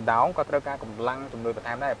ខ្លះយើងសដោងក៏ត្រូវការកម្លាំងជំនួយបន្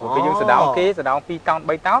ថែមដែរព្រោះពេលយើងសដោងគេសដោង2តោន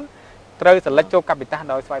3តោនត្រូវ select ចូលកាប៊ីតាស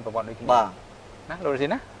ដោយស្វ័យប្រវត្តិដូចគ្នាបាទណាលោករ៉ាស៊ី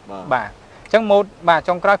ណាបាទអញ្ចឹង mode បាទ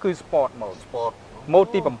ចុងក្រោយគឺ sport mode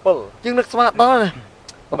ទី7ជាងនឹកស្មាតដល់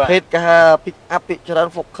ប្រភេទគេថា pick up ពីច្រើន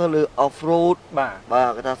focus លើ off road បាទ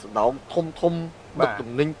គេថាសណ្ដោងធំដឹកទំ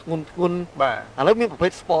និញធ្ងន់បាទឥឡូវមានប្រភេ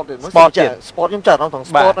ទ sport ទៀតsport ខ្ញុំចាត់ដល់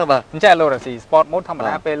sport ណាបាទអញ្ចឹងលោករ៉ាស៊ី sport mode ធម្ម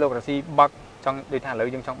តាពេលលោករ៉ាស៊ីបើកចង់ដូចថាឥឡូវ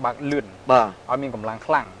យើងចង់បើកលឿនបាទឲ្យមានកម្លាំង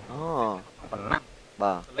ខ្លាំងប៉ុណ្ណា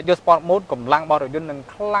បាទឥឡូវយក sport mode កម្លាំងរបស់រថយន្តនឹង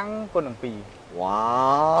ខ្លាំងគុណនឹង2វ៉ា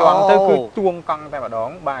វចង់ទៅគឺទួងកង់តែម្ដង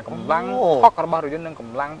បាទកម្លាំងថករបស់រថយន្តនឹងក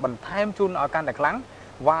ម្លាំងបន្ថែមជូនឲ្យកាន់តែខ្លាំង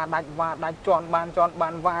វ៉ាដាច់ជន់បា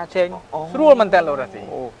នវ៉ាឆេងស្រួលមែនតើលោករ៉ាស៊ី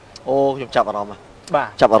អូខ្ញុំចាប់អារម្មណ៍បាទ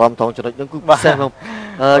ចាប់អារម្មណ៍ត្រង់ចំណុចហ្នឹងគឺពិសេសមក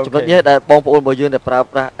ចំណុចនេះដែលបងប្អូនរបស់យើងដែលប្រើ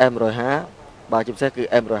ប្រាស់ M150 បាទជាពិសេសគឺ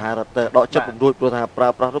M150 Raptor ដកចិត្តពំរួចព្រោះថាប្រើ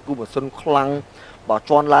ប្រាស់រថគឺម៉ាស៊ីនខ្លាំងបាទ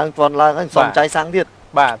ជន់ឡើងហើយសំចៃសាំងទៀត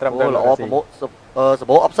បាទត្រឹមត្រូវល្អប្រមូលស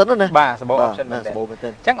បោ option ណាបាទសបោ option មែនទេ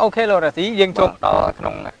អញ្ចឹងអូខេលោករ៉ាស៊ីយើងចូលដល់ក្នុ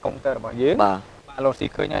ងកុំព្យូទ័ររបស់យើងបាទលោករ៉ាស៊ី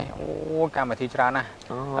ឃើញហើយអូកម្មវិធីច្រើនណាស់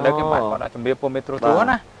ឥឡូវខ្ញុំបាទគាត់ដាក់ជំរាបពុំមេត្រួស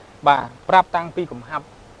ណាបាទប្រាប់តាំងពីកំហាប់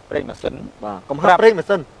ប្រេងម៉ាស៊ីនបាទកំហាប់ប្រេងម៉ា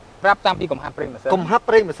ស៊ីនប្រាប់តាំងពីកំហាប់ប្រេងម៉ាស៊ីនកំហាប់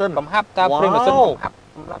ប្រេងម៉ាស៊ីនកំហាប់តើប្រេងម៉ាស៊ីនកំហាប់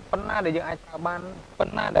សម្រាប់ប៉ុណ្ណាដែលយើងអាចប្រើបានប៉ុ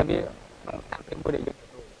ណ្ណាដែលវាតាមពេលមួយដែលយើង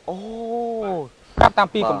អូប្រាប់តាំង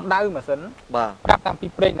ពីកម្ដៅម៉ាស៊ីនបាទប្រាប់តាំងពី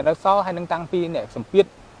ប្រេងនៅសល់ហើយនឹងតាំងពីនេះសម្ពាធ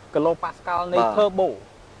គីឡូប៉ាស្កាល់នៃ turbo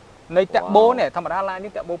នៃតាក់បូនេះធម្មតាឡាន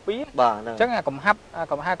នេះតាក់បូ2បាទអញ្ចឹងអាកំហាប់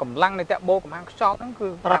កម្លាំងនៃតាក់បូកម្លាំងខ្យល់ហ្នឹងគឺ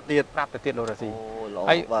ប្រាប់ទៅទៀតលោករ៉ាស៊ី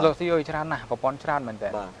ហើយលោករ៉ាស៊ីអើយច្រើនណាស់ប្រព័ន្ធច្រើនមែនតើ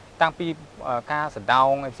តាំងពីការសដោ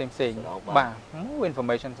ងផ្សេងបាទ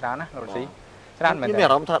information ច្រើនណាស់លោករ៉ាស៊ីច្រើនមែនតើមាន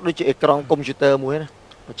អារម្មណ៍ថាដូចជាអេក្រង់កុំព្យូទ័រមួយណា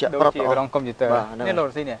បញ្ជាក់ប្រាប់អេក្រង់កុំព្យូទ័រនេះលោក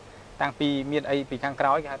រ៉ាស៊ីនេះតាំងពីមានអីពីខាងក្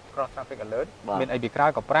រោយគេហៅ cross traffic alert មានអីពីក្រោយ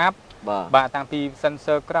ក៏ប្រាប់បាទតាំងពី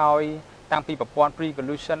sensor ក្រោយតាំងពីប្រព័ន្ធ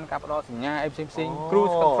pre-collision ការផ្ដល់សញ្ញាអីផ្សេង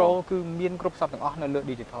cruise control គឺមានគ្រប់សពទាំងអស់នៅលើ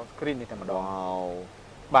digital screen នេះតែម្ដង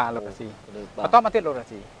បាទលោករ៉ាស៊ីបន្តមកទៀតលោករ៉ា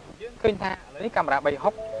ស៊ីយើងឃើញថាឥឡូវនេះកាមេរ៉ា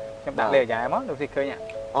360ខ្ញុំដាក់លេខអាយ៉ែមកលោកស៊ីឃើញ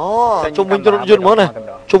អូជុំវិញរថយន្តមកណា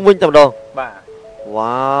ជុំវិញតែម្ដងបាទ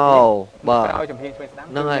វ៉ាវបាទឲ្យចំហៀងឆ្វេងស្ដាំ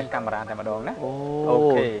គឺកាមេរ៉ាតែម្ដងណាអូ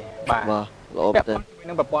ខេបាទល្អមែនទេ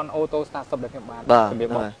នឹងប្រព័ន្ធ auto start stop ដែលខ្ញុំបានជំរាប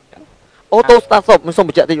មក auto start stop មិនសូម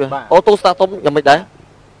បញ្ជាក់តិចបាទ auto start stop យ៉ាងម៉េចដែរ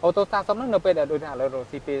auto start stop ហ្នឹងនៅពេលដែលដូចថាឥឡូវរ៉ូ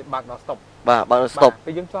ស៊ីពេលបើកដល់ stop បាទបើកដល់ stop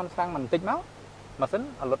ពេលយើងជន់ស្រាំងបន្តិចមកម៉ាស៊ីន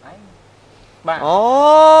អត់លុតឯង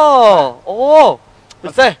អូ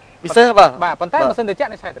ពិសេសបាទប៉ុន្តែម៉ាស៊ីនត្រជា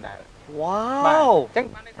ក់នេះឆេះដដែល វ៉ាវ អញ្ចឹង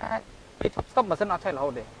បានន័យថាពេលឈប់ស្តុបម៉ាស៊ីនអត់ឆេះរហូ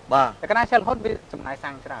តទេ បាទ តែកាលណាឆេះរហូតវាចំណាយ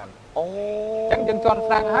សាំងច្រើន អូ អញ្ចឹងយើងជន់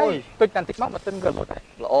ស្រាំងហើយទុចតាន់តិចមកម៉ាស៊ីនក៏រត់ដែរ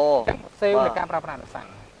ល្អ អញ្ចឹងសេវនៃការប្រើប្រាស់សាំង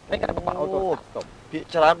នេះគេប្រព័ន្ធអូតូស្តុប ភាគ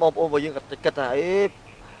ច្រើនបងប្អូនរបស់យើងក៏គិតថា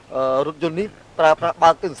រថយន្តនេះប្រើប្រាស់បើ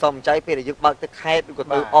កទៅសំចៃពេលដែលយើងបើកទៅខេត្តឬក៏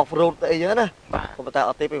ទៅ off road ទៅអីចឹងណាប៉ុន្តែ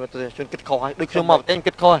អត់ទេពេលជនគិតខុសហើយដូចខ្ញុំមកប្រទេស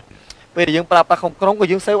គិតខុសហើយពេលដែលយើងប្រើប្រាស់ក្នុងក្រុងក៏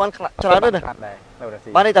យើងសេវបានច្រើនដែរណា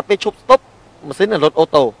បានន័យថាពេលឈប់ស្តុបម៉ាស៊ីនរត់អូ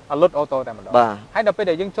តូតែម្ដងហើយដល់ពេល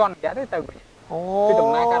ដែលយើងជន់រយៈទៅគឺដំ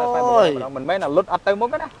ណើរការដល់តែមិនមែនលុតអត់ទៅមុខ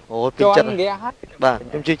ទេណា អូពេញចិត្តរយៈហើយបាទ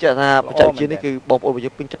ខ្ញុំជឿជាក់ថាបច្ចេកវិទ្យានេះគឺបងប្អូនរបស់យើ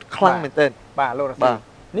ងពេញចិត្តខ្លាំងមែនទែនបាទលោករ៉ាស៊ី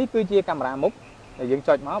នេះគឺជាកាមេរ៉ាមុខដែលយើង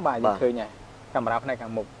ចុចមកបាទយើងឃើញហើយកាមេរ៉ាផ្នែកខា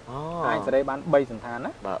ងមុខអាចសេរីបាន3សន្តាន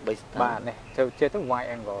ណាបាទ3សន្តានបាទនេះជឿទៅ wide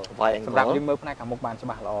angle សម្រាប់យើងមើលផ្នែកខាងមុខបានច្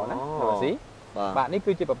បាស់ល្អណាលោករ៉ាស៊ីបាទនេះ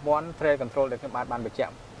គឺជាប្រព័ន្ធ trail control ដែលខ្ញុំបានបញ្ជា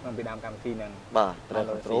ក់ក្នុងពីដើមកម្មវិធីហ្នឹងបាទ trail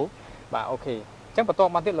control បាទអូខេអញ្ចឹងបន្ត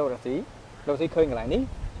មកទៀតលោករ៉ាស៊ីឃើញកន្លែងនេះ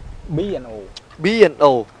B&O B&O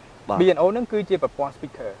បាទ B&O ហ្នឹងគឺជាប្រព័ន្ធ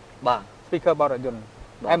speaker បាទ speaker របស់រថយន្ត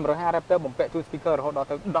M150 Raptor បំពាក់ជួយ speaker រហូតដល់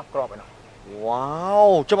ទៅ10គ្រាប់ឯណោះ វ៉ាវ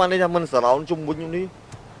ចាំបាននេះថាមិនសរោនជុំវិញនេះ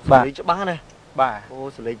បាទច្បាស់ណាបាទអូ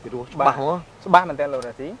សលេងពីរោះច្បាស់ហ៎ច្បាស់មែនតើលោក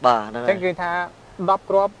រ៉ាស៊ីបាទហ្នឹងហើយអញ្ចឹងគឺថា10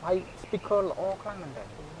គ្រាប់ហើយ speaker ល្អខ្លាំងមែនតើ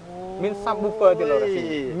មាន subwoofer ទៀតលោករ៉ាស៊ី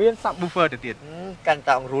មាន subwoofer ទៅទៀតកាន់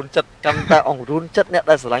តែអង្រួនចិត្តអ្នក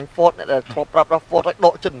ដែលស្រឡាញ់ Ford អ្នកដែលធ្លាប់ប្រើប្រាស់ Ford ហើយដ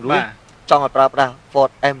កចិត្តរួចចង់ឲ្យប្រើប្រាស់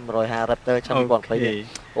Ford M150 Raptor ឆ្នាំ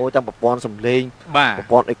2020អូតាមប្រព័ន្ធសំឡេងប្រ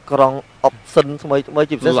ព័ន្ធអេក្រង់ option ថ្មី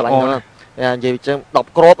ជាពិសេសស្រឡាញ់ហ្នឹងនិយាយចឹង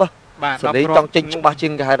10គ្រាប់បាទសំឡេងចង់ចេញច្បាស់ជា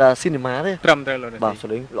ងគេហៅថា cinema ទេត្រឹមត្រូវលោករ៉ាស៊ីបាទសំ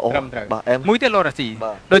ឡេងល្អបាទ M មួយទៀតលោករ៉ាស៊ី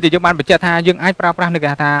ដូចតែយើងបានបញ្ជាក់ថាយើងអាចប្រើប្រាស់នៅគេ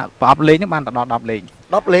ថាប្រអប់លេខហ្នឹងបានទៅដល់10លេខ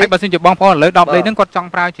ហើយបើសិនជាបងប្អូនឥឡូវ10លេខហ្នឹងគាត់ចង់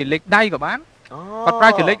ប្រើជាលេខដៃក៏បានគាត់ប្រើ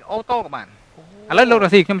ជាលេខអូតូក៏បានឥឡូវលោករ៉ា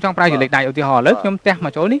ស៊ីខ្ញុំចង់ប្រើជាលេខដៃឧទាហរណ៍ឥឡូវខ្ញុំផ្ទះម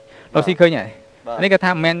កចូលនេះលោករ៉ាស៊ីឃើញហើយនេះគេ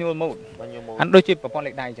ថា manual mode អានដូចជាប្រព័ន្ធ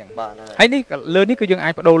លេខដៃអញ្ចឹងហើយនេះលើនេះគឺយើងអា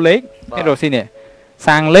ចបដូរលេខនេះលោករ៉ាស៊ីនេះ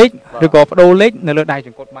សាងលេខឬក៏បដូរលេខនៅលើដៃច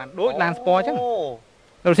ង្កូតបានដូចឡានស្ពអញ្ចឹង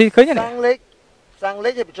លោករ៉ាស៊ីឃើញទេសាងលេ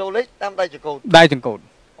ខឲ្យបញ្ចូលលេខតាមដៃចង្កូត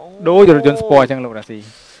ដូចរថយន្តស្ពអញ្ចឹងលោករ៉ាស៊ី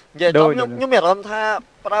និយាយដល់ខ្ញុំមានអារម្មណ៍ថា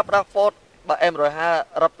ប្រើប្រាស់ Ford បើ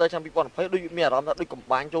M150 Raptor ឆ្នាំ2020ដូចមានអារម្មណ៍ថាដូចកំ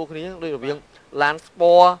បាញ់ចូលគ្នាដូចរវាងឡានស្ព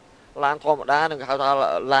ឡានធម្មតានឹងគេហៅថា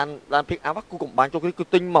ឡាន pick up គឺកំបាញ់ចូលគ្នាគឺ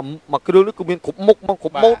ទិញមួយគ្រឿងនេះគឺមានគ្រប់មុខមកគ្រ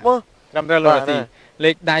ប់ម៉ូតមកត្រឹមត្រូវលោករ៉ាស៊ី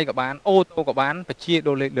លេខដៃក៏បានអូតូក៏បានបជា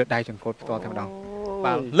ដូរលេខលើដៃចង្កូតផ្ទាល់តែម្ដង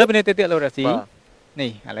បាទលើពីនេះទៀតលោករ៉ាស៊ី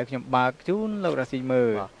នេះឥឡូវខ្ញុំបើកជូនលោករ៉ាស៊ីមើ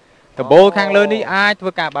លដបូលខាងលើនេះអាចធ្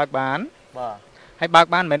វើការបើកបានបាទហើយបើក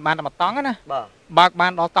បានមិនមែនបានតែមួយតង់ណាបាទបើកបា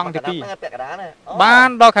នដល់តង់ទី2ពាក់កណ្ដាលបាន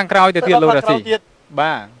ដល់ខាងក្រោយទៅទៀតលោករ៉ាស៊ី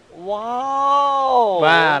បាទវ៉ាវ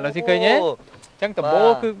បាទលោករ៉ាស៊ីឃើញទេអញ្ចឹងដបូ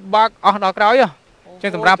លគឺបើកអស់ដល់ក្រោយអញ្ចឹ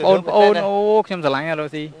ងសម្រាប់បងប្អូនអូខ្ញុំស្រឡាញ់លោក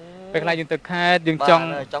រ៉ាស៊ីពេលខ្លះយើងទៅខេត្តយើងចង់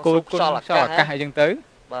គោលគុណខ្យល់អាកាសអីចឹងទៅ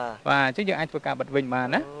បាទអញ្ចឹងយើងអាចធ្វើការបិទវិញបាន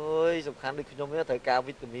ណាអើយសំខាន់ដូចខ្ញុំនេះត្រូវការ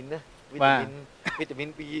វីតាមីនណាវីតាមីន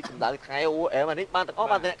ពីកម្ដៅថ្ងៃអូអែមអានេះបានទាំងអស់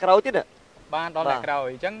បានតែក្រោយទៀតបានដល់អ្នកក្រោយ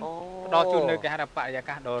អញ្ចឹងផ្ដល់ជូននៅគេហៅថាបរិយា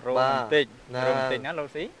កាសដ៏រ៉ូមែនទិកណាលោក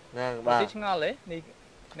ស៊ីហ្នឹងបាទស៊ីឆ្ងល់ទេនេះ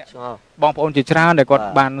បងប្អូនជាច្រើនដែលគាត់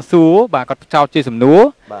បានសួរបាទគាត់ចោទជាសំណួរ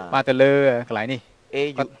បាទទៅលើកន្លែងនេះ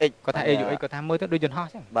AUX គាត់ថា AUX គាត់ថាមើលទៅដូចយន្តហោះអ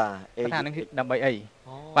ញ្ចឹងបាទគាត់ថានឹងដើម្បីអី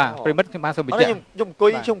បាទប្រិមិត្តខ្ញុំបានសូមបញ្ជាក់ខ្ញុំអង្គុ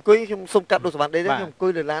យខ្ញុំសុំកាត់ដូចសវណ្ណដេខ្ញុំអង្គុយ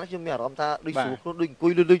លើឡានខ្ញុំមានអារម្មណ៍ថាដូចស្រួលខ្លួនដូចអង្គុ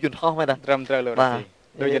យលើយន្តហោះមែនតាត្រឹមត្រូវលោកបាទ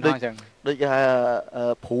ដូចយន្តហោះអញ្ចឹងដូចគេហៅ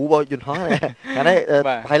ព្រូរបស់យន្តហោះហ្នឹងអានេះ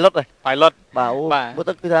pilot បាទអូមើល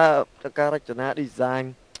ទៅគឺថាការរចនា design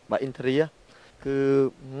បាទ interior គឺ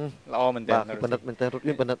ល្អមែនទែនពិនិត្យមែនទែនរថ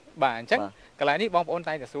យន្តពិនិត្យបាទអញ្ចឹងកន្លែងនេះបងប្អូន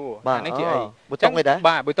តែងតែសួរអានេះជាអីប៊ូតុងអីដែរ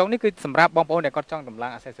បាទប៊ូតុងនេះគឺសម្រាប់បងប្អូនដែលគាត់ចង់តម្លើ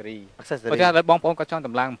ង accessory បើថាបងប្អូនគាត់ចង់ត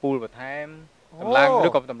ម្លើងអំពូលបន្ថែមតម្លើងឬ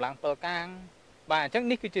ក៏តម្លើងពិលកាងបាទអញ្ចឹង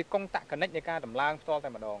នេះគឺជាកុងតាក់ connect នៃការតម្លើងផ្ទាល់តែ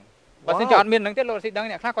ម្ដងបើមិនជាអត់មាននឹងទេលោកស៊ីដឹង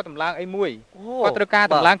អ្នកខ្លះគាត់តម្លើងអីមួយគាត់ត្រូវការ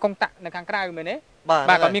តម្លើងកុងតាក់នៅខាងក្រៅមែនទេ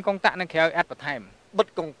បាទគាត់មានកុងតាក់នៅក្រៅ add បន្ថែមបិទ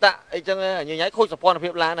កុងតាក់អីចឹងញញ៉ៃខូចសភនភា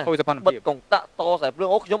ពឡានណាខូចសភនភាពបិទកុងតាក់តខ្សែភ្លើង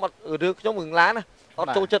អូខ្ញុំអត់រឿងខ្ញុំរឿងឡានណាអត់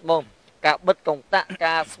ចូលចិត្តហ្មងការបិទកុងតាក់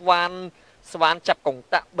ការស្វានចាប់កុង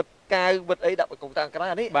តាក់បិទកាវបិទអីដាក់កុងតាក់ក្រៅ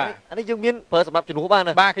អានេះយើងមានប្រើសម្រាប់ជំនួសបាន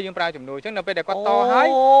ណាបាទគឺយើងប្រើជំនួសអញ្ចឹងនៅពេលដែលគាត់តហើយ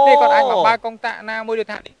នេះគាត់អាចមកបើកកុងតាក់ណាមួយដូច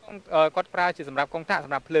ថាគាត់ប្រើជាសម្រាប់កុងតាក់ស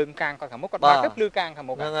ម្រាប់ភ្លើងកាងគាត់ខាងមុខគាត់បើកទៅភ្លឺកាងខាង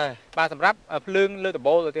មុខហ្នឹងហើយបាទសម្រាប់ភ្លើងលើដ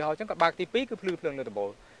បូលឧទាហរណ៍អញ្ចឹងគាត់បើកទី2គឺភ្លឺភ្លើងលើដបូល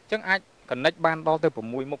អញ្ចឹងអាច connect បានដល់ទៅ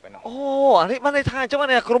6មុខឯណោះអូអានេះបានន័យថាអញ្ចឹង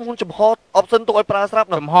នេះក្រុមហ៊ុនចំហ option ទុកឲ្យប្រើស្រាប់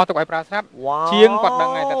ចំហទុកឲ្យប្រើស្រាប់ជាងគាត់ដឹង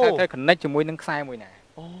ហើយតែត្រូវ connect ជាមួយនឹងខ្សែមួយណា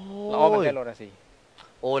អូល្អមែនទេលោករាស៊ី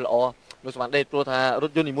អូល្អ លោកស្មានដេតព្រោះថារ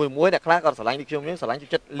ថយន្តនីមួយៗអ្នកខ្លះគាត់ស្រឡាញ់ដូចខ្ញុំនេះស្រឡាញ់ចិ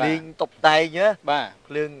ត្តលេងតុបតែងណាបាទ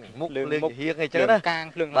ភ្លើងមុខភ្លើងហៀងអីចឹងណាកាង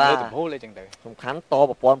ភ្លើងលើចំហូលអីចឹងទៅសំខាន់ត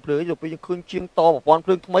ប្រព័ន្ធភ្លើងទៅពេលយើងឃើញជាងតប្រព័ន្ធភ្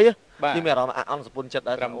លើងថ្មីយើងមានអារម្មណ៍អន់សពុនចិត្ត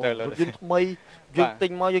ដែររថយន្តថ្មីយើងទិ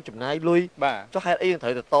ញមកយើងចំណាយលុយចុះហេតុអីត្រូ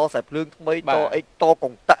វទៅតខ្សែភ្លើងថ្មីតអីតកុ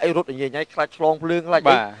ងតាក់អីរត់ញ៉ៃខ្លាចឆ្លងភ្លើងខ្លាច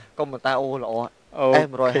អីកុំតាអូល្អ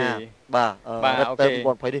F-150 បាទ Raptor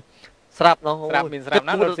 2020នេះស្រាប់ណោះស្រាប់មានស្រាប់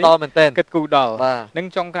ណាស់លោកដល់មែនតើគិតគូដល់នឹង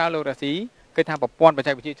ចុងក្រោយលោករ៉ាស៊ីគឺថាប្រព័ន្ធបច្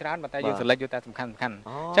ចេកវិទ្យាច្រើនប៉ុន្តែយើង select យកតែសំខាន់អញ្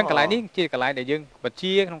ចឹងកន្លែងនេះជាកន្លែងដែលយើងបញ្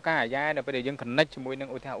ជាក្នុងការអាយ៉ែនៅពេលដែលយើង connect ជាមួយនឹង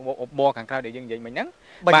ឧទាហរណ៍ឧបករណ៍ខាងក្រៅដែលយើងនិយាយមិញហ្នឹង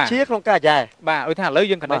បញ្ជាក្នុងការអាយ៉ែបាទឧទាហរណ៍ឥឡូវ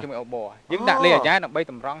យើង connect ជាមួយឧបករណ៍យើងដាក់លេខអាយ៉ែដើម្បី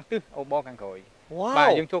តម្រង់ទិសឧបករណ៍ខាងក្រោយបាទ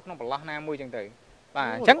យើងចូលក្នុងប្រឡោះណាមួយអញ្ចឹងទៅបាទ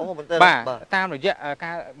អញ្ចឹងបាទតាមរយៈ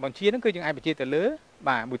ការបញ្ជាហ្នឹងគឺយើងអាចបញ្ជាទៅលើ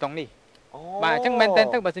បាទប៊ូតុងនេះបាទអញ្ចឹងមែនតើ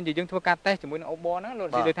ទៅបើសិនជាយើងធ្វើការតេស្តជាមួយនឹងឧបករណ៍ហ្នឹងលោក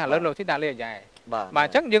ស៊ីដូចថាឥឡូវលោកស៊ីដាក់លេខអាយ៉ែបាទអ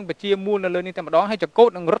ញ្ចឹងយើងបញ្ជាមូលនៅលើនេះតែម្ដងហើយចកូត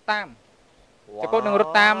នឹងរត់តាមចកូតនឹងរ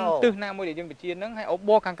ត់តាមទិសណាមួយដែលយើងបញ្ជាហ្នឹងហើយឧប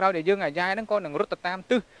ករណ៍ខាងក្រៅដែលយើងអាយ៉ែហ្នឹងក៏នឹងរត់ទៅតាម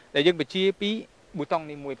ទិសដែលយើងបញ្ជាពីប៊ូតុង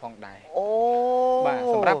នេះមួយផងដែរបាទ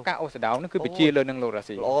សម្រាប់ការអូសដៅហ្នឹងគឺបញ្ជាលើនឹងលោករ៉ា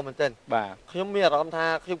ស៊ីល្អមែនតើបាទខ្ញុំមានអារម្មណ៍ថា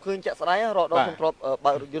ខ្ញុំឃើញចាក់ស្ដែងរកដល់ខ្ញុំធ្លាប់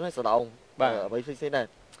បើករថយន្តឲ្យសដៅបាទអ្វីផ្សេងៗដែរ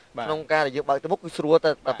ក្នុងការដែលយើងបើកទៅមុខគឺស្រួល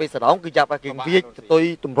តែពេលសដងគឺចាប់តែគេវាចទៅ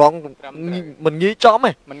តម្រង់មិនងាយចំ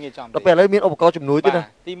ទេមិនងាយចំដល់ពេលឥឡូវមានឧបករណ៍ជំនួយទៀតណា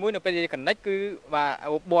ទី1នៅពេលយើង connect គឺបាទ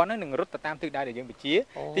ឧបករណ៍ហ្នឹងនឹងរត់ទៅតាមទិសដៅដែលយើងបញ្ជា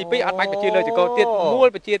ទី2អត់បាច់បញ្ជាលើចកោទៀតមូល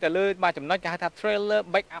បញ្ជាទៅលើបាទចំណុចគេហៅថា trailer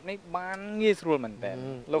back up នេះបានងាយស្រួលមែនតើ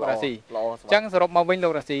លោករ៉ាស៊ីអញ្ចឹងសរុបមកវិញលោ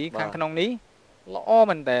ករ៉ាស៊ីខាងក្នុងនេះល្អ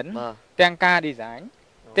មែនតើទាំងការ design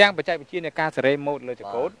ទាំងបច្ចេកវិទ្យានៃការសេរី mode លើច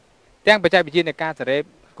កោទាំងបច្ចេកវិទ្យានៃការសេរី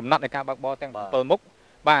កំណត់នៃការបើកបរទាំង7មុខ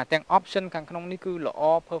បាទទាំង option ខាងក្នុងនេះគឺល្អ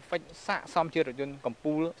perfect ស័ក្តិសមជារថយន្តកំ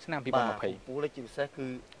ពូលឆ្នាំ2020កំពូលនេះជាពិសេសគឺ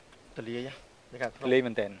ទលាយណាខាងក្នុងទលាយ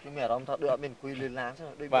មែនតើខ្ញុំមានអារម្មណ៍ថាដូចអត់មានអង្គុយលើឡានចឹង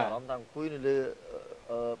ដូចមានអារម្មណ៍ថាអង្គុយនៅលើ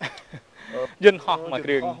យន្តហោះមួយគ្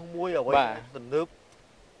រឿងមួយអ្វីទំនើប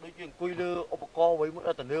ដូចជាអង្គុយលើឧបករណ៍អ្វីមួយ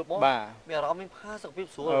ទំនើបមកមានអារម្មណ៍មានផាសុខភាព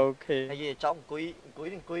ស្រួលអូខេហើយចង់អង្គុយ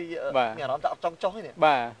មានអារម្មណ៍ថាអត់ចង់ចុះទេ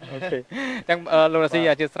បាទអូខេទាំងលោករាស៊ី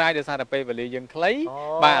អធិស្ឋានដោយសារតែពេលវេលាយើងខ្លី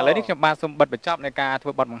បាទឥឡូវនេះខ្ញុំបាទសូមបិទបញ្ចប់នៃការធ្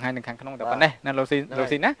វើបទបង្ហាញនៅខាងក្នុងតែប៉ុណ្ណេះណាលោកស៊ី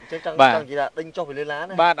ណាបាទចង់និយាយថាដេញចុះពីលើឡាន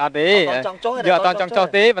បាទអត់ទេយកអត់ចង់ចុះ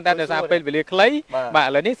ទេប៉ុន្តែដោយសារពេលវេលាខ្លីបាទឥ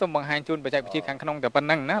ឡូវនេះសូមបង្ហាញជូនបច្ចេកវិទ្យាខាងក្នុងតែប៉ុណ្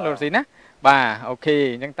ណឹងណាលោករាស៊ីណាបាទអូខេ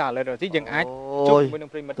អញ្ចឹងតើឥឡូវរស៊ីយើងអាចជួបជាមួយនឹង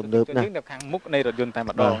ប្រិមិត្តទស្សនិកជនយើងនៅខាងមុខនៃរថយន្តតែ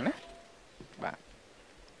ម្ដងណាបាទ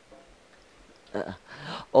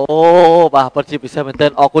អូបាទពិតជាពិសេសមែនទែ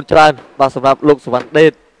នអរគុណច្រើនបាទសម្រាប់លោកសវណ្ណដេ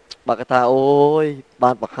តបាទគាត់ថាអូយ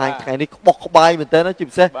បានបង្ហាញថ្ងៃនេះក្បោះក្បាយមែនទែនជា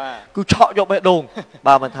ពិសេសគឺឆក់យកបេះដូង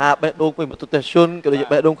បាទមិនថាបេះដូងពីមតុទស្សជនក៏ដូច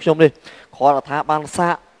បេះដូងខ្ញុំនេះគ្រាន់តែថាបានសា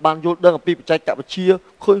កបានយល់ដឹងអំពីបច្ចេកវិទ្យា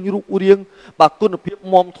ឃើញរូបរាងបាទគុណភាព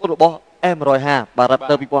មាំធន់របស់ M150 បាទ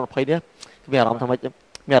Raptor 2020នេះមានអារម្មណ៍ថាម៉េច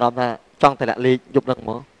មានអារម្មណ៍ថាចង់តែលាក់លេខយប់ហ្នឹងហ្ម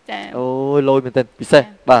ងចាអូយលយមែនទែនពិសេស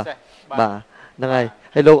បាទហ្នឹងហើយ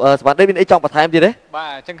ហើយលោកសវណ្ណដេតមានអីចង់បន្ថែមទៀតទេបាទ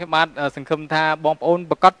អញ្ចឹងខ្ញុំបាទសង្ឃឹមថាបងប្អូន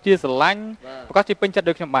ប្រកាសជាស្រឡាញ់ប្រកាសជាពេញចិត្ត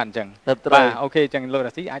ដូចខ្ញុំបាទអញ្ចឹងបាទអូខេអញ្ចឹងលោក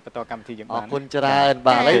រ៉ាស៊ីអាចបន្តកម្មវិធីយើងបានអរគុណច្រើន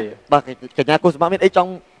បាទឥឡូវបាទកញ្ញាគូសម្បត្តិមានអីច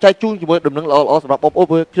ង់ចែកជូនជាមួយដំណឹងល្អៗសម្រាប់បងប្អូន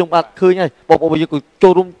ព្រោះខ្ញុំបាទឃើញហើយបងប្អូនយើងគឺចូ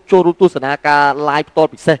លរួមទស្សនាការ live ផ្ទាល់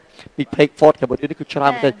ពិសេសពី page Ford Cambodia នេះគឺច្រើ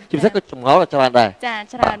នមែនទែនជាពិសេសគឺចម្ងល់ក៏ច្រើនដែរចា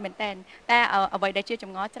ច្រើនមែនទែនតែអ្វីដែលជាច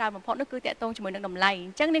ម្ងល់ច្រើនបំផុតនោះគឺតាក់ទងជាមួយនឹងតម្លៃអ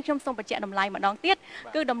ញ្ចឹងនេះខ្ញុំសូមបញ្ជាក់តម្លៃម្ដងទៀត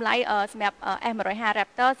គឺតម្លៃសម្រាប់ F-150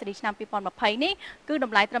 Raptor ស៊េរីឆ្នាំ2020នេះគឺត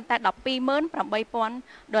ម្លៃត្រឹមតែ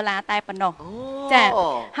$128,000តែប៉ុណ្ណោះចា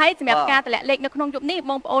ហើយសម្រាប់ការតម្លាក់លេខនៅក្នុងយប់នេះ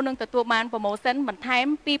បងប្អូននឹងទទួលបាន promotion បន្ថែម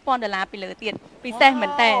$2,000ពីលើទៀតពិសេសមែ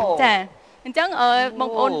នតើចាអញ្ចឹងបង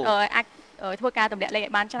ប្អូនអាចធ្វើការតម្លាក់លេខឲ្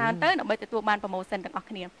យបានច្រើនទៅដើម្បីទទួលបាន promotion ទាំងអស់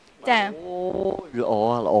គ្នាចាអូ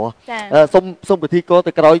ល្អសុំពិធីកោ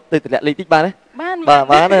ទៅក្រោយទៅតម្លាក់លេខតិចបានទេបាន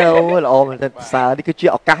អូល្អមែនតើសារនេះគឺជា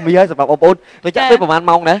ឱកាសមួយហើយសម្រាប់បងប្អូនរយៈពេលប្រហែល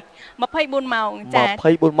ម៉ោងដែរ24ម៉ោងចា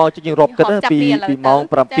24ម៉ោងជាងរាប់គិតពីម៉ោង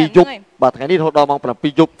7យប់បាទថ្ងៃនេះរហូតដល់ម៉ោង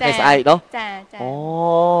7យប់ថ្ងៃស្អែកណោះចាអូ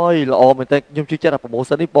យល្អមែនតើខ្ញុំជឿចិត្តថា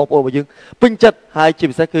promotion នេះបងប្អូនរបស់យើងពេញចិត្តហើយជា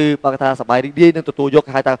ពិសេសគឺបើថាសប្បាយរីករាយនឹងទទួលយក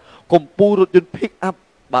គេហៅថាកំពូលរថយន្ត pick up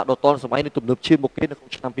បាទដល់តនសម័យនេះទំនើបឈានមកគេនៅក្នុង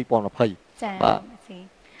ឆ្នាំ2020ចាបាទ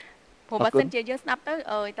ព្រោះបើសិនជាយើងស្ដាប់ទៅ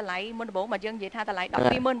តម្លៃមុនដំបូងមកយើងនិយាយថាតម្លៃ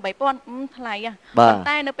$128,000ថ្លៃប៉ុន្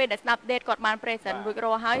តែនៅពេលដែលស្ដាប់ date គាត់បាន present រួច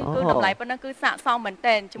រាល់ហើយគឺតម្លៃប៉ុណ្ណឹងគឺស័ក្តិសមមែន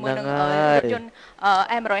ទែនជាមួយនឹងរថយន្ត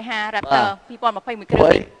M150 Raptor 2020មួយគ្រឿង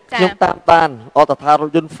ខ្ញុំតាមដានអត់ថារថ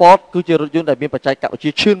យន្ត Ford គឺជារថយន្តដែលមានបច្ចេកវិទ្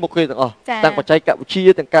យាឈានមុខគេទាំងអស់ទាំងបច្ចេកវិទ្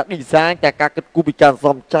យាទាំងការ design ទាំងការគិតគូរពីការ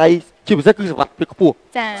សំចៃជាពិសេសគឺសុវត្ថិភាពខ្ពស់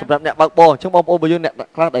សម្រាប់អ្នកបើកបរអញ្ចឹងបងប្អូនរបស់យើងអ្នក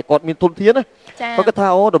ខ្លះដែលគាត់មានទុនធានណាគាត់ថា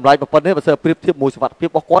អូតម្លៃប៉ុណ្ណេះបើសិនប្រៀបធៀបមួយសុវត្ថិភាព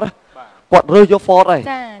របស់គាត់គាត់រើសយក Ford ហើយ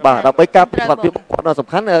បាទដើម្បីការសុវត្ថិភាពរបស់គាត់សំ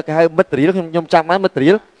ខាន់គេហៅ material ខ្ញុំចាំបាន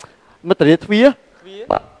material material ទ្វារ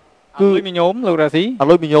គឺអាលុយមីញ៉ូមលោករ៉ាស៊ី អា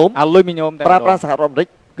លុយមីញ៉ូម អាលុយមីញ៉ូមតែ ប្រើប្រាស់សហរដ្ឋអាមេរិក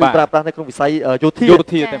គឺប្រើប្រាស់នៅក្នុងវិស័យយោ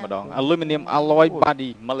ធាតែម្ដង Aluminum alloy body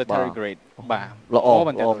military grade បាទល្អ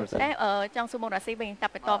មែនតើតែចង់សួរបងរ៉ាស៊ីវិញតែ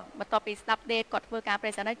បន្ទាប់ពីស្ដាប់ដេតគាត់ធ្វើការប្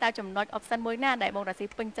រេសិនហើយតើចំណុច option មួយណាដែលបងរ៉ាស៊ី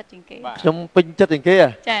ពេញចិត្តជាងគេខ្ញុំពេញចិត្តជាងគេ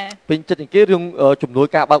ចាពេញចិត្តជាងគេរឿងជំនួយ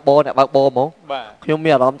ការបើកបរអ្នកបើកបរហ្មងខ្ញុំមា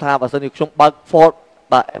នអារម្មណ៍ថាបើសិនជាខ្ញុំបើក Ford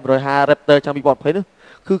បាទ F-150 Raptor ឆ្នាំ2020នេះ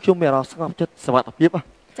គឺខ្ញុំមានអារម្មណ៍ស្ងប់ចិត្តសុវត្ថិភាព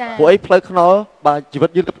ព្រោះអីផ្លូវថ្នល់បាទជីវិត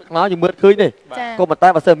យើងទៅថ្នល់យើងមើលឃើញទេក៏ប៉ុន្តែ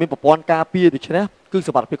បើសិនមានប្រព័ន្ធការពារដូច្នេះគឺ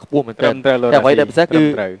សុវត្ថិភាពខ្ពស់មែនទែនតែអ្វីដែលពិសេសគឺ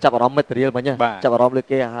ចាប់អារម្មណ៍ material មិញចាប់អារម្មណ៍លើ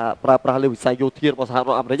គេប្រើប្រាស់លើវិស័យយោធារបស់សហរ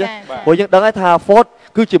ដ្ឋអាមេរិកព្រោះយើងដឹងហើយថា Ford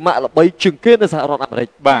គឺជាម៉ាកល្បីជាងគេនៅសហរដ្ឋអាមេរិក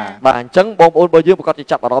បាទអញ្ចឹងបងប្អូនរបស់យើងប្រកាសជា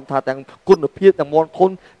ចាប់អារម្មណ៍ថាទាំងគុណភាពទាំងមន្តធន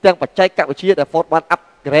ទាំងបច្ចេកវិទ្យាដែល Ford បាន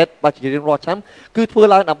upgrade បាទជារៀងរាល់ឆ្នាំគឺធ្វើ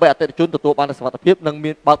ឡើងដើម្បីអតិថិជនទទួលបានសុវត្ថិភាពនិង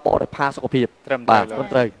មានបើកបរដោយផាសុខភាពត្រឹម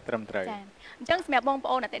ត្រូវអញ្ចឹងសម្រាប់បងប្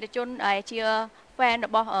អូនអតិថិជនដែលជា fan រ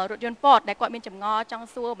បស់រថយន្ត Ford ដែលគាត់មានចម្ងល់ចង់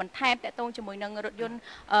សួរបន្ថែមតាក់ទងជាមួយនឹងរថយន្ត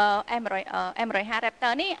M150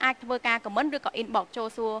 Raptor នេះអាចធ្វើការ comment ឬក៏ inbox ចូល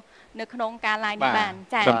សួរនៅក្នុងការ live នេះបាន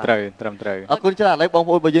ចាត្រឹមត្រូវអរគុណច្រើនឥឡូវបង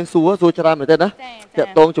ប្អូនរបស់យើងសួរច្រើនមែនទេណាតា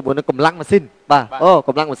ក់ទងជាមួយនឹងកម្លាំងម៉ាស៊ីនបាទអូក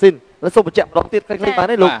ម្លាំងម៉ាស៊ីនแล้วសូមបញ្ជាក់ម្ដងទៀតខ្លីៗបាន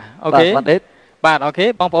ទេលោកអូខេបាទអូខេ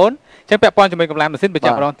បងប្អូនអញ្ចឹងពាក់ព័ន្ធជាមួយកម្លាំងម៉ាស៊ីនបញ្ជា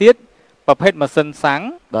ក់ម្ដងទៀតប្រភេទម៉ាស៊ីនសាំង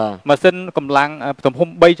ម៉ាស៊ីនកម្លាំងទំហំ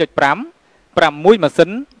 3.5 6ម៉ាស៊ីន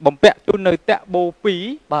បំពាក់ជូននៅតាក់បូ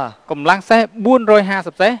2បាទកម្លាំងសេះ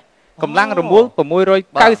450សេះកម្លាំងរមួល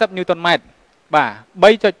690 Newton meters បាទ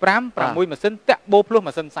 3.5 6ម៉ាស៊ីនតាក់បូplus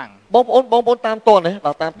ម៉ាស៊ីនសាំងបងប្អូនតាមតនដ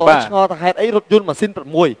ល់តាមតនឆ្ងល់ថាហេតុអីរថយន្តម៉ាស៊ីន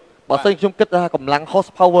6បើសិនខ្ញុំគិតថាកម្លាំង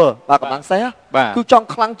horsepower បាទកម្លាំងសេះគឺចង់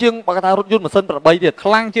ខ្លាំងជាងបើថារថយន្តម៉ាស៊ីន8ទៀត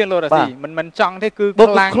ខ្លាំងជាងលោរ៉ាស៊ីមិនចង់ទេគឺ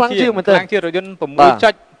ខ្លាំងជាងរថយន្ត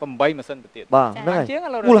6.8ម៉ាស៊ីនទៅទៀតបាទហ្នឹង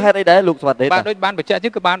ហើយមូលហេតុអីដែរលោកសវត្ថិបាទដូចបានបញ្ជាក់ជា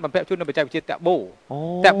ងគឺបានបំពាក់ជូននៅបច្ចេកវិទ្យាតាក់បូ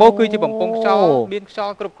គឺជាបំពង់ខ្យល់មានខ្យ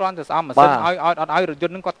ល់គ្រប់គ្រាន់ទៅស្អំម៉ាស៊ីនឲ្យរថយ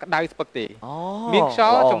ន្តនឹងគាត់ក្តៅស្ពឹកទេមានខ្យ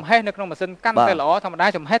ល់ចំហេះនៅក្នុងម៉ាស៊ីនកាន់តែល្អធម្មតា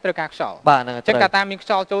ចំហេះត្រូវការខ្យល់បាទហ្នឹងហើយចឹងកាតាមានខ្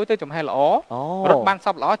យល់ចូលទៅចំហេះល្អរត់បានស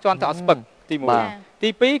ពល្អជន់ទៅអត់ស្ពឹកទី1ទី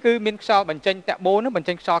2គឺមានខ្យល់បញ្ចេញតាក់បូនឹងបញ្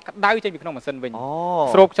ចេញខ្យល់ក្តៅចេញពីក្នុងម៉ាស៊ីនវិញ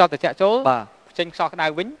ស្រូបខ្យល់ត្រជាក់ចូលបញ្ចេញខ្យល់ក្តៅ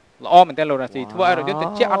វិញល្អមែនទែនលោរ៉ាស៊ីធ្វើឲ្យរថយន្តត្រ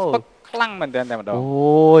ជាក់អត់ស្ពឹកខ្លាំងមែនទែនតែម្ដង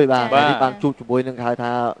អូយបាទនេះបានជួបជាមួយនឹងហៅ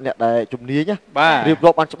ថាអ្នកដែលជំនាញរៀបរា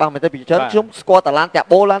ប់បានច្បាស់មែនទែនពីច្រើនខ្ញុំស្គាល់តាឡានតាក់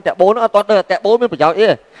បូនោះអត់ទាន់ទៅតាក់បូមានប្រយោជន៍អី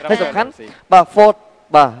ហើយសំខាន់បាទ Ford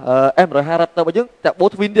បាទ M150 Raptor របស់យើងតាក់បូ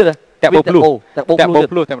twin ទៀតតាក់បូ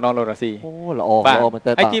plus តែម្ដងលោរ៉ាស៊ីអូល្អមែន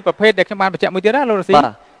ទែនហើយជាប្រភេទដែលខ្ញុំបានបញ្ជាក់មួយទៀតណាលោរ៉ាស៊ី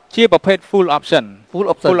ជាប្រភេទ full option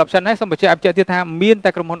ហើយសូមបញ្ជាក់ទៀតថាមានតែ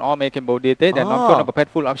ក្រុមហ៊ុន Launch In Cambodia ទេដែលនាំចូលនៅប្រភេទ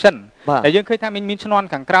full option តែយើងឃើញថាមានឈ្នាន់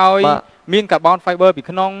ខាងក្រោយមាន carbon fiber ពី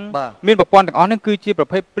ក្នុងមានប្រព័ន្ធទាំងអស់នេះគឺជាប្រ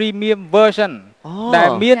ភេទ premium version ដែល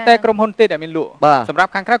មានតែក្រុមហ៊ុនទេដែលមានលក់សម្រា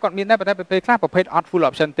ប់ខាងក្រៅគាត់មានដែរតែប្រភេទខ្លះប្រភេទ odd full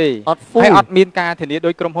option ទេហើយអត់មានការធានា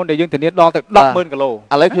ដោយក្រុមហ៊ុនដែលយើងធានាដល់ទៅ 100000 គីឡូឥ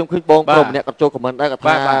ឡូវខ្ញុំឃើញបងប្រុសម្នាក់គាត់ចូល comment ដែរគាត់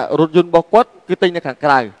ថារថយន្តរបស់គាត់គឺទិញនៅខាងក្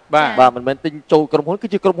រៅបាទមិនមែនទិញចូលក្រុមហ៊ុនគឺ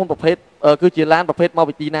ជាក្រុមហ៊ុនប្រភេទគឺជាឡានប្រភេទមក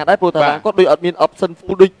ពីទីណាដែរព្រោះថាឡានគាត់ដូចអត់មាន option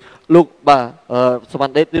full ដូចលោកបាទសវ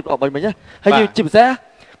ណ្ណដេតរៀបរាប់មិញហើយជាពិសេស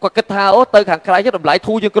គាត់គិតថាអូទៅខាងក្រៅទៅតម្លៃ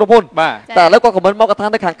ធូរជាងក្រុមហ៊ុនតែឥឡូវគាត់ comment មកគាត់ថា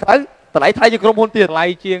នៅខាងក្រៅតម្លៃថៃជាងក្រុមហ៊ុនទៀតថ្លៃ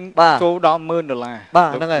ជាងចូលដល់$10,000បាទ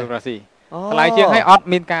ហ្នឹងហើយថ្លៃជាងហើយអត់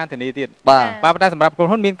មានការធានាទៀតបាទតែសម្រាប់ក្រុម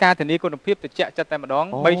ហ៊ុនមានការធានាគុណភាពត្រជាក់ចិត្តតែម្ដង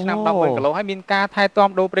3ឆ្នាំ100000គីឡូហើយមានការថែទាំ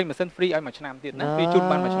ដូរប្រេងម៉ាស៊ីន free ឲ្យមួយឆ្នាំទៀតណា free ជូន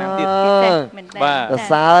បានមួយឆ្នាំទៀតបាទ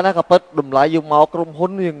សើណាក៏ពិតតម្លៃយកមកក្រុមហ៊ុ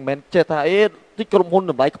នវាមិនមែនចេះថាអេទីក្រុមហ៊ុន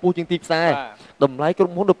តម្លៃខ្ពស់ជាងទីផ្សារតម្លៃក្រុ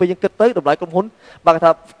មហ៊ុនដល់ពេលយើងគិតទៅតម្លៃក្រុមហ៊ុនបើថា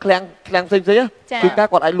ឃ្លាំងផ្សេងគឺការ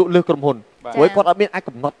គាត់អាចលក់លើក្រុមហ៊ុនព្រោះគាត់អត់មានអាច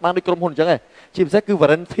កំណត់បានដូចក្រុមហ៊ុនអញ្ចឹងឯងជាពិសេសគឺ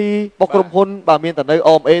warranty របស់ក្រុមហ៊ុនបើមានតែនៅ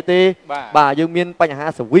OMA ទេបាទយើងមានបញ្ហា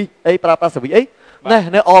service អីប្រើប្រាស់ service អីណែ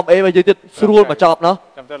នៅ OMA មកយើងទៀតស្រួលមកចប់ណោះ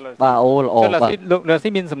បាទអូល្អបាទលោកស៊ី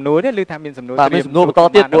មានសំណួរទេឬថាមានសំណួរបាទមានសំណួរបន្ត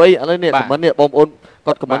ទៀតព្រោះអីឥឡូវនេះ comment នេះបងប្អូន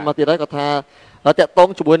គាត់ comment មកទៀតហើយគាត់ថាតាក់ទង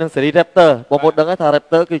ជាមួយនឹង series Raptor បងប្អូនដឹងហើយថា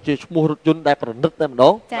Raptor គឺជាឈ្មោះរថយន្តដែលប្រណិតតែម្ដ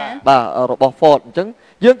ងបាទរបស់ Ford អញ្ចឹង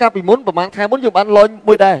យើងកាលពីមុនប្រហែលខែមុនយើងបាន launch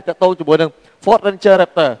មួយដែរតាក់ទងជាមួយនឹង Ford Ranger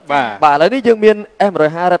Raptor បាទឥឡូវនេះយើងមាន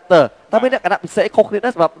M150 Raptor តែមានលក្ខណៈពិសេសខុសគ្នាដែ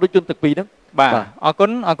រសម្រាប់រថយន្តទាំងពីរហ្នឹងបាទអរគុ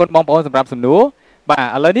ណបងប្អូនសម្រាប់សំណួរបាទ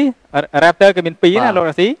ឥឡូវនេះ Raptor គឺមាន2ណាលោក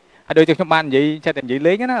រ៉ាស៊ីហើយដូចជាខ្ញុំបាននិយាយចេះតែនិយាយ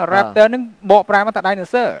លេងណា Raptor ហ្នឹងបកប្រែមកថា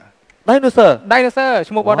Dinosaur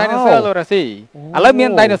ឈ្មោះរបស់ Dinosaur លោករ៉ាស៊ីឥឡូវមាន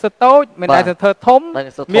Dinosaur តូចមាន Dinosaur ធំ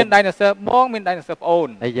មាន Dinosaur បងមាន Dinosaur ប្អូន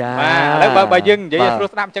អាយ៉ាបាទឥឡូវបើយើងនិយាយឲ្យស្រួល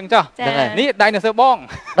ស្ដាប់អញ្ចឹងចុះនេះ Dinosaur បង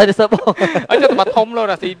Dinosaur បងហើយចុះតែធំលោក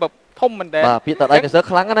រ៉ាស៊ីធ ធំមែនតើបាទពាក្យតដៃកសើ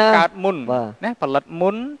ខ្លាំងណាស់កើតមុនណាផលិតមុ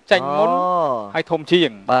នចេញមុនហើយធំជា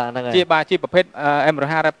ងបាទហ្នឹងហើយជាប្រភេទ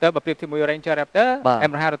M150 Raptor បើប្រៀបធៀបមួយ Ranger Raptor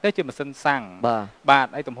M150 Raptor ជាម៉ាស៊ីនសាំងបាទ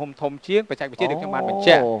ហើយទំហំធំជាងបច្ចេកវិទ្យាដូចខ្ញុំបានបញ្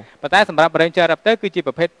ជាក់ប៉ុន្តែសម្រាប់ Ranger Raptor គឺជា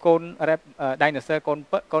ប្រភេទកូន Dinosaur កូន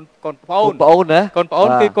ប្អូនណាកូនប្អូន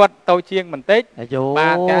គឺគាត់តូចជាងបន្តិច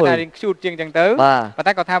បាទគេថារៀងខ្ជូតជាងអញ្ចឹងទៅប៉ុន្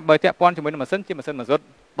តែគាត់ថាបើតាក់ព័ន្ធជាមួយនឹងម៉ាស៊ីនជាម៉ាស៊ីនម៉ាស៊ុត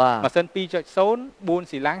ម៉ាស៊ីន 2.0 4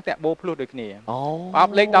 ស៊ីឡាំងតាក់បូភ្លោះដូចគ្នាប្រអ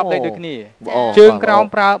ប់លេខ10លេខដូចគ្នាជើងក្រោម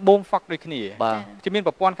ប្រើបូមហ្វុកដូចគ្នាជាមាន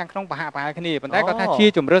ប្រព័ន្ធខាងក្នុងប្រហាក់ប្រហែលគ្នាប៉ុន្តែគាត់ថាជា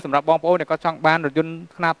ជំរឿសម្រាប់បងប្អូនដែលគាត់ចង់បានរថយន្ត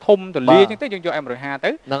ខ្នាតធំទូលាយអញ្ចឹងទៅយើងយក M150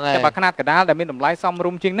 ទៅតែបើខ្នាតកណ្ដាលដែលមានតម្លៃសមរ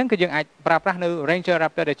ម្យជាងហ្នឹងគឺយើងអាចប្រើប្រាស់នៅ Ranger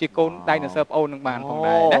Raptor ដែលជាកូន Dinosaur ប្អូននឹងបានផង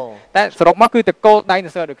ដែរណាតែសរុបមកគឺតែគោល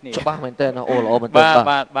Dinosaur ដូចគ្នាច្បាស់មែនតើអូល្អមែនតើ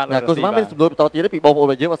បាទគូសម្រាប់មានសំណួរបន្តទៀតពីបងប្អូ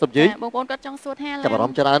នយើងអត់សំជិះបងប្អូនគាត់ចង់សួរថាចាប់អារម្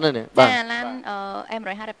មណ៍ច្រើនណាស់នេះបាទឡាន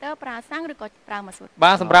M150 Raptor ប្រើសាំងឬក៏ប្រើម៉ាស៊ូត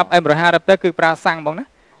បាទសម្រាប់ M150 Raptor គឺប្រើសាំងបងណា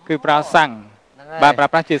គឺប្រើសាំងបាទប្រើ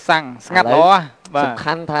ប្រាស់ជាសាំងស្ងាត់ល្អបាទសំ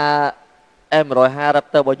ខាន់ថា M150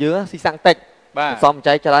 Raptor របស់យើងស៊ីសាំងតិចបាទសំ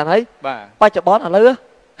ចៃច្រើនហើយបច្ចុប្បន្នឥឡូវ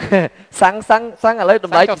សាំងឥឡូវត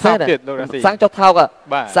ម្លៃពិសេសសាំងចុះថោក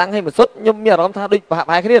សាំងឲ្យម៉ាស៊ុតខ្ញុំមានអារម្មណ៍ថាដូចប្រហាក់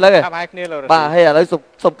ប្រហែលគ្នាឥឡូវបាទហើយឥឡូវ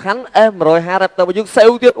សំខាន់ M150 Raptor របស់យើងសេវ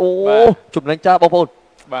ទៀតអូចំណេញចាបងប្អូន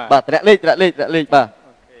បាទតម្លាក់លេខបាទ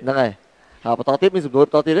ហ្នឹងហើយបន្តទៀតមានសំណួរប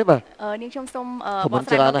ន្តទៀតទេបាទនាងខ្ញុំសូមបក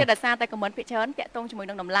ស្រាយទៀតដោយសារតែខមមិនភាគច្រើនតាក់ទងជាមួយ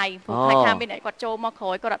នឹងតម្លៃព្រោះខ្លាចថាមានអ្នកគាត់ចូលមកក្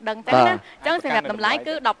រោយគាត់អត់ដឹងទេណាអញ្ចឹងសម្រាប់តម្លៃ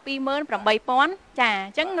គឺ128,000ចា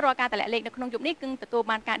អញ្ចឹងរាល់ការតម្លាក់លេខនៅក្នុងយប់នេះគឺទទួល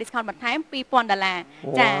បានការ discount បន្ថែម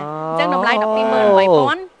$2,000ចាអញ្ចឹងតម្លៃ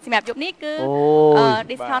128,000សម្រាប់យប់នេះគឺ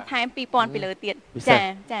discount ថែម2,000ពីលើទៀត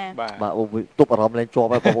ចាបាទអូទប់អារម្មណ៍លែងជាប់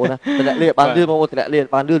ហើយបងប្អូនណាតម្លាក់លេខបានលឿនបងប្អូនតម្លាក់លេខ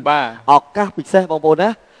បានលឿនឱកាសពិសេសបងប្អូនណា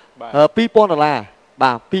$2,000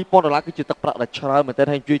បាទ$2,000គឺជាទឹកប្រាក់ដែលច្រើនមែនទែន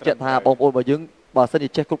ហើយជួយចាក់ថាបងប្អូនរបស់យើងបើសិនជា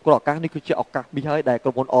ចេះគ្រប់គ្រងឱកាសនេះគឺជាឱកាសមួយហើយដែលក្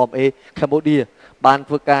រុមហ៊ុន OMA Cambodia បាន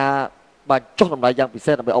ធ្វើការបានចុះតម្លៃយ៉ាងពិ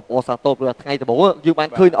សេសដើម្បីអបអរសាទរព្រោះថ្ងៃដំបូងយើងបាន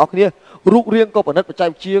ឃើញអ្នកគ្នារូបរាងក៏ប្រណិតបច្ចេក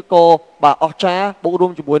វិទ្យាក៏បាទអស្ចារ្យបូករួ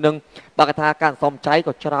មជាមួយនឹងបាទកថាការសំចៃ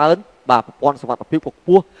ក៏ច្រើនបាទប្រព័ន្ធសុវត្ថិភាពក៏ខ្ព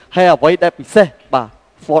ស់ហើយអ្វីដែលពិសេសបាទ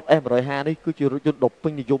Ford F-150 នេះគឺជារថយន្តដ៏ពេ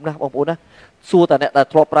ញនិយមណាស់បងប្អូនណាសួរតែអ្នកដែល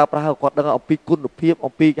ធ្លាប់ប្រើប្រាស់គាត់ដឹងអំពីគុណភាព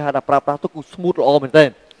អំពីគេហៅថាប្រើប្រាស់ទៅគឺ smooth ល្អមែនទែន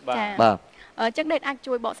បាទចឹងដេតអាច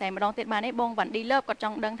ជួយបកស្រាយម្ដងទៀតបានទេបងវ៉ាន់ឌីលឺគាត់ច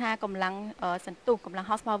ង់ដឹងថាកម្លាំងសន្ទុះកម្លាំង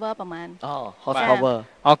horsepower ប្រហែលhorsepower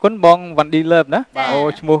អរគុណបងវ៉ាន់ឌីលឺណាអូ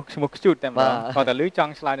ឈ្មោះខ្ជូតតែម្ដងគាត់តែលឺច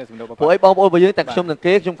ង់ឆ្លើយនៅសំណួរព្រោះអីបងប្អូនរបស់យើងទាំងខ្ញុំទាំង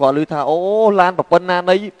គេខ្ញុំគ្រាន់លឺថាអូឡានប្រព័ន្ធណា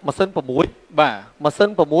នៃម៉ាស៊ីន6បាទម៉ាស៊ីន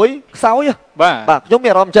6ខ្សោយបាទខ្ញុំមា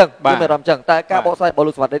នអារម្មណ៍អញ្ចឹងតែការបកស្រាយរបស់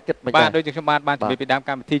លោកសវត្ថិគិតមិនយ៉ាងបាទដូចជាខ្ញុំបានជម្រាបពីដើមក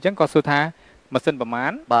ម្មវិធីអញ្ចឹងក៏សួរថាម៉ាស៊ីនប្រមា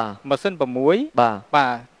ណម៉ាស៊ីន6បា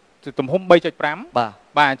ទទំហំ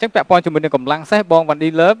 3.5 បាទអញ្ចឹងពាក់ព័ន្ធជាមួយនឹងកម្លាំងសេះបងវ៉ាន់ឌី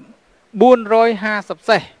លឺ450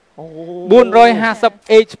សេះ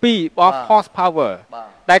450 HP horsepower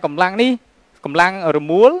តែកម្លាំងនេះកម្លាំងរ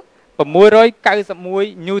មួល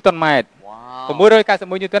691 Newtonម៉ែត្រ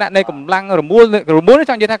691 Newton នៃកម្លាំងរមួលនេះ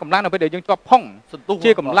ចង់និយាយថាកម្លាំងនៅពេលដែលយើងជាប់ផុង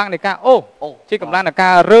ជាកម្លាំងនៃការជាកម្លាំងនៃកា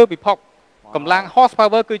ររើពិភពកម្លាំង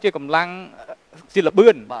horsepower គឺជាកម្លាំងជាលបឿ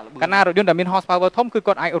នកាលណារថយន្តដែលមាន horsepower ធំគឺ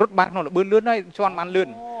គាត់អាចរត់បានក្នុងលបឿនលឿនហើយជន់បានលឿន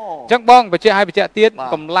អញ្ចឹងបងបញ្ជាក់ឲ្យបញ្ជាក់ទៀត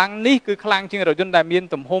កម្លាំងនេះគឺខ្លាំងជាងរថយន្តដែលមាន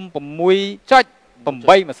ទំហំ 6.8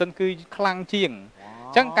 ម៉ាស៊ីនគឺខ្លាំងជាង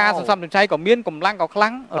អញ្ចឹងការសន្សំសំចៃក៏មានកម្លាំងក៏ខ្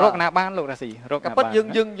លាំងរកណាបានលោករ៉ាស៊ីរកណាបានប៉ិតយើង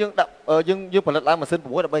ដាក់យើងផលិតឡើងម៉ាស៊ីន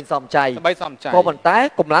6ដើម្បីសំចៃក៏ប៉ុន្តែ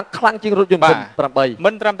កម្លាំងខ្លាំងជាងរថយន្ត8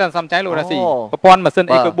មិនត្រឹមតែសំចៃលោករ៉ាស៊ីប្រព័ន្ធម៉ាស៊ីន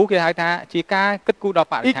EcoBoost គេហៅថាជាការគិតគូរដល់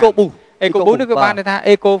បរិស្ថានEcoBoost នេះគឺបានថា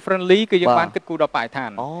eco friendly គឺយើងបានគិតគូរដល់បរិស្ថាន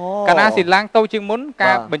កាលណាស៊ីឡាំងតូចជាងមុន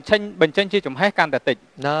ការបញ្ចេញជាចំហេះកាន់តែតិច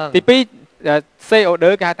ទី2 CO2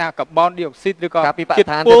 គេហៅថា carbon dioxide ឬក៏ជា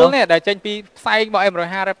តិពុលនេះដែលចេញពីផ្សែងរបស់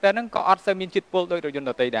M150 Raptor ហ្នឹងក៏អត់សូវមានជាតិពុលដូចរថយន្ត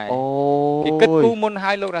ដទៃដែរគេគិតគូរមុន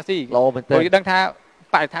ឲ្យលោករ៉ាស៊ីព្រោះយើងដឹងថា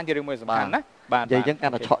បរិស្ថានជារឿងមួយសំខាន់ណាបាទនិយាយអញ្ចឹងកា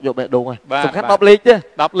ន់តែឆក់យកបេះដូងហើយសំខាន់10លេខទេ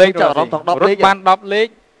10លេខរត់បាន10លេខ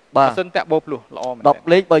ម៉ាស៊ីនតាក់បូភ្លោះល្អមែន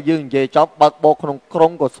10លេខបើយើងនិយាយចប់បើកបោក្នុងក្រុ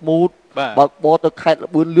ងក៏ smooth បើកបោទៅខេត្តល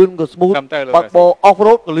បឿនលឿនក៏ smooth បើកបោ off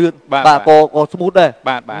road ក៏លឿនបាទក៏ smooth ដែរ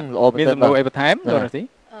បាទមានសំណួរអីបន្ថែមលោករ៉ាស៊ី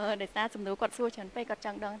ដោយសារសំណួរគាត់សួរច្រើនពេកគាត់ច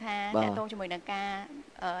ង់ដឹងថាតើតងជាមួយនឹងការ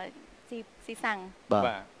ស៊ីសាំងបា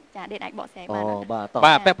ទចាដេតអាចបកស្រាយបាន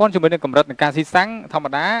បាទពាក់ព័ន្ធជាមួយនឹងកម្រិតនៃការស៊ីសាំងធម្ម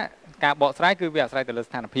តាការបកស្រាយគឺវាអាស្រ័យទៅលើ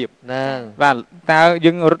ស្ថានភាពហ្នឹងបាទតើ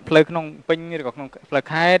យើងរត់ផ្លូវក្នុងពេញឬក៏ក្នុងផ្លូវ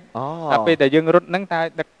ខេត្តតែពេលដែលយើងរត់ហ្នឹងតើ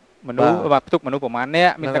ដឹកមនុស្សបាទផ្ទុកមនុស្សប្រមាណអ្ន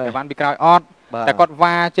កមានទឹកអីវ៉ាន់ពីក្រោយអត់តែគាត់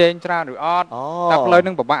វ៉ាចេញច្រើនឬអត់តែផ្លូវ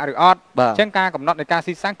នឹងពិបាកឬអត់អញ្ចឹងការកំណត់នៃការ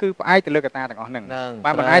ស៊ីសាំងគឺផ្អែកទៅលើកត្តាទាំងអស់ហ្នឹង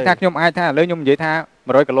បាទមិនអាចថាខ្ញុំអាចថាឥឡូវខ្ញុំនិយាយថា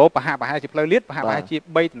100គីឡូប្រហាក់ប្រហែលជាផ្លូវលៀតប្រហាក់ប្រហែលជា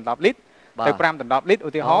3 ដល់10លីត្រ ទៅ5ដណ្ដប់លីត្រឧ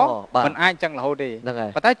ទាហរណ៍មិនអាចចឹងរហូតទេ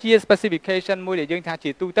ប៉ុន្តែជា specification មួយដែលយើងថាជា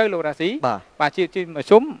ទូទៅលោករ៉ាស៊ីបាទជាមធ្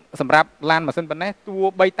យមសម្រាប់ឡានម៉ាស៊ីនប៉ុណ្ណេះតួ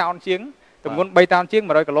3តោនជាងទម្ងន់3តោនជាង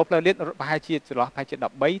100គីឡូផ្លូវលីត្រប្រហែលជាចន្លោះប្រហែលជា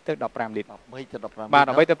13ទៅ15លីត្របាទ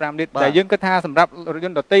13ទៅ15លីត្រដែលយើងគិតថាសម្រាប់រថយ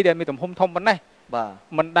ន្តដទៃដែលមានទំហំធំប៉ុណ្ណេះបាទ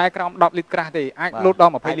មិនដែរក្រោម10លីត្រក្រាស់ទេអាចលោតដ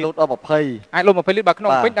ល់20លីត្រអាចលោត20លីត្របើក្នុ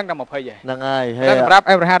ងពេញដឹងតែ20ហ្នឹងហើយសម្រាប់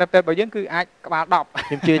F-150 Raptor របស់យើងគឺអាចក្បាល10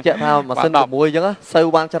ខ្ញុំជឿជាក់ថាម៉ាស៊ីន6អញ្ចឹងសេវ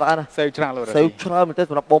បានច្រើនណាសេវច្រើនលោករ៉ាស៊ីសេវច្រើនមែនទេ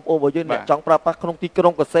សម្រាប់បងប្អូនរបស់យើងអ្នកចង់ប្រើប្រាស់ក្នុងទីក្រុ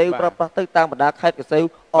ងក៏សេវប្រើប្រាស់ទៅតាមបណ្ដាខេត្តក៏សេវ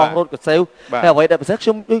អងរត់ក៏សេវហើយអ្វីដែលពិសេសខ្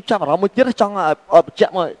ញុំចាប់អារម្មណ៍មួយទៀតចង់ឲ្យបញ្ជា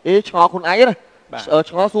ក់មកឆ្ងល់ខ្លួនឯងណា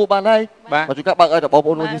ឆ្ងល់សួរបានហើយបើជួនកាលបើកឲ្យតែបងប្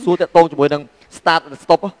អូនយើងសួរតាក់ទងជាមួយនឹង start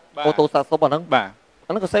stop auto start stop អាហ្នឹង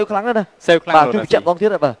អាហ្នឹងក៏សេវខ្លាំងដែរណាសេវខ្លាំងបាទជួយបញ្ជាក់ម្ដងទៀត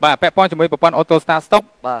បាទពាក់ព័ន្ធជាមួយប្រព័ន្ធ auto start stop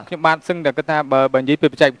ខ្ញុំបានសឹងតែគិតថាបើនិយាយពី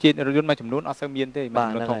បច្ចេកវិទ្យារថយន្តមួយចំនួនអត់សូវមានទេមួយ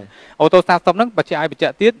ចំនួនធំ auto start stop ហ្នឹងបញ្ជាក់ឲ្យបញ្ជា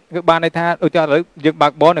ក់ទៀតគឺបានន័យថាដូចឥឡូវយើងបើ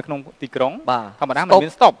កបរនៅក្នុងទីក្រុងធម្មតាមិនមា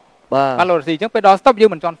ន stop បាទលោករ៉ាស៊ីអញ្ចឹងពេលដល់ stop យើ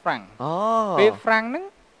ងមិនទាន់ហ្វ្រាំងពេលហ្វ្រាំងហ្នឹង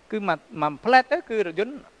គឺមួយផ្លែតទៅគឺរថយ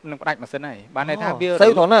ន្តនឹងផ្ដាច់ម៉ាស៊ីនហើយបានន័យថាវាសេ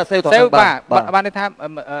វត្រង់ណាសេវបាទបានន័យថា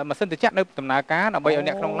ម៉ាស៊ីនត្រជាក់នៅដំណើរការដើម្បីឲ្យ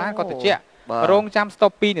អ្នកក្នុងឡានក៏ត្រជាក់រងចាំ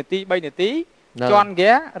stop 2នាទី3នាទីជន់ហ្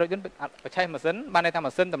គារថយន្តបច្ចេកម៉ាស៊ីនបានន័យថា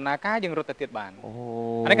ម៉ាស៊ីនដំណើរការយើងរត់ទៅទៀតបាន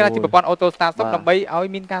អានេះគេថាជាប្រព័ន្ធ auto start stop ដើម្បីឲ្យ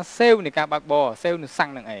មានការសេវនៃការបើកបរសេវនៅសាំ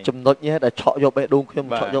ងនឹងឯងចំណុចនេះដែលឆក់យកបេះដូងខ្ញុំ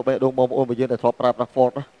ឆក់យកបេះដូងបងប្អូនរបស់យើងដែលធ្លាប់ប្រើប្រាស់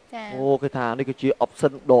Ford អូគេថានេះគឺជា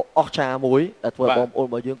option ដ៏អស្ចារ្យមួយដែលធ្វើឲ្យបងប្អូនរ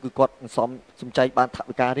បស់យើងគឺគាត់សំចៃបានថ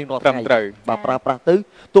វិការៀងរាល់ថ្ងៃបាទប្រើប្រាស់ទៅ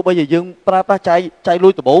ទោះបីជាយើងប្រើប្រាស់ចៃលុ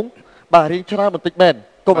យដំបូងបាទរៀងច្រើនបន្តិចមែន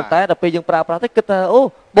ក៏ប៉ុន្តែដល់ពេលយើងប្រើប្រាស់ទៅគិតថាអូ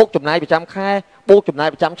បូកចំណាយប្រចាំខែបូកចំណាយ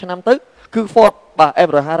ប្រចាំឆ្នាំទៅគឺ Ford បាទ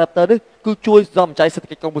F-150 Raptor នេះគឺជួយសំចៃសេដ្ឋ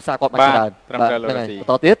កិច្ចក្នុងគ្រួសារគាត់បានច្រើនបាទបន្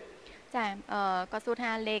តទៀតចាគាត់សួរ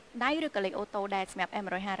ថាលេខដៃឬក៏លេខអូតូដែរសម្រាប់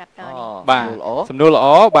M150 Raptor នេះបាទសំណួរល្អ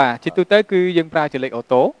បាទជាទូទៅគឺយើងប្រើជាលេខអូ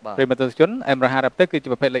តូប្រិមត្តជន M150 Raptor គឺជា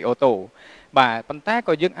ប្រភេទលេខអូតូបាទប៉ុន្តែ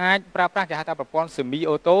ក៏យើងអាចប្រើប្រាស់គេហៅថាប្រព័ន្ធ semi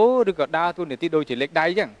auto ឬក៏ដើរតួនាទីដូចជាលេខដៃ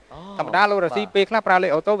អញ្ចឹងធម្មតាលោករ៉ាស៊ីពេលខ្លះប្រើលេ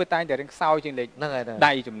ខអូតូវាតែងតែរៀងខ្សោយជាងលេខ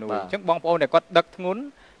ដៃជំនួយអញ្ចឹងបងប្អូនដែលគាត់ដឹកធ្ងន់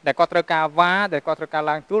ដែលគាត់ត្រូវការវ៉ាដែលគាត់ត្រូវការ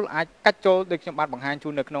ឡើងទួលអាចកាច់ចូលដូចខ្ញុំបានបង្ហាញជូ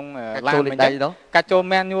ននៅក្នុងឡានមិញកាច់ចូល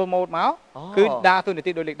manual mode មកគឺដើរតួនា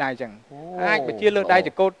ទីដូចលេខដៃអញ្ចឹងអាចបញ្ជាលើដៃច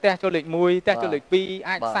កូតផ្ទះចូលលេខ1ផ្ទះចូលលេខ2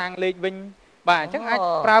អាចសាងលេខវិញបាទអញ្ចឹងអាច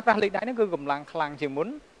ប្រើប្រាស់លេខដៃហ្នឹងគឺកម្លាំងខ្លាំងជាងមុន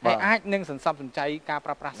ហើយអាចនឹងសន្សំសំចៃការប្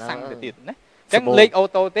រើប្រាស់សាំងទៅទៀតណាអញ្ចឹងលេខអូ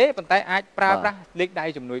តូទេប៉ុន្តែអាចប្រើប្រាស់លេខដៃ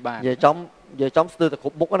ជំនួយបាននិយាយចំស្ទើរតែគ្រ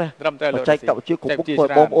ប់មុខណាត្រឹមត្រូវបច្ចេកវិទ្យាគ្រប់មុខ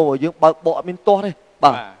បងប្អូនរបស់យើងបើកបកអត់មានទាស់ទេ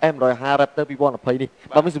បាទ M150 Raptor 2020នេះ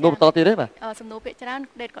បាទមានសំណួរបន្តទៀតទេបាទសំណួរពាក្យច្រើន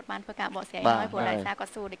ដេតគាត់បានធ្វើការបកស្រាយហើយព្រោះដោយសារគា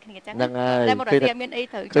ត់សួរដូចគ្នាអញ្ចឹងហ្នឹងហើយតែមករយៈមានអី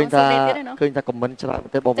ត្រូវចង់សួរដេតទៀតទេឃើញថា comment ច្រើន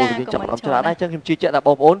តែបងប្អូនយើងចាប់ច្រើនហើយអញ្ចឹងខ្ញុំជឿជាក់ថាប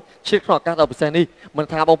ងប្អូនឈៀតក្នុងឱកាសដ៏ពិសេសនេះមិន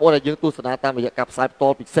ថាបងប្អូនដែលយើងទស្សនាតាមរយៈការផ្សាយផ្ទា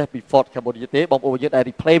ល់ពិសេសពី Ford Cambodia ទេបងប្អូនយើងដែល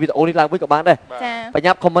replay វីដេអូនេះឡើងវិញក៏បានដែរបញ្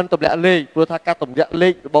ញាប់ comment ទម្លាក់លេខព្រោះថាការទម្លាក់លេ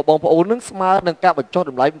ខរបស់បងប្អូននឹងស្មើនឹងការបញ្ចុះ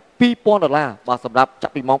តម្លៃ$2000បាទសម្រាប់ចា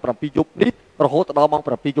ប់ពីម៉ោង7យប់នេះរហូតដល់ម៉ោង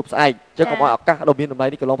7យប់ស្អែកអញ្ចឹងកុំឲ្យឱកាសដ៏មានតម្លៃ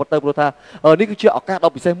នេះកន្លងផុតទៅព្រោះថានេះគឺជាឱកាស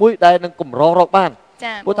ដ៏ពិសេសមួយដែលនឹងកម្ររកបាន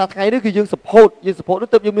ព្រោះថាថ្ងៃនេះគឺយើង support នោះ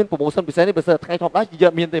ទើបយើងមាន promotion ពិសេសនេះបើសិនថ្ងៃធម្មតាយើ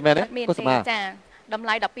ងមានទេមែនទេគាត់ស្មាចាតម្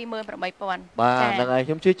លៃ128,000បាទហ្នឹងហើយ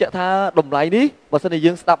ខ្ញុំជឿជាក់ថាតម្លៃនេះបើសិនជា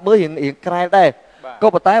យើងស្ដាប់មើលរៀងក្រែលដែរក៏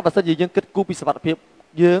ប៉ុន្តែបើសិនជាយើងគិតគូរពីសុវត្ថិភាព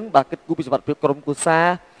យើងបាទគិតគូរពីសុវត្ថិភាពក្រុមគ្រួសារ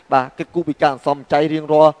បាទគិតគូរពីការសំចៃរៀង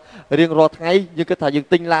រាល់ថ្ងៃយើងគិតថាយើង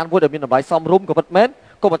ទិញឡានមួយដែលមានតម្លៃសមរម្យក៏ពិតមែន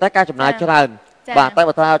ក៏ប៉ុន្តែការចំណាយច្រើនបាទតែ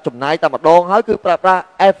បើថាចំណាយតែម្ដងហើយគឺប្រើប្រាស់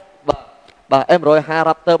F បាទ M150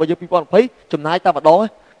 Raptor របស់យើង2020ចំណាយតែម្ដង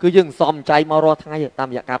គឺយើងសំចៃមករាល់ថ្ងៃតាម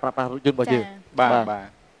រយៈការប្រើប្រាស់រថយន្តរបស់យើងបា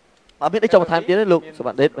ទមានអីចង់បន្ថែមទៀតទេលោកសុ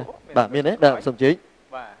បាទដេតបាទមានទេបាទសូមជឿ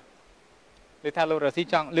បាទលើថាលោករ៉ាស៊ី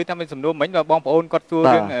ចង់លើថាមានសំណួរមិញបើបងប្អូនគាត់សួរ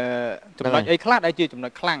រឿងចំណុចអីខ្លះដែលជាចំណុ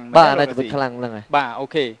ចខ្លាំងបាទចំណុចខ្លាំងហ្នឹងហើយបាទអូ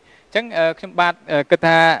ខេអញ្ចឹងខ្ញុំបាទគិត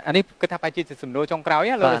ថាអានេះគិតថាបែរជាសំណួរចុងក្រោយ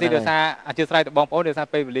លោករ៉ាស៊ីដោយសារអធិស្ឋានទៅបងប្អូនដោយសារ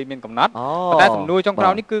ពេលវេលាមានកំណត់ប៉ុន្តែសំណួរចុងក្រោ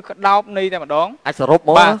យនេះគឺក្តោបនៃតែម្ដងអាចសរុបម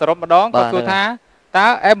កបាទសរុបម្ដងគាត់សួរថាតើ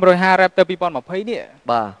M150 Raptor 2020នេះ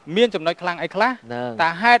បាទមានចំណុចខ្លាំងអីខ្លះតើ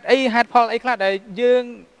ហេតុផលអីខ្លះដែលយើង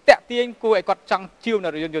តាក់ទាញគួរឲ្យគាត់ចង់ជឿនៅ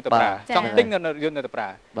រថយន្តយុទ្ធប្រើចង់ទិញនៅរថយន្តយុទ្ធប្រើ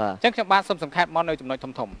អញ្ចឹងខ្ញុំបាទសូមសង្ខេបមកនៅចំណុច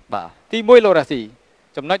ធំបាទទី1លោករ៉ាស៊ី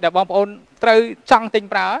ចំណុចដែលបងប្អូនត្រូវចង់ទិញ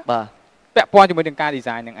ប្រើបាទពាក់ព័ន្ធជាមួយនឹងការ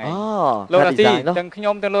design ហ្នឹងឯងលោករ៉ាស៊ីទាំងខ្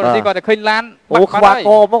ញុំទាំងលោករ៉ាស៊ីគាត់តែឃើញឡានអូខ្វា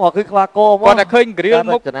កោមកគាត់គឺខ្វាកោមកគាត់តែឃើញ grill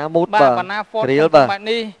មុខបាទបណ្ណា Ford បែប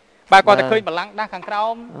នេះបាទគាត់តែឃើញបល្ល័ង្កដាស់ខាងក្រោ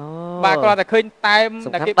មបាទគាត់តែឃើញតែម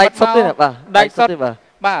ដែលគេបិទសុទ្ធទេបាទដែកសុទ្ធ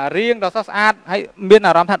បាទរៀងដល់ស្អាតហើយមាន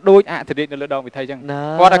អារម្មណ៍ថាដូចអធិរាជនៅលើដងវិថីចឹង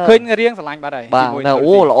គាត់តែឃើញរៀងស្រឡាញ់បាត់ហើយបាទ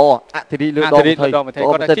អូល្អអធិរាជលើដងវិថី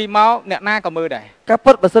គាត់តែជិះមកអ្នកណាក៏មើលដែរការ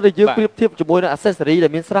ពិតបើសិនជាយើងប្រៀបធៀបជាមួយនឹង accessory ដែ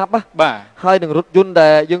លមានស្រាប់បាទហើយនឹងរថយន្តដែ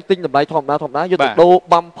លយើងទិញតម្លៃធម្មតាយកទៅដូរ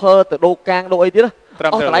bumper ទៅដូរកាងដូរអីទៀតណា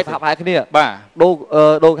អស់តម្លៃប្រហែលគ្នាបាទ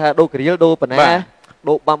ដូរក្រៀលដូរបណ្ណា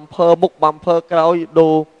ដូរ bumper មុខ bumper ក្រោយដូ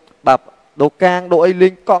របាទដូរកាងដូរអីលេ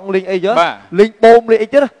ងកង់លេងអីចឹងលេងបូមលេងអី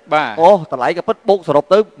ទៀតណាអូតម្លៃក៏ពិតបូកសរុប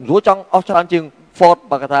ទៅស្រួលចង់អស់ច្រើនជាង Ford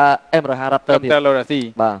បើគាត់ថា F-150 Raptor នេះ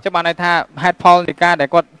ចឹងបានន័យថាហេតុផលនៃការដែល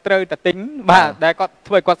គាត់ត្រូវតែទិញបាទដែលគាត់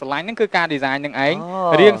ធ្វើឲ្យគាត់ស្រឡាញ់ហ្នឹងគឺការ design នឹងឯង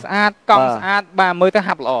រាងស្អាតកង់ស្អាតបាទមើលទៅ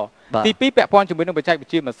ហាប់ល្អទី2ពាក់ព័ន្ធជាមួយនឹងបច្ចេកវិ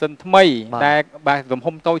ទ្យាម៉ាស៊ីនថ្មីដែលបាទទំ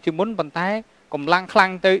ហំតូចជាងមុនប៉ុន្តែកម្លាំងខ្លាំ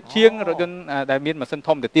ងទៅជាងរថយន្តដែលមានម៉ាស៊ីន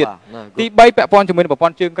ធំទៅទៀតទី3ពាក់ព័ន្ធជាមួយនឹងប្រព័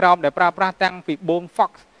ន្ធជើងក្រោមដែលប្រើប្រាស់តាំងពីបូម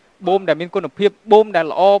Fox បូមដែលមានគុណភាពបូមដែល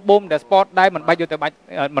ល្អបូមដែល sport ដែលមិនបាច់យក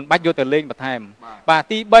ទៅលេងបន្ថែមបាទ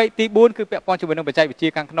ទី3ទី4គឺពាក់ព័ន្ធជាមួយនឹងបច្ចេកវិទ្យា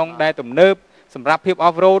ខាងក្នុងដែលទំនើបសម្រាប់ភាព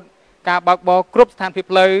off road ការបើកបរគ្រប់ស្ថានភាព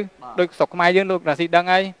ផ្លូវដោយស្រុកខ្មែរយើងលោករាស៊ីដឹង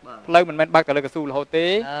ហើយផ្លូវមិនមែនបើកតែលើកស៊ូរហូតទេ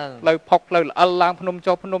ផ្លូវផុកផ្លូវល្អិលឡើងភ្នំ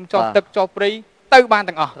ចុះទឹកចុះព្រៃទៅបាន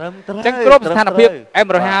ទាំងអស់អញ្ចឹងគ្រប់ស្ថានភាព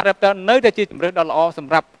M150 Raptor នៅតែជាជម្រើសដ៏ល្អស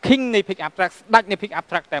ម្រាប់ King នៃ pick up truck ស្ដេចនៃ pick up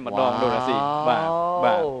truck តែម្ដងលោករាស៊ីបា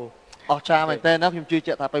ទអស់ចាមែនតើណាខ្ញុំជឿ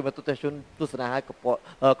ជាក់ថាប្រិយមិត្តទស្សនាឲ្យ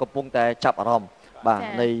កំពុងតែចាប់អារម្មណ៍បាទ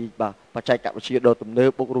នៃបាទបច្ចេកវិទ្យាដ៏ទំនើប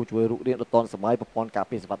បូករួមជាមួយរូបរាងដ៏ទាន់សម័យប្រព័ន្ធការ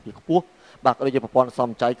ពារសុវត្ថិភាពខ្ពស់បាទក៏ដូចជាប្រព័ន្ធសំ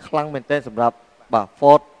ចៃខ្លាំងមែនតើសម្រាប់បាទ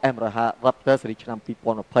Ford F-150 Raptor ស៊េរីឆ្នាំ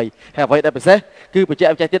2020ហើយអ្វីដែលពិសេសគឺបច្ចេក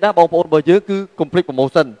វិទ្យាទៀតណាបងប្អូនរបស់យើងគឺ complete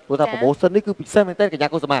promotion ព្រោះថា promotion នេះគឺពិសេសមែនតើកញ្ញា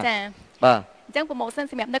កុសុមាចាបាទអញ្ចឹង promotion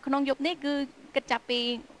សម្រាប់នៅក្នុងយប់នេះគឺគិតចាប់ពី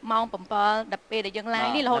ម៉ោង7ដល់ពេលដែលយើង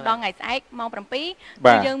live នេះរហូតដល់ថ្ងៃស្អែកម៉ោង7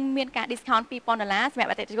គឺយើងមានការ discount $2,000សម្រាប់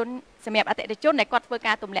អតិថិជនដែលគាត់ធ្វើ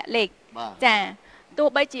ការទម្លាក់លេខចាទោះ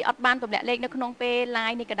បីជាអត់បានទម្លាក់លេខនៅក្នុងពេល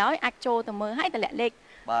live នេះក៏ដោយអាចចូលទៅមើលហើយទម្លាក់លេខ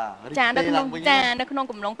បាទចានៅក្នុង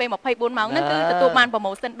កំឡុងពេល24ម៉ោងហ្នឹងគឺទទួលបាន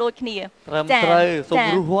promotion ដូចគ្នាចាត្រូវសូម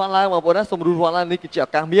រួសរាល់ឡើងបងប្អូនណាសូមរួសរាល់ឡើងនេះគឺជាឱ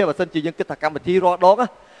កាសមាសបើសិនជាយើងគិតថាកម្មវិធីរាល់ដង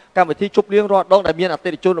កម្មវិធីជប់លៀងរាល់ដងដែលមានអតិ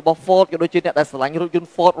ថិជនរបស់ Ford ក៏ដូចជាអ្នកដែលស្រឡាញ់រថយន្ត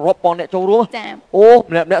Ford រាប់ពាន់អ្នកចូលរួមអូ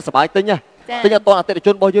ម្នាក់សប្បាយទិញណាទិញអត់តអតិថិជ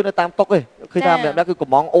នរបស់យើងនៅតាមតុកទេឃើញថាម្នាក់គឺកំ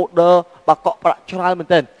ង order បាក់កក់ប្រាក់ច្រើនមែន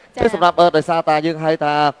ទែនគឺសម្រាប់ដោយសារតាយើងហៅ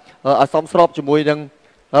ថាឲ្យសមស្របជាមួយនឹង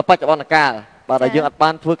បច្ចុប្បន្នកាលបាទដែលយើងអត់បា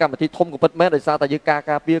នធ្វើកម្មវិធីធំក៏ពិតមែនដោយសារតែយើងការ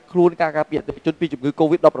ពារខ្លួនការពារអតិថិជនពីជំងឺ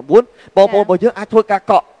Covid-19 បងប្អូនរបស់យើងអាចធ្វើការ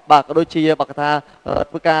កក់បាទក៏ដូចជាបើកថា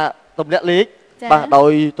ធ្វើការទម្លាក់លេខបាទដោ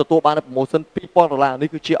យទទួលបាន promotion $2,000នេះ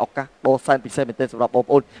គឺជាឱកាសដ៏សែនពិសេសមែនទែនសម្រាប់បង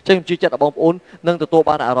ប្អូនអញ្ចឹងខ្ញុំជឿជាក់ថាបងប្អូននឹងទទួល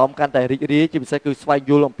បានអារម្មណ៍កាន់តែរីករាយជាពិសេសគឺស្វែង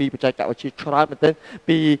យល់អំពីបច្ចេកវិទ្យាច្រើនមែនទែន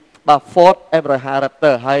ពីបាទ Ford F-150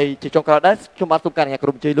 Raptor ហើយជាចុងក្រោយដែរខ្ញុំបាទសូមការងារក្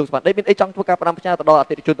រុមជ័យលោកស្មាតដេមានអីចង់ធ្វើការផ្ដាំផ្ញើទៅដល់អ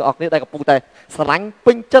តិថិជនទាំងអស់គ្នាដែលកំពុងតែស្រឡាញ់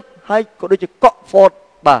ពេញចិត្តហើយក៏ដូចជាកក់ Ford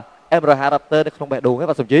បាទ F-150 Raptor នៅក្នុងបេះដូងហ្នឹង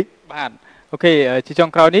បាទសូមជ័យបាទអូខេជាចុង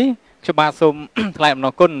ក្រោយនេះខ្ញុំបាទសូមថ្លែងអំណ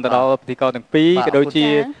រគុណទៅដល់ពិធីករទាំងពីរក៏ដូចជា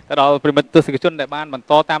ទៅដល់ប្រិមិត្តទស្សនិកជនដែលបានបន្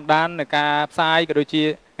តតាមដាននៅការផ្សាយក៏ដូចជា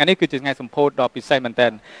ថ្ងៃនេះគឺជាថ្ងៃសម្ពោធដ៏ពិសេសមែនទែ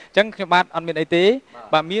នអញ្ចឹងខ្ញុំបាទអត់មានអីទេ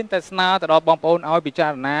បាទមានតែស្នើទៅដល់បងប្អូនឲ្យពិចា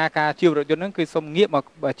រណាការជាវរថយន្តហ្នឹងគឺសូមងាកមក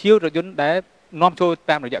ជាវរថយន្តដែលនាំចូល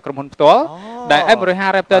តាមរយៈក្រុមហ៊ុនផ្ទាល់ដែល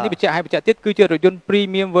F-150 Raptor នេះបញ្ជាក់ឲ្យបញ្ជាក់ទៀតគឺជារថយន្ត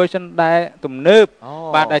premium version ដែលទំនើប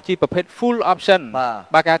បាទដែលជាប្រភេទ full option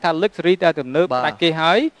បាទគេថា luxury តែទំនើបដាច់គេ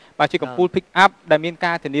ហើយបាទជាកំពូល pick up ដែលមាន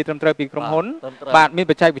ការធានាត្រឹមត្រូវពីក្រុមហ៊ុនបាទមាន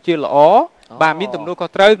បច្ចេកវិទ្យាល្អបាទមានទំនួលខុស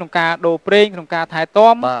ត្រូវក្នុងការដូរប្រេងក្នុងការថែ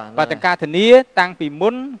ទាំបាទទាំងការធានាតាំងពីមុ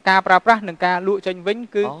នការប្រើប្រាស់និងការលក់ចេញវិញ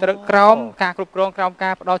គឺត្រូវក្រោមការគ្រប់គ្រងក្រោមកា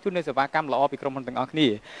រផ្ដល់ជូននៃសេវាកម្មល្អពីក្រុមហ៊ុនទាំងអស់គ្នា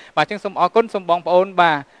បាទអញ្ចឹងសូមអរគុណសូមបងប្អូន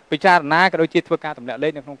បាទពិចារណាក៏ដូចជាធ្វើការទម្លាក់លេ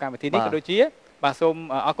ខនៅក្នុងកម្មវិធីនេះក៏ដូចជាបាទសូម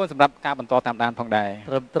អរគុណសម្រាប់ការបន្តតាមដានផងដែរ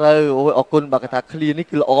ត្រឹមត្រូវអូយអរគុណបាទគេថា clear នេះ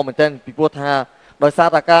គឺល្អមែនទែនពីព្រោះថាដោយសារ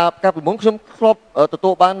តែការពីមុនខ្ញុំធ្លាប់ទទួ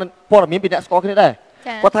លបានព័ត៌មានពីអ្នកស្គាល់គ្នាដែរ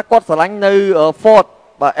គាត់ថាគាត់ស្រឡាញ់នៅ Ford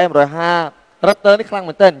បាទ M150 Raptor នេះខ្លាំង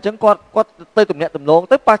មែនទែនអញ្ចឹងគាត់ទៅទំនាក់ទំនង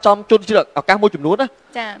ទៅប៉ះចំជន់ជ្រឹកឱកាសមួយចំនួនណា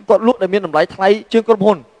គាត់លក់ដែលមានតម្លៃថ្លៃជាងក្រុម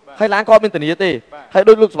ហ៊ុនហើយឡានគាត់មានធានាទេហើយ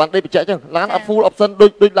ដូចលោកសវណ្ណដេបញ្ជាក់អញ្ចឹងឡានអត់ full option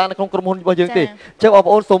ដូចឡាននៅក្នុងក្រុមហ៊ុនរបស់យើងទេអញ្ចឹងបង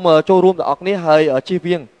ប្អូនសូមចូលរួមទាំងអស់គ្នាហើយជៀស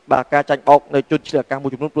វាងបាទការចាញ់បោកនៅជន់ជ្រឹកឱកាសមួ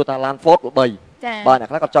យចំនួនព្រោះថាឡាន Ford ល្បីបាទអ្នក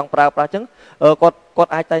ខ្លះគាត់ចង់ប្រើប្រាស់អញ្ចឹងគា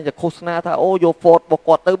ត់អាចតែងតែឃោសនាថាអូយក Ford របស់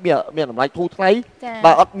គាត់ទៅមានតម្លៃធូរថ្លៃ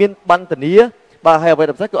បាទអត់មានបណ្ណធានាបាទហើយអ្វី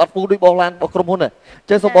ដែលពិសេសគឺអត់ full ដូចបោះឡានរបស់ក្រុមហ៊ុនទេអញ្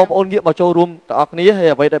ចឹងសូមបងប្អូនងាកមកចូលរួមទាំងអស់គ្នាហើយ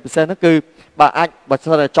អ្វីដែលពិសេសហ្នឹងគឺបាទអាចបើសិ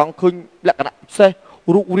នតែចង់ឃើញលក្ខណៈពិសេស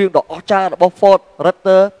រូបរាងដ៏អស្ចារ្យរបស់ Ford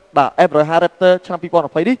Raptor បាទ F-150 Raptor ឆ្នាំ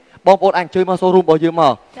2020នេះបងប្អូនអាចអញ្ជើញមកចូលរួមរបស់យើងម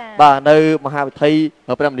កបាទនៅមហាវិថី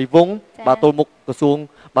ព្រះមនីវង្សបាទទល់មុខក្រសួង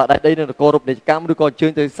បាទដែនដីនិងនគររូបនីយកម្មឬក៏អញ្ជើ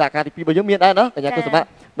ញទៅសាខាទី2របស់យើងមានដែរណាកញ្ញាគុណសម្បត្តិ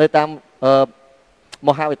នៅតាមម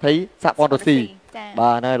ហាវិថីសហព័ន្ធរុស្ស៊ី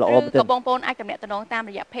បាទនៅល្អមែនទេ ក៏បងប្អូនអាចកំណែតំណងតាម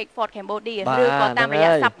រយៈ page Ford Cambodia ឬក៏តាមរយៈ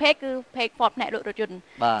sub page គឺ page Ford ផ្នែករថយន្ត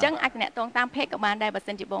អញ្ចឹងអាចកំណែតំណងតាម page ក៏បានដែរបើ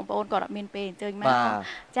សិនជាបងប្អូនគាត់អត់មានពេលអញ្ជើញមក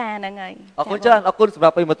ចាហ្នឹងហើយអរគុណច្រើនអរគុណសម្រា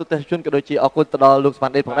ប់ប្រិយមិត្តទស្សនិកជនក៏ដូចជាអរគុណទៅដល់លោកស្វា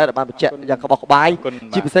ន់ដេតផងដែរដែលបានបញ្ជាក់យ៉ាងក្បោះក្បាយ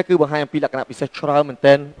ជាពិសេសគឺបង្ហាញអំពីលក្ខណៈពិសេសច្រើនមែន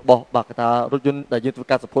ទែនរបស់បាទកថារថយន្តដែលយើងធ្វើ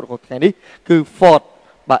ការ support ក្នុងថ្ងៃនេះគឺ Ford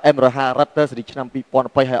បាទ M150 Raptor សេរីឆ្នាំ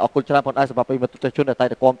2020ហើយអរគុណច្រើនផងដែរសម្រាប់ប្រិយមិត្តទស្សនិកជនដែលតែ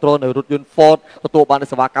តែគ្រប់គ្រងនៅរថយន្ត Ford ទទួលបាន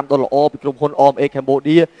សេវាកម្មដ៏ល្អពីក្រុមហ៊ុន AMA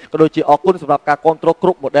Cambodia ក៏ដូចជាអរគុណសម្រាប់ការគ្រប់គ្រងគ្រ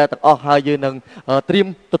ប់ model ទាំងអស់ហើយយើងនឹងត្រៀម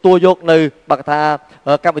ទទួលយកនៅបាទកថា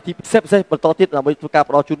កម្មវិធីពិសេសបន្តទៀតដើម្បីធ្វើការ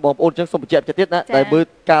ផ្ដល់ជូនបងប្អូនអញ្ចឹងសូមបញ្ជាក់ទៀតណាដែលមើល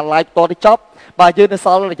ការ live តនេះចប់បាទយើងនៅស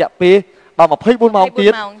ល់រយៈពេលបាទ24ម៉ោងទៀ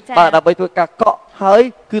តបាទដើម្បីធ្វើការកក់ហើយ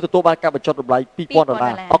គឺទទួលបានការបញ្ចុះតម្លៃ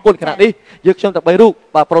$2000អរគុណខណៈនេះយើងខ្ញុំតែ3រូប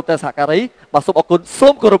បាទព្រមទាំងសហការីបាទសូមអរគុណសូ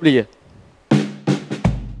មគោរពលា